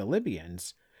around by the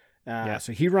Libyans.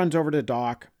 So he runs over to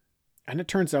Doc. And it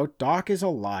turns out Doc is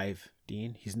alive,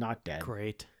 Dean. He's not dead.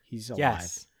 Great. He's alive.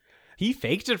 Yes. He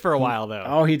faked it for a while, though.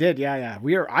 Oh, he did. Yeah.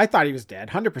 I thought he was dead.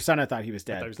 100% I thought he was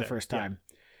dead the first time.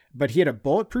 Yeah. But he had a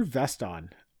bulletproof vest on,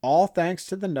 all thanks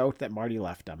to the note that Marty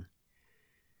left him.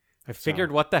 I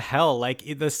figured, what the hell? Like,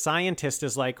 the scientist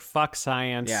is like, fuck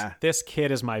science. Yeah. This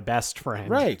kid is my best friend.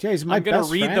 Right. Yeah, he's my I'm best going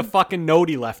to read friend. the fucking note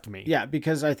he left me. Yeah,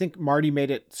 because I think Marty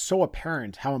made it so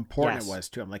apparent how important Yes. it was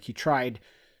to him. Like, he tried,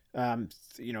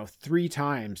 3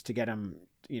 times to get him,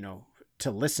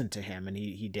 to listen to him, and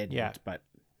he didn't. Yeah. But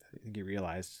I think he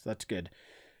realized. That's good.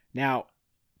 Now,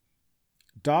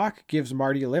 Doc gives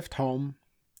Marty a lift home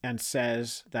and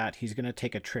says that he's going to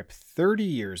take a trip 30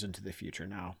 years into the future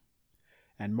now.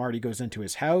 And Marty goes into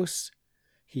his house.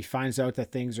 He finds out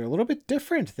that things are a little bit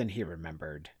different than he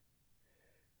remembered.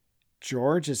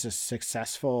 George is a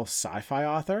successful sci-fi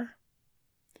author.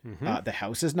 Mm-hmm. The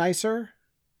house is nicer.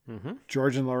 Mm-hmm.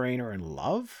 George and Lorraine are in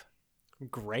love.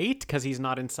 Great, because he's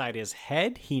not inside his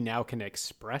head. He now can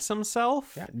express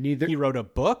himself. Yeah, He wrote a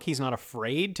book. He's not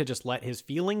afraid to just let his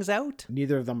feelings out.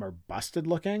 neither of them are busted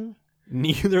looking.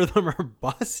 Neither of them are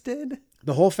busted.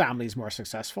 The whole family is more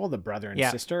successful. The brother and Yeah.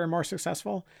 sister are more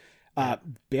successful.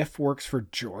 Biff works for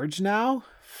George now.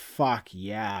 Fuck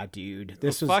yeah, dude.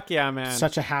 This was Fuck yeah, man.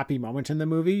 such a happy moment in the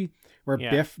movie where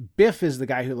Yeah. Biff is the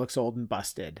guy who looks old and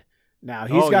busted. Now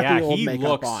he's got the old he makeup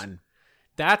looks- on.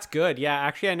 That's good. Yeah,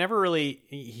 actually, I never really.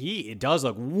 He does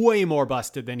look way more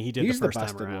busted than he did He's the the first time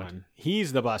busted around. one.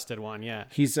 He's the busted one. Yeah,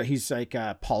 He's like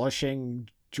polishing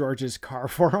George's car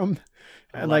for him,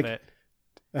 I and love like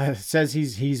it. says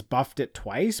he's buffed it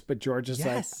twice, but George is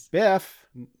Yes. like, Biff,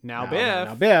 Now, no, Biff.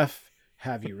 now, Biff,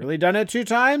 have you really done it 2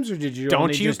 times, or did you Don't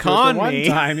only you just con do it the me.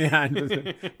 one time?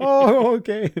 Yeah. Oh,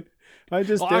 okay. I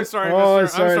just. Oh, did. I'm sorry, Oh, Mr. I'm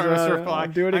sorry, Mr. I'll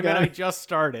Flock. do it I mean, again. I just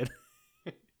started.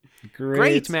 Great.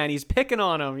 Great, man. He's picking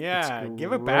on him. Yeah, It's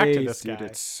give it back to great, this guy. dude.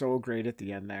 It's so great at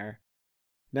the end there.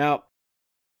 Now,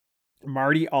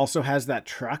 Marty also has that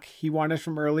truck he wanted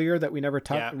from earlier that we never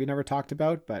talked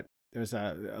about, but there's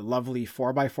a lovely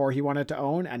 4x4 he wanted to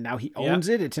own, and now he owns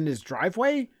it. It's in his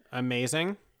driveway.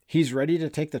 Amazing. He's ready to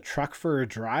take the truck for a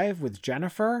drive with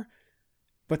Jennifer,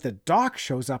 but the Doc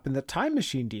shows up in the time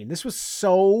machine, Dean. This was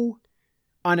so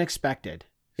unexpected.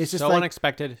 It's just so like,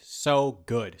 unexpected, so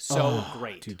good, so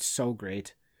great. Dude, so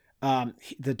great.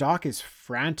 The Doc is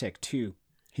frantic too.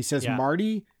 He says Yeah.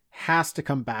 Marty has to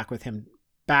come back with him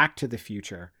back to the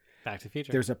future. Back to the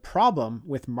Future. There's a problem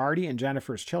with Marty and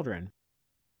Jennifer's children.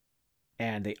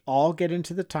 And they all get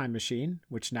into the time machine,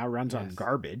 which now runs on Yes.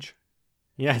 garbage.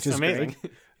 yes, which is amazing.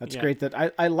 That's Yeah. great.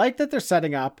 That I like that they're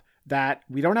setting up that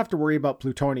we don't have to worry about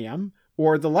plutonium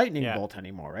or the lightning Yeah. bolt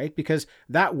anymore, right? Because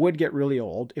that would get really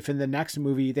old if in the next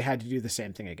movie they had to do the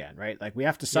same thing again, right? Like we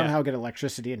have to somehow get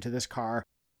electricity into this car.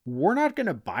 We're not going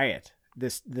to buy it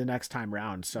the next time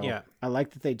round. So Yeah. I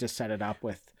like that they just set it up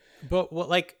with. But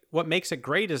what makes it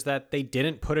great is that they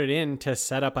didn't put it in to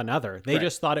set up another. They Right.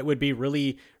 just thought it would be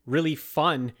really, really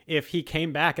fun if he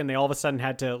came back and they all of a sudden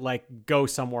had to like go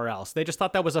somewhere else. They just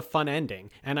thought that was a fun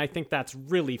ending. And I think that's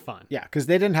really fun. Yeah, because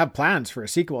they didn't have plans for a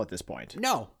sequel at this point.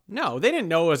 No, they didn't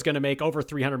know it was going to make over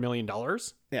 $300 million.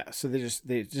 Yeah, so they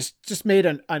just made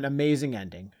an amazing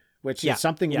ending, which Yeah, is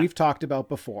something yeah. we've talked about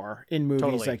before in movies.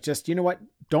 Totally. Like, just, you know what?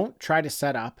 Don't try to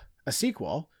set up a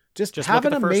sequel. Just look have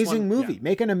at an the first amazing one. movie. Yeah.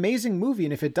 Make an amazing movie.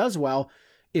 And if it does well,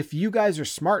 if you guys are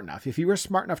smart enough, if you were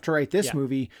smart enough to write this Yeah.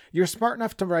 movie, you're smart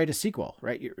enough to write a sequel,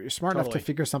 right? You're smart enough to Totally.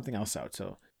 figure something else out.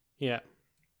 Yeah.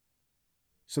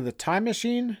 So the time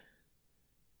machine,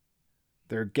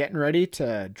 they're getting ready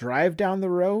to drive down the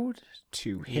road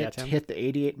to Yeah, hit Tim. the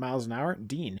 88 miles an hour.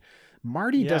 Dean,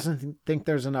 Marty Yeah. doesn't think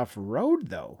there's enough road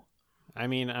though. I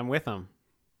mean, I'm with him.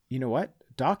 You know what?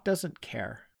 Doc doesn't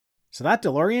care. So that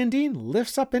DeLorean, Dean,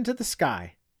 lifts up into the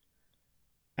sky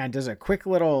and does a quick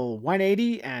little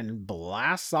 180 and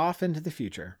blasts off into the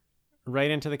future.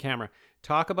 Right into the camera.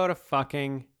 Talk about a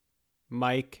fucking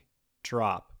mic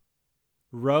drop.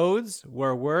 Roads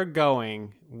where we're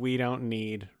going, we don't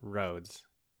need roads.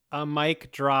 A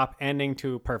mic drop ending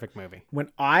to a perfect movie.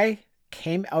 When I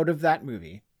came out of that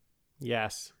movie,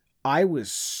 Yes. I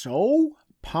was so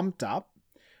pumped up.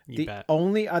 You The bet.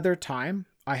 only other time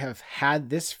I have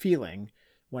had this feeling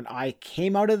when I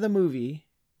came out of the movie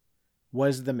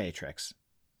was The Matrix.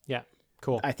 Yeah.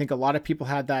 Cool. I think a lot of people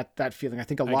had that feeling. I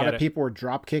think a lot get of it. people were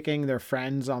drop kicking their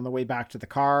friends on the way back to the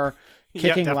car, Yeah,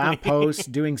 kicking definitely. lampposts,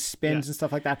 doing spins Yeah. and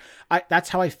stuff like that. That's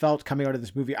how I felt coming out of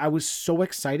this movie. I was so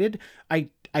excited. I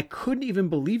couldn't even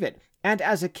believe it. And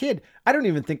as a kid, I don't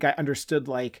even think I understood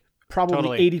like probably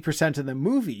Totally. 80% of the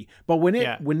movie. But when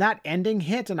Yeah. when that ending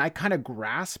hit and I kind of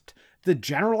grasped the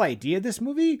general idea of this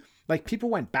movie, like people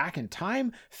went back in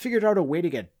time, figured out a way to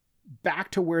get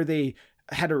back to where they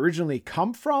had originally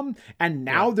come from, and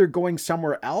now they're going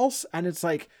somewhere else. And it's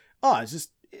like, oh,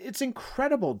 it's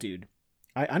incredible, dude.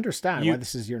 I understand why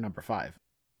this is your number 5.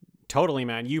 Totally,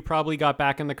 man. You probably got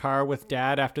back in the car with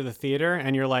Dad after the theater,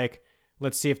 and you're like,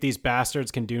 let's see if these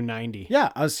bastards can do 90.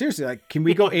 Yeah, I was seriously like, can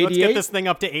we go 88? Let's get this thing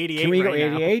up to 88. Can we go right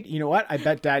 88? You know what? I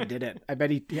bet Dad did it. I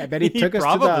bet he took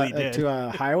us to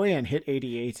a highway and hit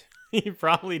 88. He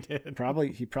probably did.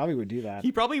 He probably would do that.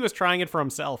 He probably was trying it for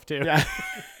himself too. Yeah.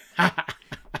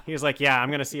 He was like, yeah, I'm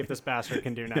going to see if this bastard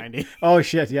can do 90. Oh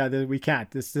shit. Yeah, we can't.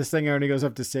 This thing only goes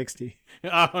up to 60.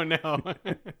 Oh no.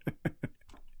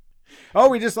 Oh,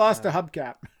 we just lost a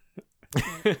hubcap.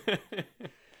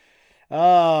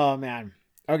 Oh man.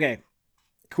 Okay.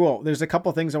 Cool. There's a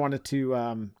couple things I wanted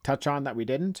to touch on that we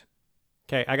didn't.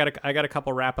 Okay, I got a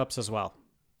couple wrap ups as well.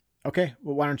 Okay.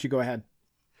 Well, why don't you go ahead?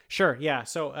 Sure. Yeah.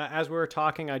 So as we were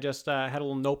talking, I just had a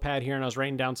little notepad here and I was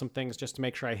writing down some things just to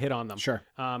make sure I hit on them. Sure.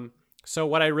 So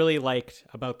what I really liked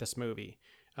about this movie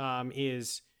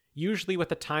is usually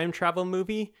with a time travel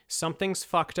movie, something's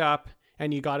fucked up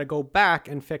and you got to go back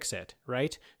and fix it,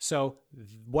 right? So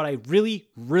what I really,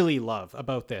 really love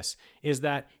about this is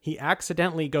that he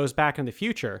accidentally goes back in the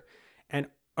future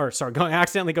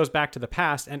accidentally goes back to the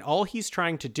past, and all he's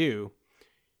trying to do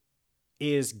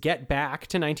is get back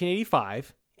to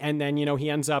 1985, and then, he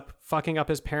ends up fucking up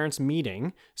his parents'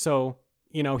 meeting. So,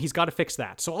 he's got to fix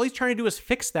that. So all he's trying to do is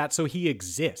fix that so he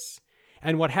exists.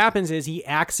 And what happens is he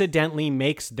accidentally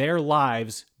makes their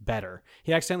lives better.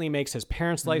 He accidentally makes his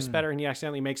parents' lives better, and he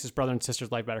accidentally makes his brother and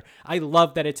sister's life better. I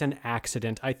love that it's an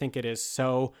accident. I think it is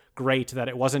so great that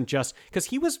it wasn't just because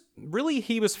he was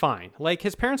fine. Like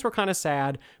his parents were kind of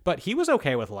sad, but he was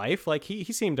okay with life. Like he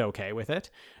seemed okay with it.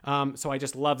 So I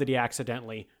just love that he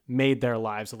accidentally made their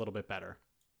lives a little bit better.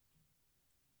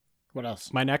 What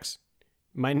else? My next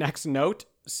note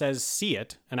says "see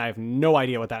it," and I have no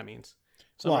idea what that means.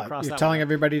 So you're telling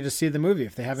everybody to see the movie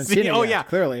if they haven't seen it yet. Oh, yeah.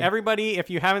 Clearly. Everybody, if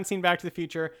you haven't seen Back to the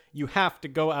Future, you have to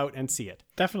go out and see it.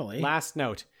 Definitely. Last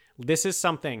note. This is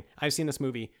something, I've seen this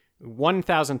movie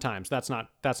 1,000 times. That's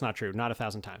not true. Not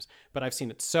 1,000 times. But I've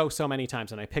seen it so many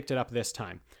times, and I picked it up this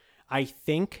time. I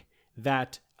think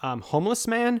that homeless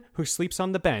man who sleeps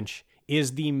on the bench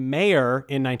is the mayor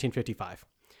in 1955.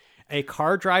 A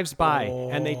car drives by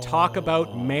and they talk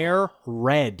about Mayor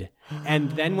Red.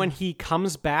 And then when he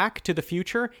comes back to the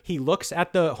future, he looks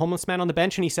at the homeless man on the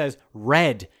bench and he says,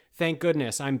 "Red, thank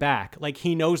goodness I'm back." Like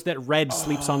he knows that Red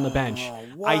sleeps on the bench.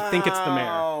 Wow. I think it's the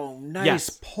mayor.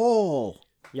 Nice pull.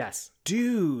 Yes.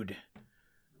 Dude.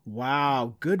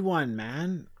 Wow. Good one,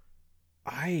 man.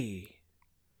 I'm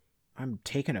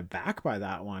taken aback by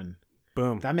that one.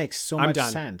 Boom. That makes so much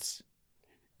sense.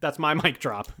 That's my mic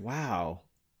drop. Wow.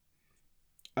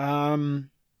 I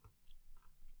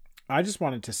just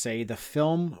wanted to say the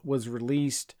film was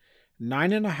released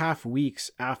 9.5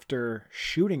 weeks after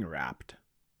shooting wrapped.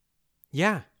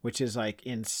 Yeah. Which is like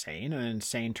an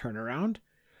insane turnaround.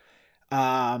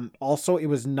 Also, it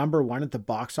was number 1 at the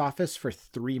box office for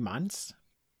 3 months.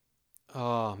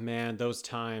 Oh man, those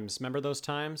times. Remember those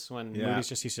times when movies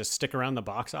just used to stick around the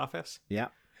box office? Yeah.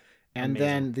 And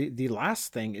Amazing. then the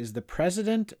last thing is the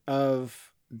president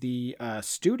of the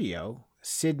studio,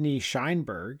 Sidney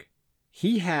Sheinberg,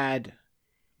 he had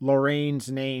Lorraine's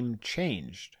name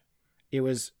changed. It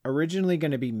was originally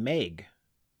going to be Meg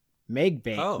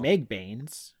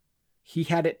Baines. He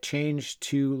had it changed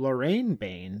to Lorraine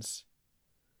Baines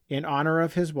in honor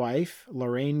of his wife,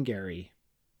 Lorraine Gary.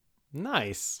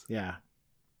 Nice. Yeah.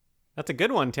 That's a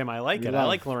good one, Tim. I like it. I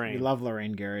like Lorraine. We love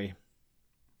Lorraine Gary.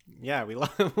 Yeah, we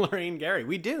love Lorraine Gary.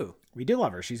 We do. We do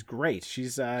love her. She's great.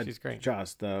 She's great.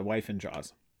 Jaws, the wife in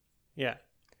Jaws. Yeah.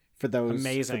 For those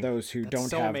Amazing. who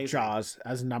don't have Jaws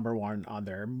as number 1 on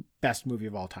their best movie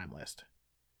of all time list.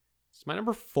 It's my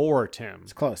number 4, Tim.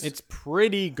 It's close. It's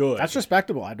pretty good. That's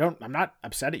respectable. I'm not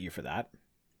upset at you for that.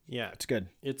 Yeah. It's good.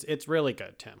 It's really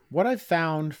good, Tim. What I've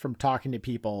found from talking to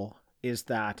people is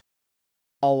that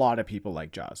a lot of people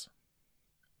like Jaws.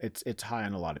 It's high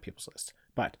on a lot of people's lists.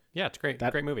 But yeah, it's great.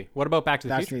 Great movie. What about Back to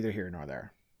the Future? That's neither here nor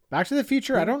there. Back to the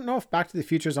Future, I don't know if Back to the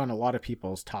Future is on a lot of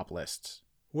people's top lists.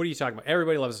 What are you talking about?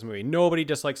 Everybody loves this movie. Nobody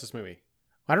dislikes this movie.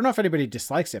 I don't know if anybody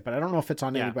dislikes it, but I don't know if it's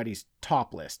on anybody's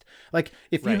top list. Like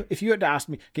if you had asked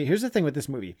me, okay, here's the thing with this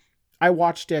movie. I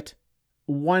watched it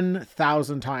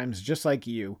 1,000 times just like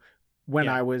you when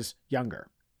I was younger.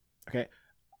 Okay.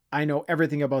 I know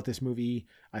everything about this movie.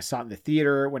 I saw it in the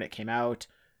theater when it came out,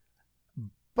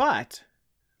 but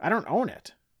I don't own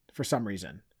it for some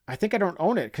reason. I think I don't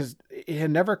own it because it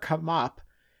had never come up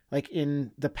like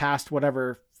in the past,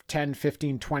 whatever 10,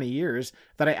 15, 20 years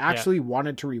that I actually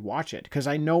wanted to rewatch it because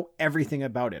I know everything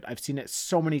about it. I've seen it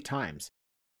so many times.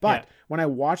 But when I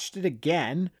watched it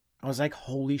again, I was like,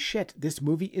 holy shit, this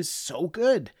movie is so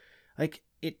good. Like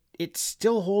it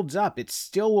still holds up. It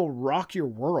still will rock your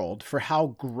world for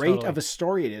how great of a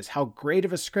story it is, how great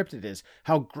of a script it is,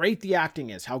 how great the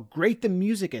acting is, how great the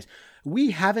music is.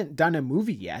 We haven't done a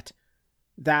movie yet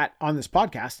that on this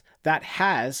podcast that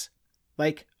has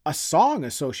like a song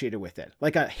associated with it,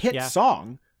 like a hit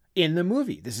song in the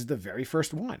movie. This is the very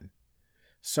first one.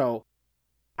 So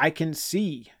I can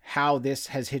see how this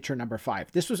has hit your number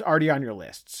 5. This was already on your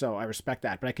list, so I respect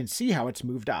that. But I can see how it's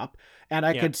moved up, and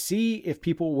I could see if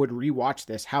people would rewatch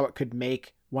this, how it could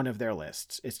make one of their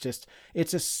lists.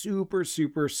 It's a super,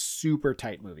 super, super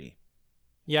tight movie.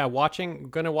 Yeah,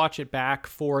 gonna watch it back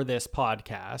for this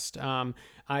podcast.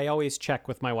 I always check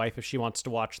with my wife if she wants to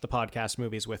watch the podcast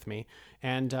movies with me.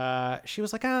 And she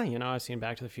was like, I've seen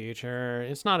Back to the Future.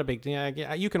 It's not a big deal.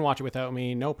 You can watch it without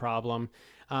me, no problem.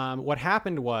 What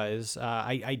happened was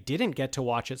I didn't get to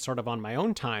watch it sort of on my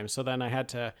own time. So then I had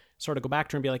to sort of go back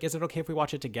to her and be like, is it okay if we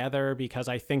watch it together? Because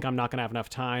I think I'm not going to have enough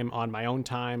time on my own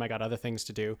time. I got other things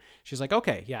to do. She's like,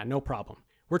 okay, yeah, no problem.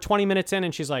 We're 20 minutes in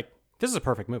and she's like, this is a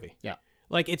perfect movie. Yeah.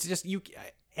 Like, it's just,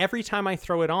 every time I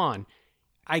throw it on,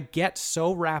 I get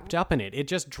so wrapped up in it. It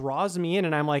just draws me in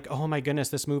and I'm like, oh my goodness,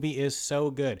 this movie is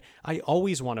so good. I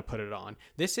always want to put it on.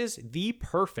 This is the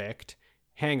perfect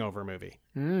hangover movie.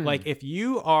 Like if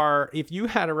you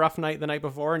had a rough night the night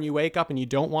before and you wake up and you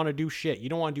don't want to do shit, you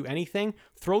don't want to do anything,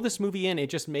 throw this movie in. It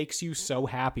just makes you so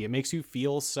happy. It makes you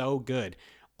feel so good.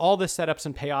 All the setups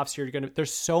and payoffs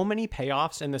there's so many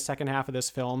payoffs in the second half of this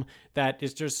film that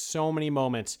is just so many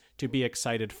moments to be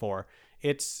excited for.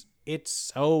 It's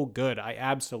so good. I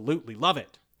absolutely love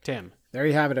it. Tim. There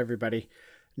you have it, everybody.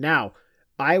 Now,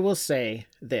 I will say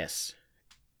this.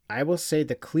 I will say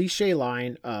the cliche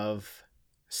line of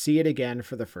see it again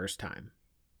for the first time,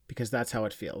 because that's how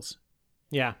it feels.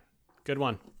 Yeah, good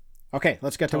one. Okay,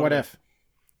 let's get to What If.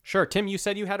 Sure. Tim, you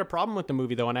said you had a problem with the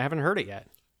movie, though, and I haven't heard it yet.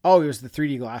 Oh, it was the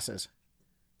 3D glasses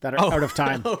that are out of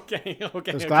time. Okay.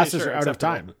 Those glasses are out of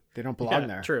time. They don't belong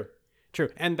there. True.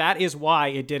 And that is why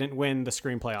it didn't win the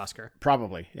screenplay Oscar.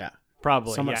 Probably, yeah.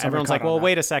 Probably, Someone Everyone's like, well,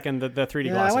 wait a second, the 3D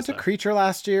glasses. I went to Creature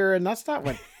last year, and that's not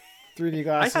what 3D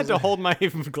glasses I had to hold my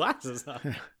glasses up.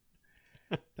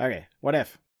 Okay, What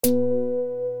If?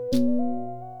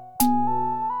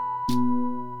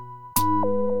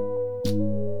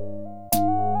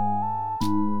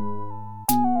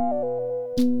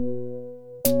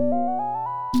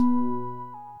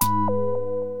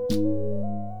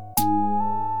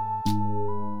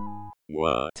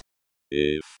 What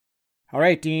if? All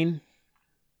right, Dean.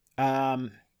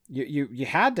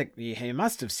 You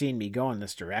must have seen me go in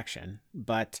this direction,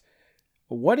 but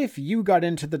what if you got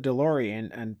into the DeLorean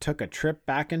and took a trip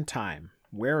back in time?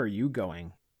 Where are you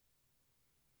going?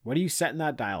 What are you setting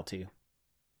that dial to?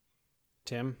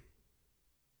 Tim,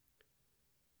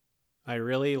 I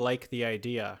really like the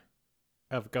idea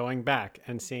of going back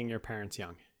and seeing your parents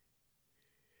young.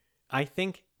 I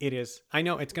think it is. I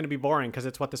know it's going to be boring because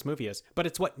it's what this movie is, but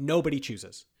it's what nobody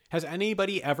chooses. Has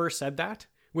anybody ever said that?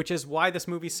 Which is why this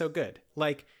movie's so good.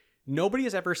 Like, nobody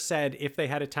has ever said if they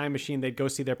had a time machine, they'd go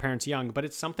see their parents young, but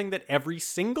it's something that every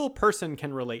single person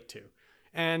can relate to.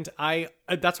 And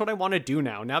that's what I want to do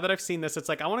now. Now that I've seen this, it's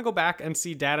like, I want to go back and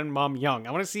see dad and mom young.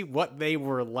 I want to see what they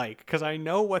were like, because I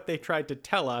know what they tried to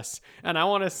tell us, and I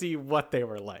want to see what they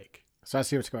were like. So I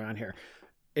see what's going on here.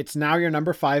 It's now your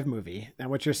number 5 movie. And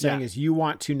what you're saying is you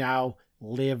want to now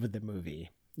live the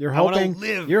movie. You're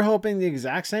hoping the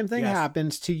exact same thing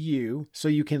happens to you so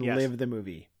you can live the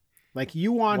movie. Like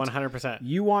you want 100%.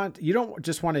 You don't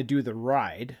just want to do the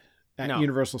ride at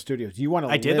Universal Studios. You want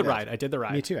to I did the ride.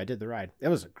 Me too. I did the ride. It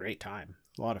was a great time.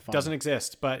 A lot of fun. Doesn't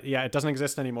exist, but yeah, it doesn't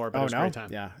exist anymore, but it was a great time.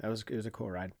 Yeah, it was a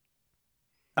cool ride.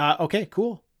 Okay,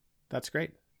 cool. That's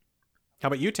great. How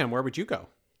about you, Tim? Where would you go?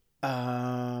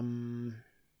 I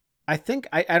think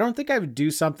I don't think I would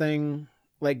do something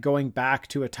like going back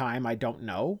to a time I don't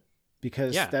know,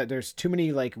 because there's too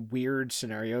many like weird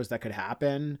scenarios that could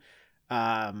happen.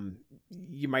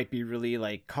 You might be really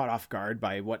like caught off guard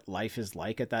by what life is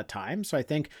like at that time. So I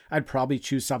think I'd probably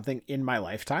choose something in my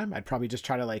lifetime. I'd probably just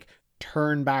try to like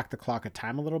turn back the clock of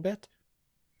time a little bit.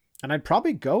 And I'd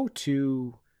probably go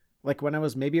to like when I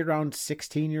was maybe around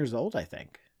 16 years old, I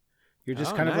think. You're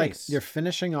just kind of like, you're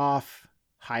finishing off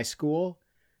high school.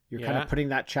 You're kind of putting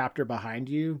that chapter behind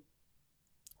you,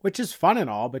 which is fun and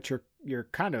all, but you're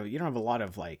kind of, you don't have a lot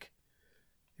of like,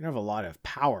 have a lot of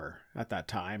power at that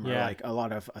time, or Yeah. like a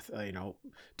lot of,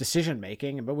 decision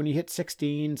making. But when you hit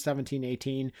 16, 17,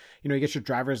 18, you get your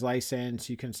driver's license,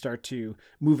 you can start to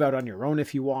move out on your own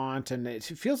if you want. And it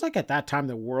feels like at that time,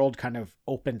 the world kind of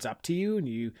opens up to you,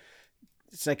 and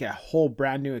it's like a whole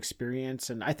brand new experience.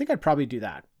 And I think I'd probably do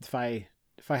that if I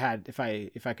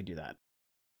could do that.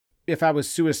 If I was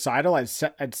suicidal, I'd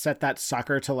set that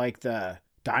sucker to like the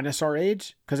dinosaur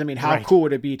age. Because I mean, how Right. cool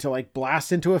would it be to like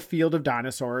blast into a field of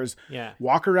dinosaurs, Yeah.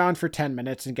 walk around for 10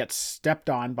 minutes and get stepped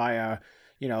on by a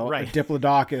Right.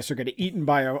 diplodocus, or get eaten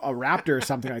by a raptor or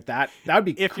something like that. That would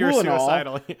be If cool you're and all,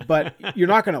 suicidal. but you're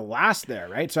not going to last there,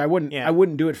 right? So I Yeah.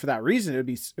 wouldn't do it for that reason. It would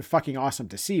be fucking awesome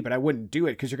to see, but I wouldn't do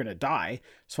it because you're going to die.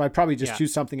 So I'd probably just Yeah.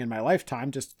 choose something in my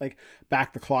lifetime, just like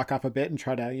back the clock up a bit and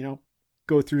try to,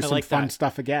 go through I some like fun that.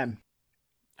 stuff again.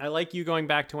 I like you going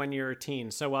back to when you were a teen.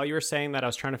 So while you were saying that, I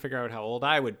was trying to figure out how old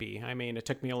I would be. I mean, it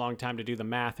took me a long time to do the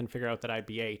math and figure out that I'd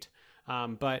be 8.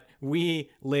 But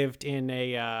we lived in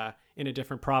a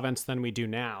different province than we do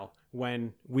now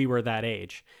when we were that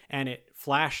age. And it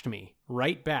flashed me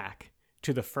right back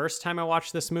to the first time I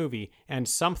watched this movie, and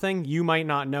something you might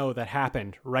not know that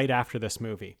happened right after this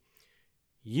movie.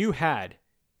 You had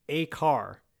a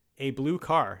car, a blue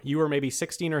car. You were maybe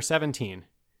 16 or 17.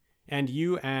 And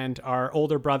you and our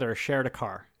older brother shared a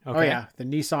car. Okay? Oh yeah, the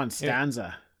Nissan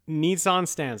Stanza. Nissan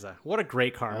Stanza. What a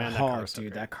great car, man. That car was so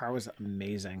dude, great. that car was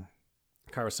amazing.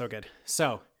 Car was so good.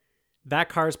 So, that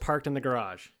car's parked in the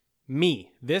garage.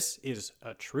 Me, this is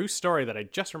a true story that I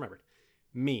just remembered.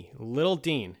 Me, little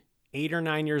Dean, 8 or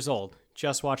 9 years old,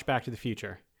 just watched Back to the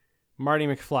Future. Marty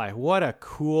McFly. What a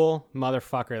cool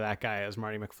motherfucker that guy is,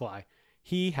 Marty McFly.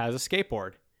 He has a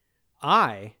skateboard.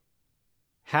 I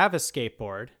have a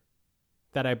skateboard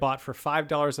that I bought for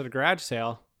 $5 at a garage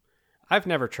sale. I've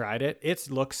never tried it. It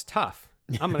looks tough.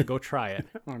 I'm going to go try it.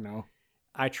 Oh no.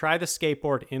 I try the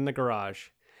skateboard in the garage.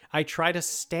 I try to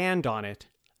stand on it,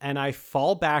 and I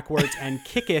fall backwards and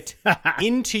kick it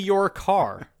into your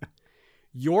car.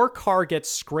 Your car gets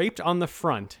scraped on the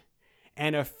front,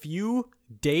 and a few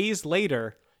days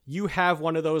later, you have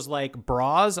one of those like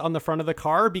bras on the front of the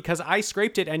car because I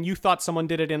scraped it and you thought someone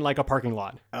did it in like a parking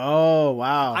lot. Oh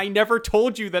wow. I never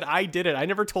told you that I did it. I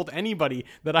never told anybody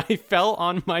that I fell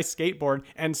on my skateboard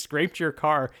and scraped your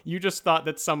car. You just thought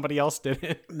that somebody else did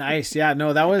it. Nice. Yeah,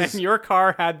 no, that was And your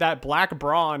car had that black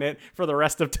bra on it for the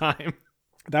rest of time.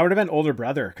 that would have been older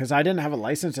brother, because I didn't have a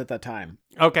license at that time.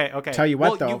 Okay. Tell you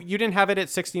what, though. You didn't have it at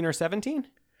 16 or 17?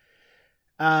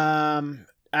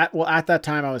 At that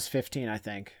time I was 15, I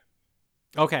think.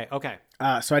 Okay.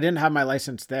 So I didn't have my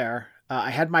license there. I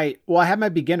had my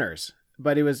beginners,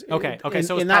 but it was Okay. in-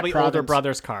 So it was in that probably older province-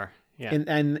 brother's car. Yeah.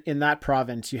 In that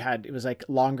province, it was like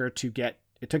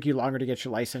it took you longer to get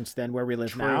your license than where we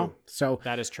live True. now. So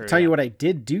That is true. tell you yeah. what I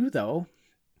did do though,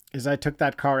 is I took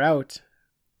that car out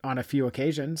on a few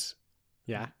occasions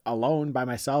Yeah. alone by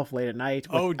myself late at night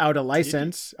Oh, without a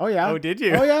license. Oh yeah. Oh, did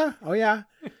you? Oh yeah.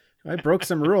 I broke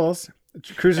some rules.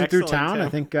 Cruising through Excellent, town. Tim. I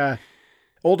think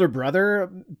older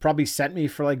brother probably sent me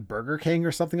for like Burger King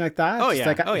or something like that. Oh, Just yeah.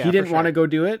 like, Oh, yeah, he didn't for want to sure. go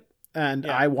do it. And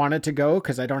Yeah. I wanted to go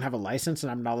because I don't have a license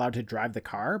and I'm not allowed to drive the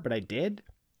car, but I did.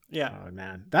 Yeah. Oh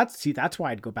man, that's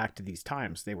why I'd go back to these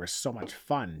times. They were so much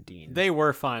fun, Dean. They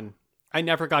were fun. I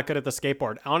never got good at the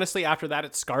skateboard. Honestly, after that,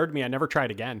 it scarred me. I never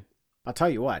tried again. I'll tell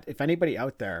you what, if anybody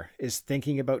out there is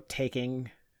thinking about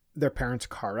taking their parents'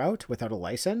 car out without a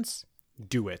license,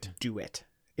 Do it. do it.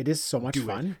 It is so much Do it.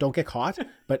 fun. Don't get caught,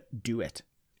 but do it.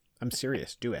 I'm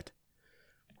serious. Do it.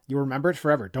 You'll remember it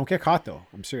forever. Don't get caught though.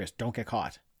 I'm serious. Don't get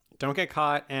caught. Don't get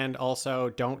caught, and also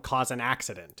don't cause an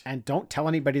accident. And don't tell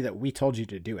anybody that we told you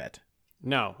to do it.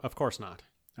 No, of course not.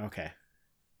 Okay.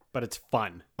 But it's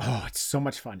fun. Oh, it's so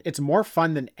much fun. It's more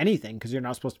fun than anything because you're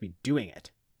not supposed to be doing it.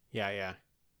 Yeah.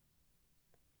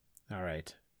 All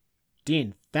right.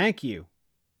 Dean, thank you.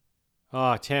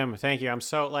 Oh, Tim, thank you. I'm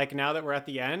so, now that we're at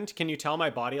the end, can you tell my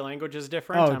body language is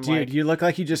different? Oh, I'm dude, you look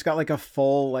like you just got like a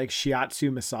full like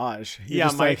shiatsu massage. You're yeah,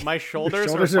 just, like, my shoulders, your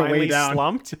shoulders are are way finally down.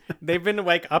 slumped. They've been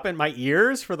up in my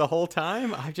ears for the whole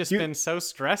time. I've just been so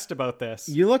stressed about this.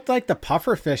 You looked like the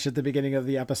puffer fish at the beginning of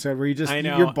the episode where I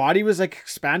know. your body was like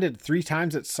expanded 3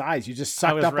 times its size. You just I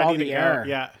sucked was up ready all to the go. air.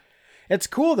 Yeah. It's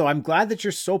cool though. I'm glad that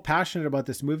you're so passionate about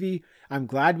this movie. I'm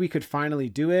glad we could finally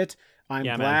do it. I'm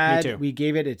Yeah, man, me glad too. we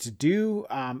gave it its due.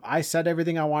 I said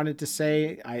everything I wanted to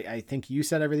say. I think you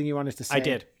said everything you wanted to say. I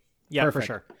did. Yeah, Perfect. for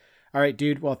sure. All right,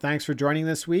 dude. Well, thanks for joining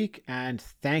this week. And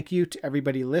thank you to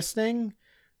everybody listening.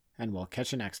 And we'll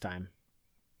catch you next time.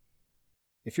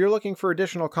 If you're looking for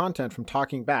additional content from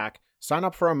Talking Back, sign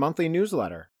up for our monthly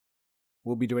newsletter.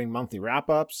 We'll be doing monthly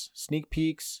wrap-ups, sneak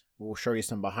peeks. We'll show you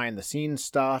some behind-the-scenes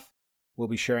stuff. We'll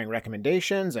be sharing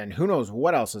recommendations, and who knows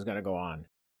what else is going to go on.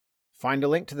 Find a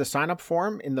link to the sign-up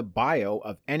form in the bio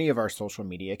of any of our social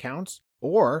media accounts,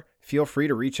 or feel free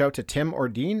to reach out to Tim or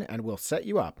Dean and we'll set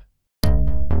you up.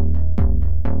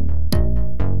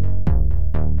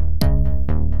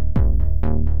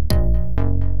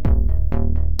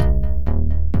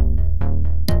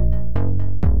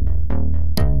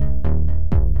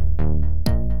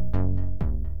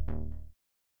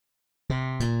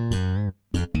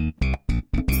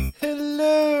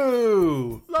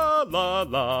 Hello! La la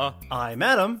la. I'm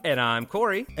Adam, And I'm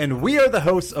Corey. and we are the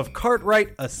hosts of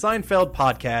Cartwright, a Seinfeld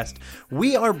podcast.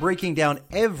 We are breaking down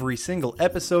every single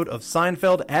episode of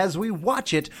Seinfeld as we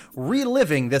watch it,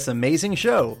 reliving this amazing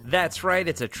show. That's right,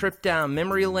 it's a trip down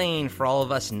memory lane for all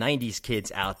of us 90s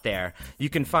kids out there. You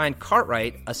can find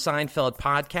Cartwright, a Seinfeld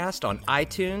podcast on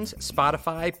iTunes,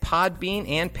 Spotify, Podbean,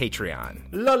 and Patreon.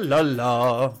 La la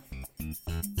la.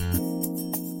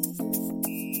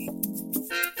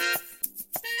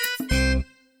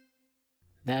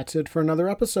 That's it for another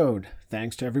episode.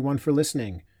 Thanks to everyone for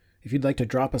listening. If you'd like to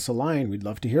drop us a line, we'd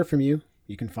love to hear from you.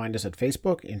 You can find us at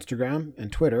Facebook, Instagram,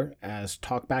 and Twitter as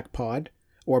TalkbackPod,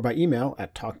 or by email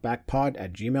at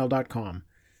talkbackpod@gmail.com.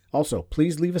 Also,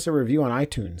 please leave us a review on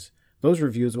iTunes. Those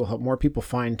reviews will help more people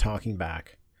find Talking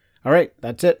Back. All right,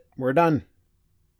 that's it. We're done.